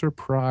Pulitzer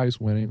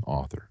Prize-winning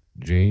author,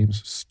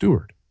 James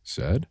Stewart,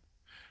 said,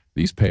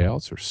 "These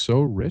payouts are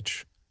so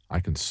rich,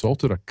 I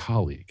consulted a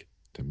colleague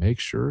to make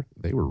sure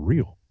they were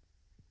real."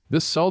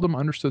 This seldom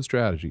understood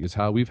strategy is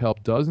how we've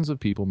helped dozens of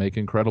people make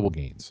incredible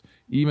gains,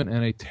 even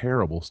in a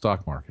terrible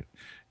stock market.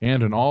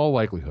 And in all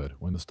likelihood,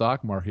 when the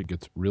stock market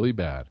gets really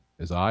bad,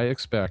 as I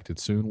expect it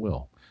soon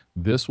will,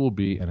 this will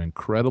be an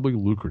incredibly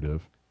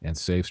lucrative and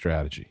safe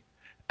strategy.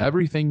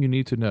 Everything you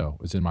need to know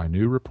is in my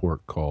new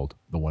report called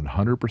The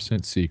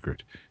 100%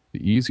 Secret,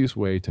 the easiest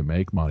way to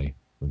make money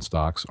when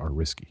stocks are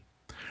risky.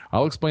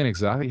 I'll explain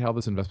exactly how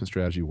this investment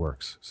strategy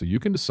works so you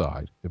can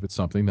decide if it's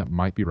something that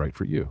might be right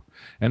for you.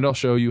 And I'll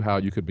show you how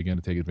you could begin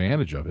to take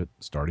advantage of it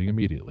starting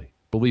immediately.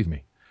 Believe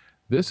me,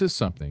 this is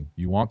something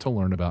you want to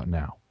learn about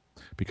now,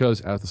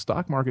 because as the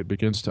stock market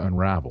begins to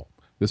unravel,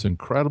 this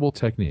incredible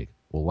technique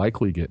will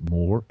likely get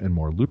more and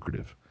more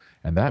lucrative.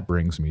 And that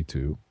brings me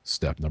to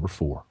step number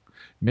 4.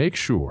 Make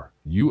sure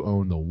you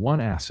own the one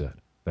asset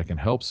that can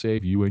help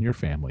save you and your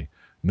family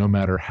no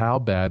matter how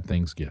bad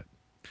things get.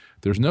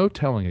 There's no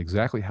telling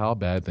exactly how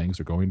bad things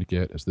are going to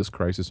get as this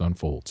crisis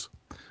unfolds.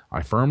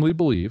 I firmly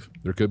believe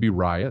there could be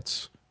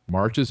riots,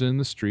 marches in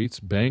the streets,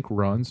 bank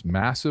runs,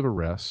 massive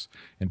arrests,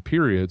 and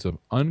periods of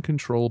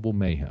uncontrollable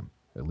mayhem,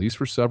 at least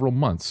for several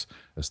months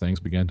as things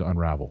begin to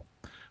unravel.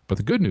 But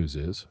the good news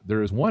is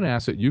there is one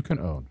asset you can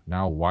own,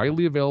 now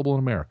widely available in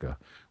America,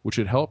 which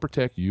should help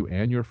protect you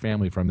and your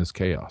family from this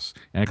chaos,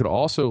 and it could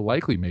also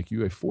likely make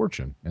you a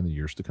fortune in the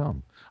years to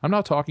come. I'm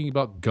not talking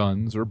about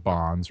guns or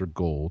bonds or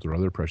gold or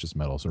other precious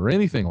metals or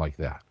anything like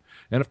that.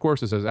 And of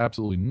course, this has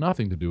absolutely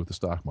nothing to do with the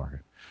stock market.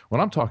 What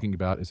I'm talking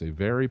about is a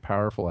very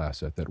powerful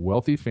asset that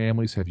wealthy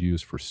families have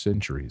used for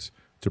centuries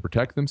to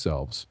protect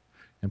themselves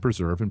and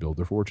preserve and build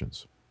their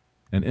fortunes.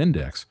 An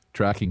index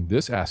tracking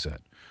this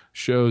asset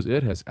shows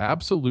it has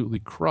absolutely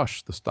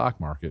crushed the stock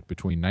market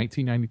between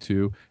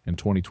 1992 and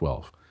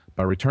 2012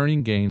 by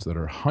returning gains that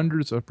are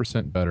hundreds of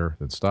percent better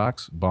than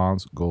stocks,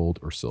 bonds, gold,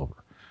 or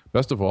silver.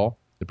 Best of all,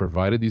 it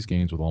provided these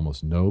gains with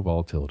almost no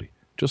volatility.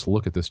 Just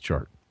look at this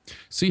chart.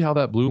 See how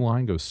that blue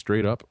line goes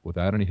straight up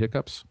without any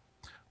hiccups?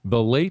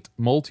 The late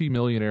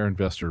multimillionaire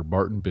investor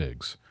Barton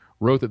Biggs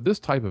wrote that this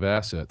type of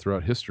asset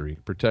throughout history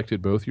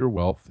protected both your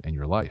wealth and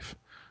your life.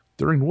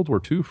 During World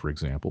War II, for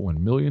example,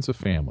 when millions of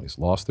families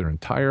lost their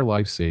entire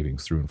life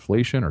savings through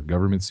inflation or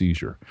government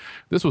seizure,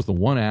 this was the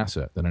one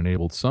asset that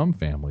enabled some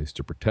families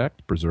to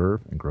protect,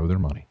 preserve, and grow their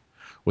money.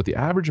 What the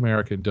average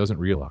American doesn't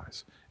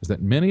realize is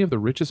that many of the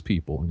richest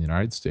people in the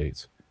United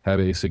States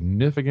have a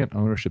significant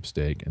ownership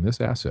stake in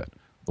this asset.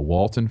 The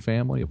Walton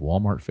family of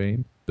Walmart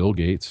fame, Bill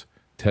Gates,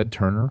 Ted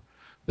Turner,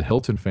 the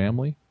Hilton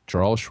family,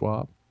 Charles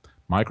Schwab,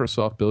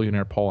 Microsoft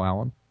billionaire Paul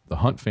Allen, the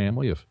Hunt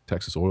family of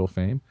Texas oil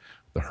fame,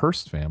 the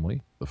Hearst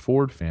family, the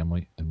Ford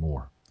family, and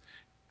more.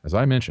 As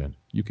I mentioned,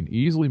 you can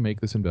easily make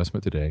this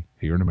investment today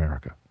here in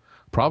America.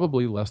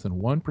 Probably less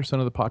than 1%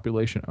 of the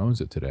population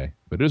owns it today,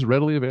 but it is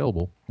readily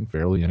available and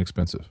fairly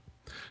inexpensive.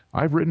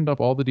 I've written up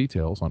all the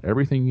details on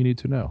everything you need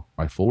to know.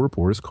 My full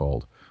report is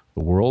called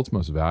The World's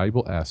Most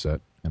Valuable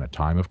Asset in a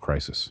Time of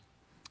Crisis.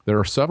 There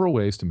are several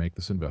ways to make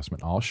this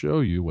investment. I'll show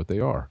you what they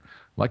are.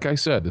 Like I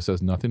said, this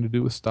has nothing to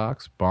do with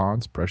stocks,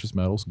 bonds, precious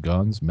metals,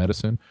 guns,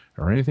 medicine,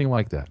 or anything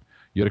like that.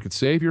 Yet it could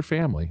save your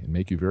family and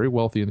make you very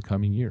wealthy in the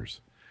coming years.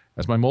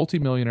 As my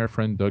multimillionaire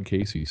friend Doug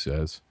Casey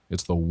says,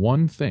 it's the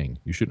one thing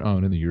you should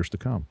own in the years to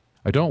come.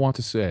 I don't want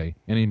to say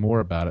any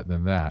more about it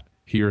than that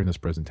here in this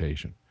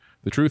presentation.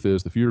 The truth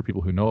is, the fewer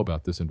people who know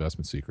about this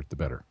investment secret, the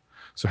better.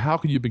 So how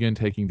can you begin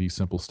taking these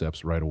simple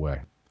steps right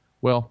away?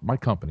 Well, my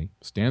company,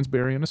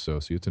 Stansberry &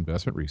 Associates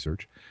Investment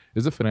Research,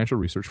 is a financial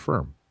research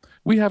firm.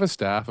 We have a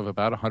staff of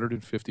about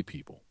 150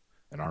 people,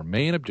 and our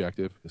main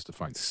objective is to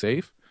find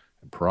safe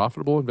and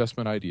profitable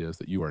investment ideas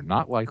that you are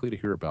not likely to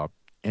hear about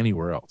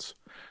anywhere else.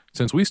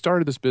 Since we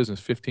started this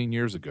business 15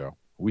 years ago,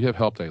 we have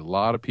helped a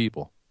lot of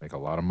people make a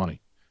lot of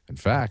money. In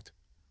fact,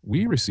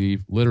 we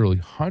receive literally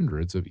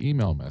hundreds of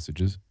email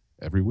messages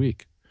every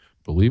week.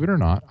 Believe it or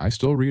not, I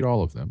still read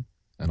all of them,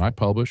 and I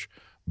publish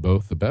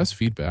both the best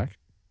feedback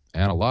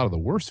and a lot of the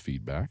worst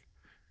feedback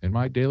in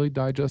my daily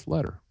digest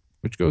letter,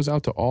 which goes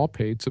out to all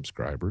paid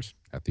subscribers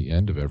at the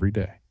end of every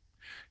day.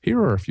 Here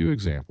are a few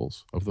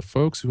examples of the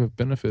folks who have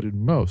benefited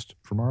most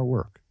from our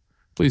work.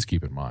 Please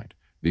keep in mind,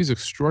 these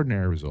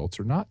extraordinary results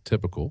are not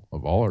typical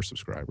of all our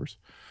subscribers,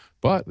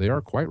 but they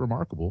are quite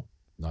remarkable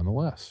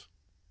nonetheless.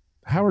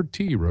 Howard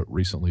T. wrote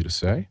recently to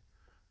say,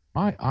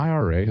 "My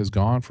IRA has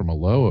gone from a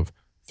low of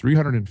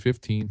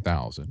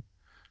 $315,000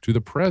 to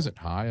the present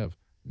high of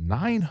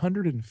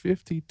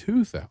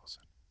 $952,000.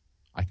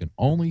 I can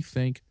only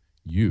thank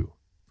you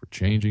for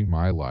changing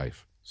my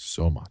life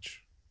so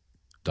much."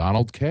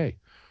 Donald K.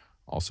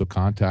 also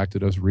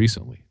contacted us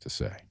recently to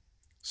say,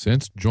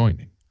 "Since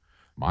joining,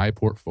 my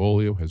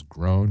portfolio has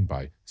grown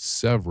by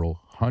several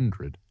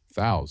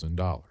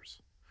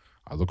 $100,000.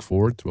 I look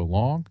forward to a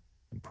long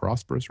and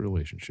prosperous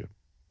relationship."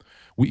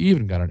 We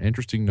even got an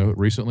interesting note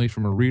recently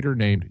from a reader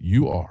named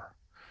UR,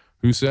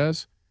 who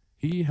says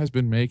he has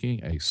been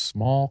making a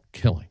small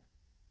killing,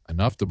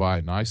 enough to buy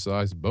a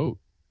nice-sized boat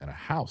and a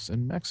house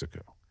in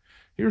Mexico.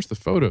 Here's the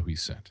photo he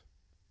sent.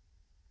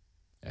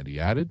 And he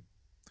added,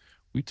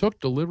 "We took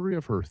delivery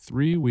of her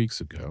 3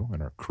 weeks ago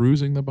and are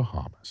cruising the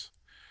Bahamas.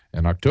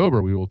 In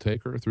October, we will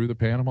take her through the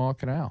Panama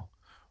Canal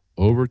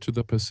over to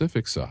the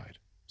Pacific side,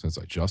 since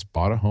I just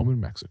bought a home in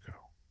Mexico."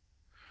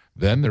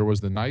 Then there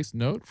was the nice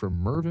note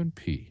from Mervyn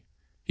P.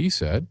 He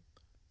said,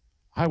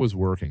 "I was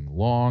working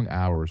long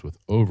hours with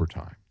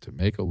overtime to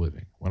make a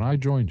living when I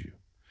joined you.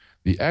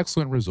 The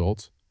excellent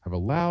results have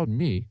allowed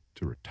me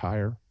to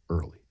retire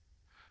early.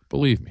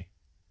 Believe me,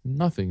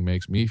 nothing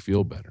makes me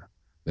feel better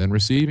than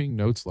receiving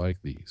notes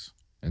like these.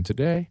 And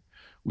today,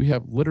 we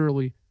have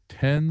literally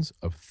tens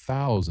of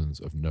thousands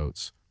of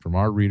notes from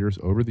our readers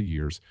over the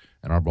years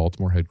in our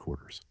Baltimore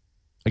headquarters.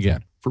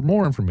 Again, for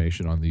more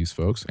information on these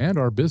folks and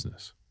our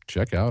business,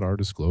 check out our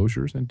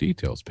disclosures and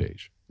details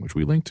page, which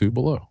we link to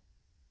below.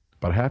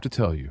 But I have to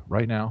tell you,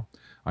 right now,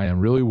 I am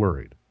really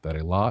worried that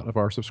a lot of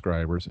our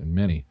subscribers and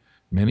many,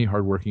 many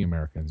hardworking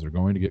Americans are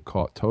going to get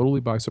caught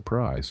totally by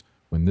surprise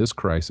when this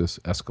crisis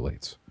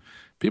escalates.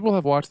 People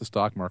have watched the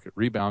stock market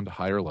rebound to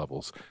higher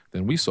levels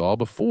than we saw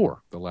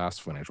before the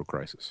last financial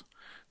crisis.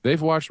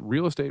 They've watched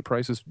real estate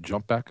prices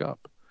jump back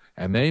up,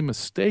 and they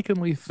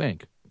mistakenly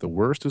think the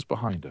worst is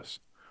behind us,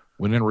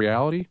 when in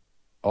reality,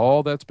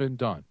 all that's been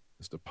done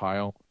is to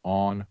pile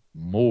on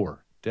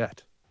more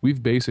debt.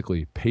 We've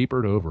basically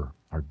papered over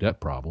our debt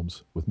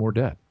problems with more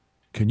debt.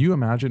 Can you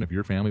imagine if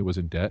your family was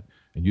in debt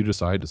and you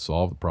decided to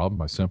solve the problem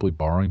by simply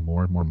borrowing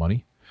more and more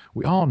money?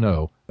 We all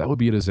know that would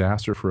be a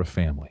disaster for a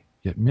family,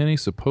 yet many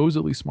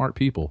supposedly smart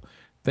people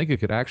think it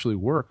could actually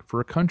work for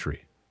a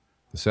country.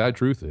 The sad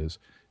truth is,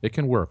 it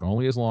can work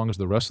only as long as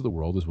the rest of the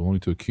world is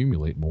willing to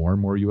accumulate more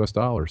and more U.S.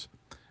 dollars,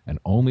 and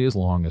only as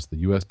long as the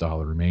U.S.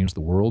 dollar remains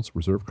the world's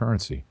reserve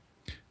currency.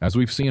 As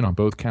we've seen on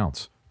both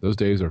counts, those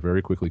days are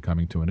very quickly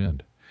coming to an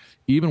end.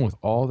 Even with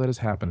all that has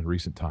happened in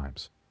recent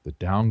times, the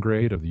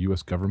downgrade of the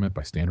U.S. government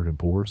by Standard &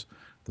 Poor's,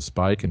 the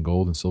spike in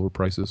gold and silver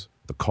prices,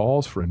 the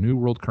calls for a new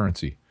world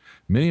currency,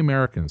 many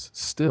Americans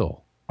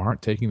still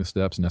aren't taking the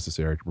steps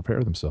necessary to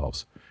prepare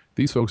themselves.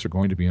 These folks are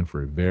going to be in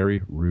for a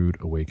very rude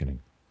awakening.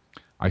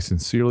 I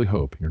sincerely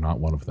hope you're not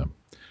one of them.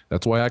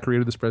 That's why I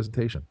created this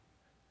presentation.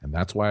 And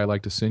that's why I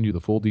like to send you the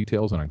full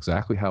details on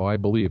exactly how I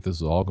believe this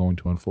is all going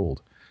to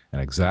unfold,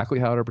 and exactly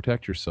how to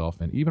protect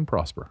yourself and even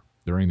prosper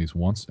during these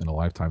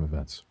once-in-a-lifetime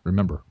events.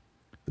 Remember,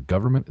 the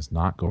government is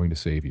not going to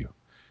save you.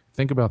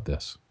 Think about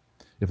this.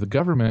 If the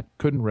government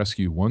couldn't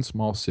rescue one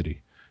small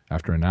city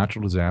after a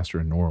natural disaster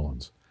in New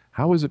Orleans,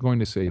 how is it going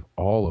to save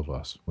all of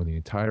us when the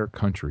entire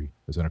country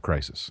is in a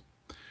crisis?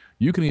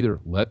 You can either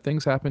let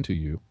things happen to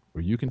you,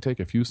 or you can take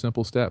a few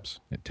simple steps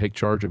and take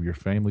charge of your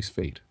family's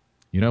fate.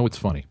 You know, it's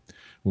funny.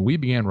 When we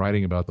began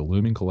writing about the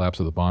looming collapse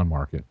of the bond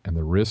market and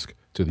the risk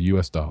to the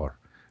U.S. dollar,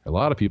 a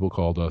lot of people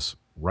called us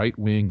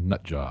right-wing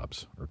nut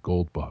jobs or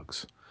gold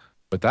bugs.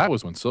 But that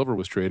was when silver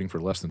was trading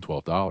for less than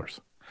 $12,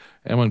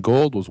 and when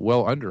gold was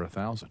well under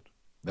 $1,000.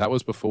 That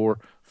was before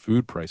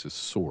food prices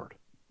soared.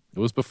 It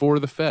was before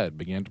the Fed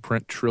began to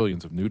print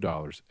trillions of new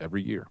dollars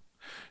every year,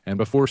 and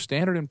before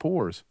Standard &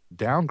 Poor's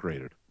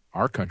downgraded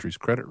our country's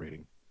credit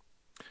rating.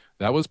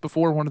 That was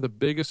before one of the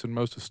biggest and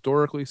most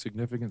historically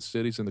significant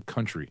cities in the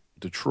country,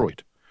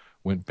 Detroit,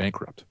 went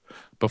bankrupt,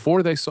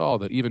 before they saw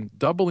that even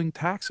doubling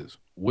taxes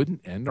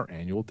wouldn't end our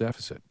annual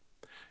deficit,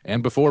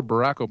 and before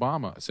Barack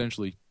Obama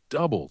essentially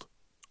doubled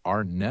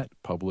our net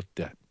public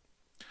debt,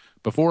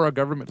 before our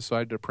government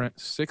decided to print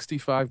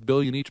 $65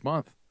 billion each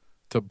month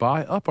to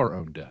buy up our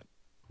own debt.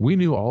 We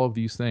knew all of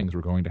these things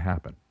were going to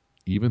happen,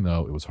 even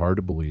though it was hard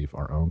to believe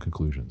our own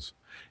conclusions.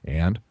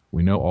 And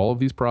we know all of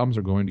these problems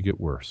are going to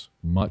get worse,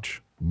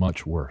 much,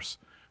 much worse.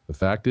 The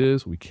fact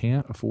is, we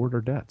can't afford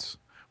our debts.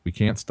 We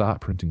can't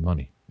stop printing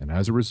money. And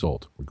as a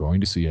result, we're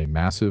going to see a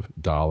massive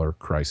dollar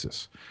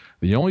crisis.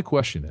 The only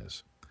question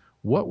is,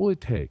 what will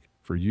it take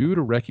for you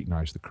to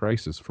recognize the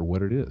crisis for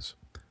what it is?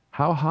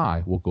 How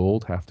high will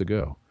gold have to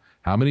go?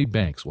 How many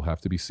banks will have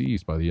to be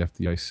seized by the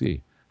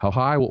FDIC? How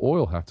high will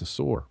oil have to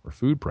soar, or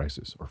food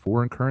prices, or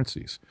foreign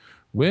currencies?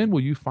 When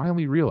will you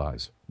finally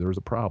realize there is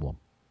a problem?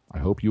 I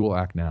hope you will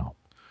act now.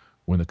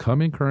 When the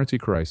coming currency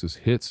crisis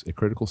hits a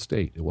critical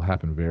state, it will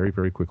happen very,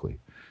 very quickly.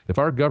 If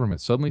our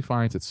government suddenly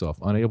finds itself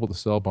unable to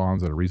sell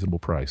bonds at a reasonable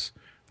price,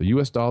 the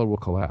U.S. dollar will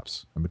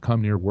collapse and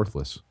become near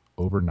worthless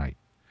overnight.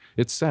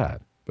 It's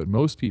sad, but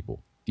most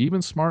people,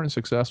 even smart and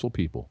successful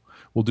people,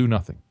 will do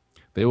nothing.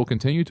 They will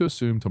continue to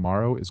assume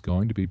tomorrow is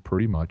going to be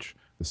pretty much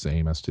the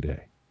same as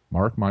today.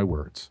 Mark my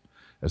words.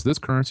 As this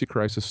currency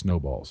crisis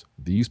snowballs,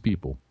 these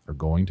people are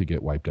going to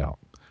get wiped out.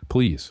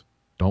 Please,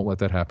 don't let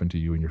that happen to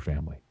you and your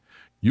family.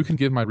 You can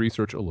give my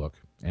research a look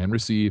and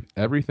receive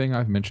everything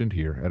I've mentioned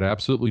here at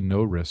absolutely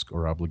no risk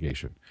or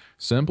obligation.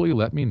 Simply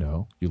let me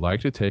know you'd like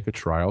to take a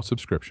trial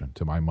subscription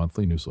to my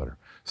monthly newsletter,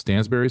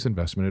 Stansberry's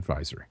Investment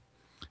Advisory,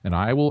 and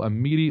I will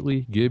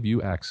immediately give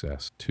you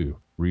access to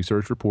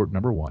Research Report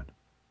Number 1,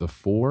 the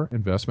 4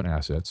 investment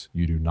assets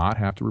you do not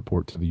have to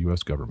report to the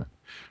U.S. government.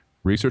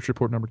 Research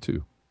Report Number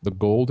 2, the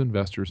Gold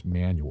Investor's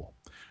Manual.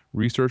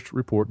 Research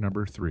Report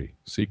Number 3,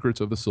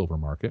 Secrets of the Silver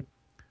Market.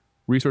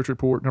 Research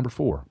Report Number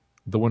 4,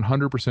 The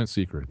 100%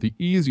 secret, the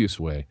easiest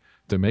way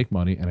to make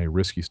money in a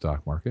risky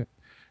stock market.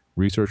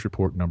 Research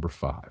report number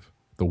 5,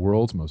 the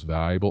world's most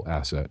valuable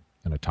asset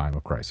in a time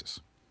of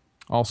crisis.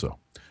 Also,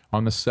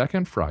 on the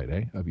second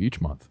Friday of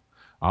each month,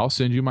 I'll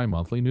send you my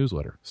monthly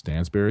newsletter,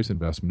 Stansberry's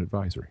Investment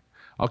Advisory.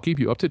 I'll keep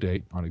you up to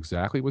date on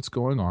exactly what's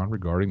going on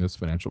regarding this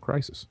financial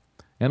crisis.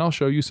 And I'll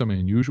show you some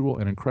unusual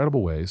and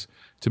incredible ways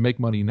to make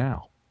money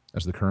now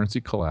as the currency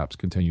collapse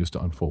continues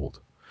to unfold.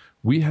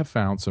 We have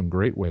found some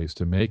great ways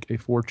to make a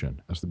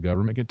fortune as the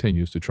government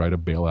continues to try to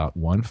bail out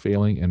one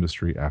failing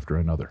industry after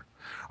another.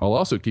 I'll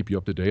also keep you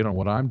up to date on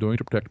what I'm doing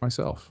to protect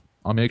myself.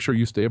 I'll make sure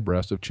you stay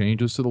abreast of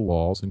changes to the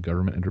laws and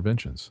government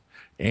interventions.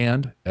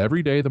 And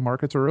every day the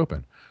markets are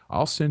open,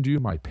 I'll send you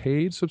my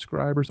paid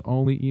subscribers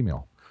only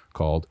email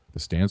called the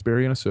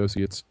Stansberry &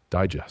 Associates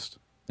Digest.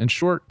 In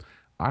short,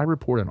 I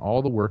report on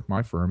all the work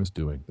my firm is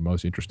doing, the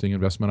most interesting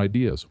investment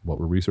ideas, what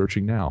we're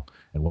researching now,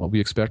 and what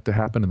we expect to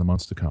happen in the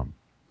months to come.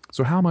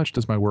 So how much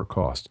does my work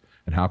cost,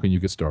 and how can you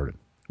get started?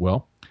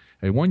 Well,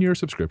 a one-year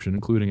subscription,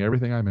 including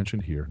everything I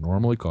mentioned here,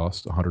 normally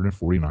costs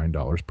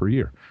 $149 per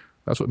year.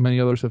 That's what many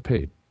others have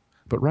paid.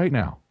 But right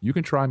now, you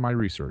can try my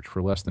research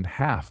for less than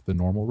half the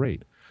normal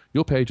rate.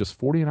 You'll pay just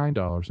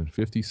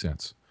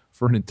 $49.50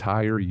 for an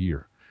entire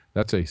year.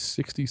 That's a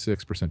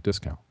 66%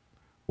 discount.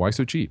 Why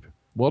so cheap?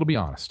 Well, to be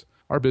honest,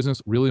 our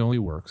business really only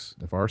works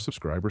if our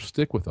subscribers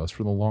stick with us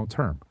for the long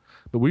term.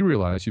 But we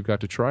realize you've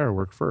got to try our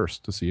work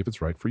first to see if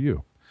it's right for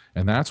you.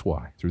 And that's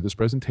why, through this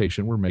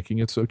presentation, we're making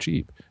it so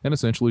cheap and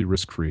essentially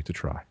risk-free to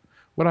try.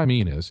 What I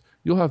mean is,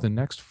 you'll have the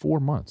next 4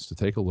 months to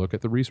take a look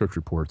at the research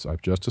reports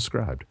I've just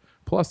described,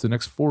 plus the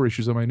next 4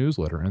 issues of my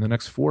newsletter and the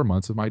next 4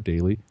 months of my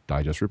daily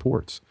digest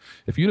reports.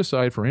 If you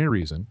decide for any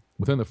reason,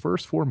 within the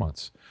first 4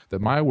 months,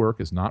 that my work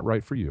is not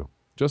right for you,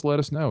 just let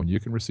us know and you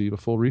can receive a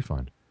full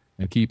refund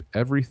and keep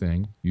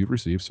everything you've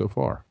received so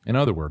far. In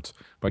other words,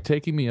 by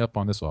taking me up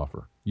on this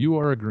offer, you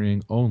are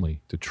agreeing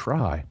only to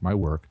try my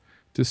work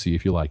to see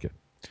if you like it.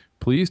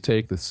 Please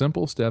take the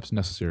simple steps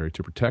necessary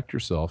to protect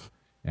yourself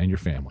and your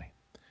family.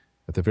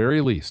 At the very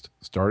least,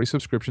 start a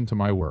subscription to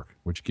my work,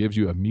 which gives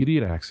you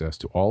immediate access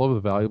to all of the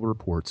valuable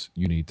reports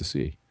you need to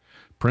see.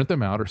 Print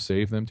them out or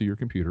save them to your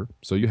computer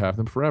so you have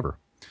them forever.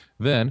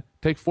 Then,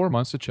 take 4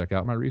 months to check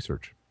out my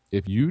research.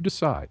 If you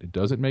decide it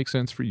doesn't make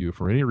sense for you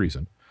for any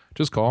reason,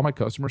 just call my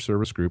customer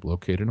service group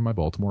located in my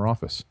Baltimore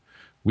office.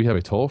 We have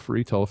a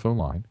toll-free telephone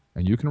line,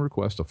 and you can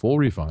request a full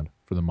refund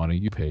for the money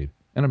you paid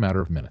in a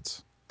matter of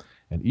minutes.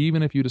 And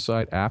even if you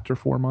decide after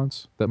 4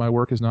 months that my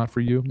work is not for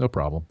you, no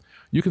problem.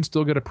 You can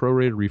still get a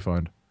prorated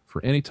refund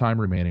for any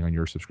time remaining on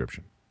your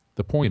subscription.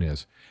 The point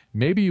is,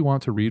 maybe you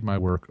want to read my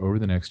work over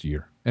the next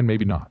year, and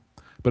maybe not.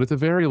 But at the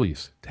very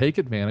least, take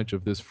advantage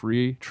of this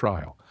free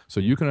trial so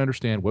you can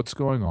understand what's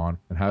going on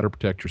and how to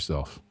protect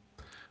yourself.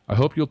 I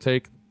hope you'll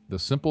take the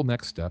simple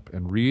next step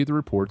and read the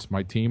reports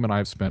my team and I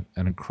have spent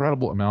an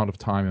incredible amount of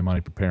time and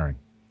money preparing.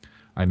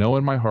 I know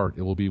in my heart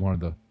it will be one of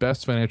the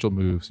best financial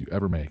moves you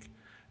ever make.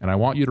 And I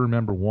want you to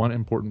remember one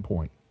important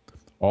point.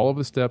 All of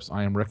the steps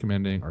I am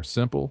recommending are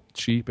simple,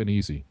 cheap, and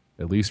easy,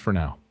 at least for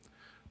now.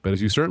 But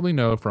as you certainly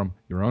know from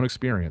your own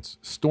experience,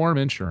 storm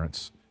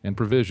insurance and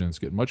provisions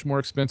get much more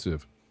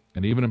expensive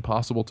and even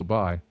impossible to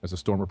buy as a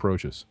storm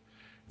approaches.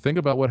 Think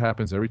about what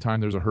happens every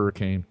time there's a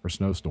hurricane or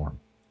snowstorm.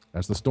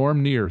 As the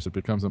storm nears, it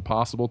becomes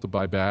impossible to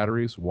buy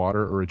batteries,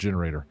 water, or a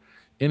generator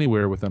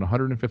anywhere within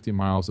 150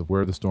 miles of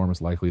where the storm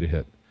is likely to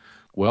hit.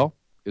 Well,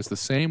 it's the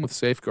same with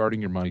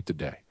safeguarding your money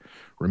today.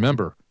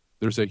 Remember,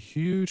 there's a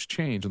huge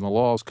change in the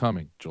laws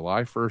coming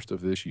July 1st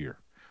of this year.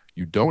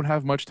 You don't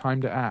have much time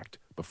to act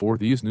before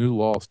these new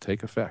laws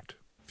take effect.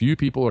 Few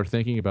people are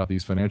thinking about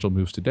these financial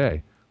moves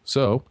today,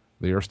 so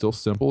they are still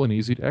simple and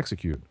easy to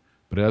execute.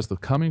 But as the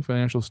coming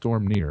financial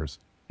storm nears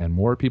and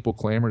more people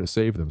clamor to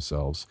save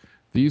themselves,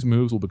 these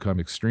moves will become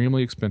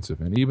extremely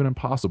expensive and even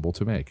impossible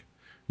to make.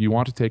 You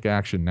want to take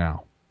action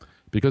now.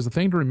 Because the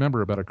thing to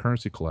remember about a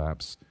currency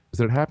collapse is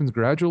that it happens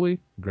gradually,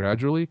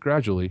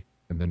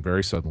 and then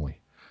very suddenly.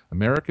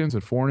 Americans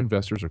and foreign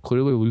investors are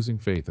clearly losing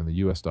faith in the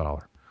U.S.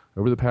 dollar.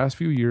 Over the past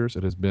few years,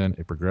 it has been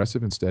a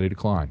progressive and steady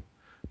decline.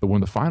 But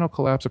when the final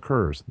collapse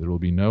occurs, there will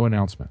be no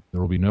announcement.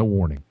 There will be no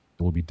warning.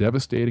 It will be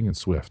devastating and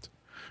swift.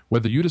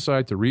 Whether you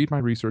decide to read my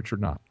research or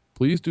not,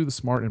 please do the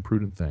smart and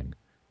prudent thing.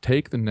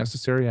 Take the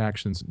necessary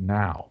actions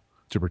now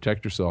to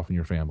protect yourself and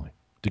your family.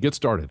 To get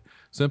started,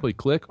 simply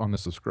click on the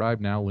Subscribe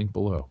Now link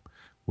below,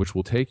 which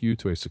will take you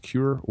to a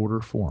secure order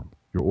form.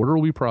 Your order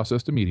will be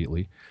processed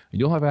immediately, and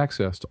you'll have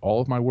access to all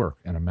of my work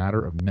in a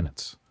matter of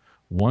minutes.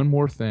 One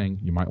more thing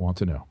you might want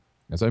to know.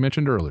 As I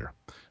mentioned earlier,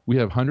 we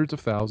have hundreds of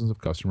thousands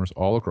of customers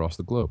all across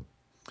the globe.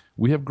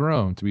 We have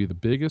grown to be the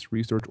biggest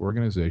research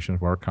organization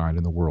of our kind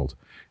in the world,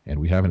 and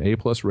we have an A+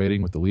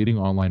 rating with the leading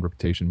online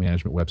reputation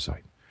management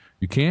website.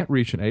 You can't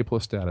reach an A+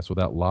 status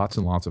without lots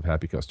and lots of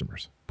happy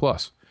customers.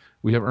 Plus,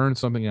 we have earned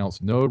something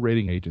else no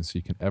rating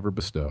agency can ever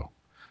bestow.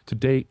 To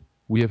date,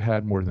 we have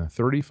had more than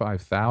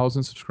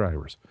 35,000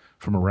 subscribers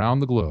from around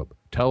the globe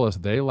tell us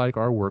they like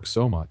our work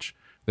so much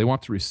they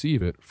want to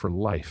receive it for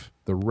life,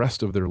 the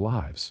rest of their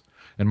lives.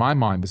 In my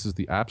mind, this is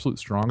the absolute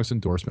strongest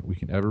endorsement we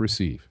can ever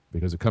receive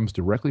because it comes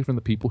directly from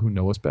the people who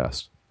know us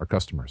best, our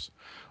customers.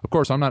 Of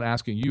course, I'm not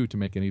asking you to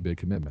make any big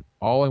commitment.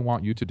 All I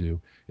want you to do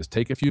is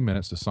take a few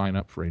minutes to sign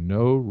up for a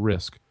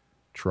no-risk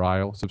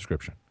trial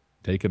subscription.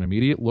 Take an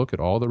immediate look at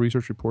all the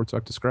research reports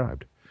I've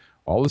described.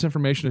 All this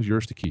information is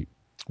yours to keep,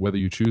 whether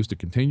you choose to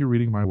continue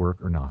reading my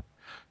work or not.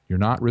 You're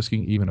not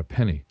risking even a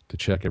penny to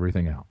check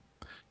everything out.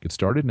 Get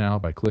started now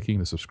by clicking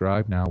the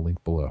Subscribe Now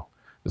link below.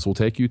 This will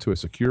take you to a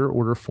secure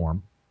order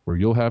form where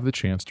you'll have the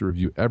chance to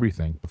review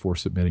everything before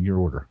submitting your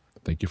order.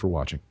 Thank you for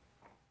watching.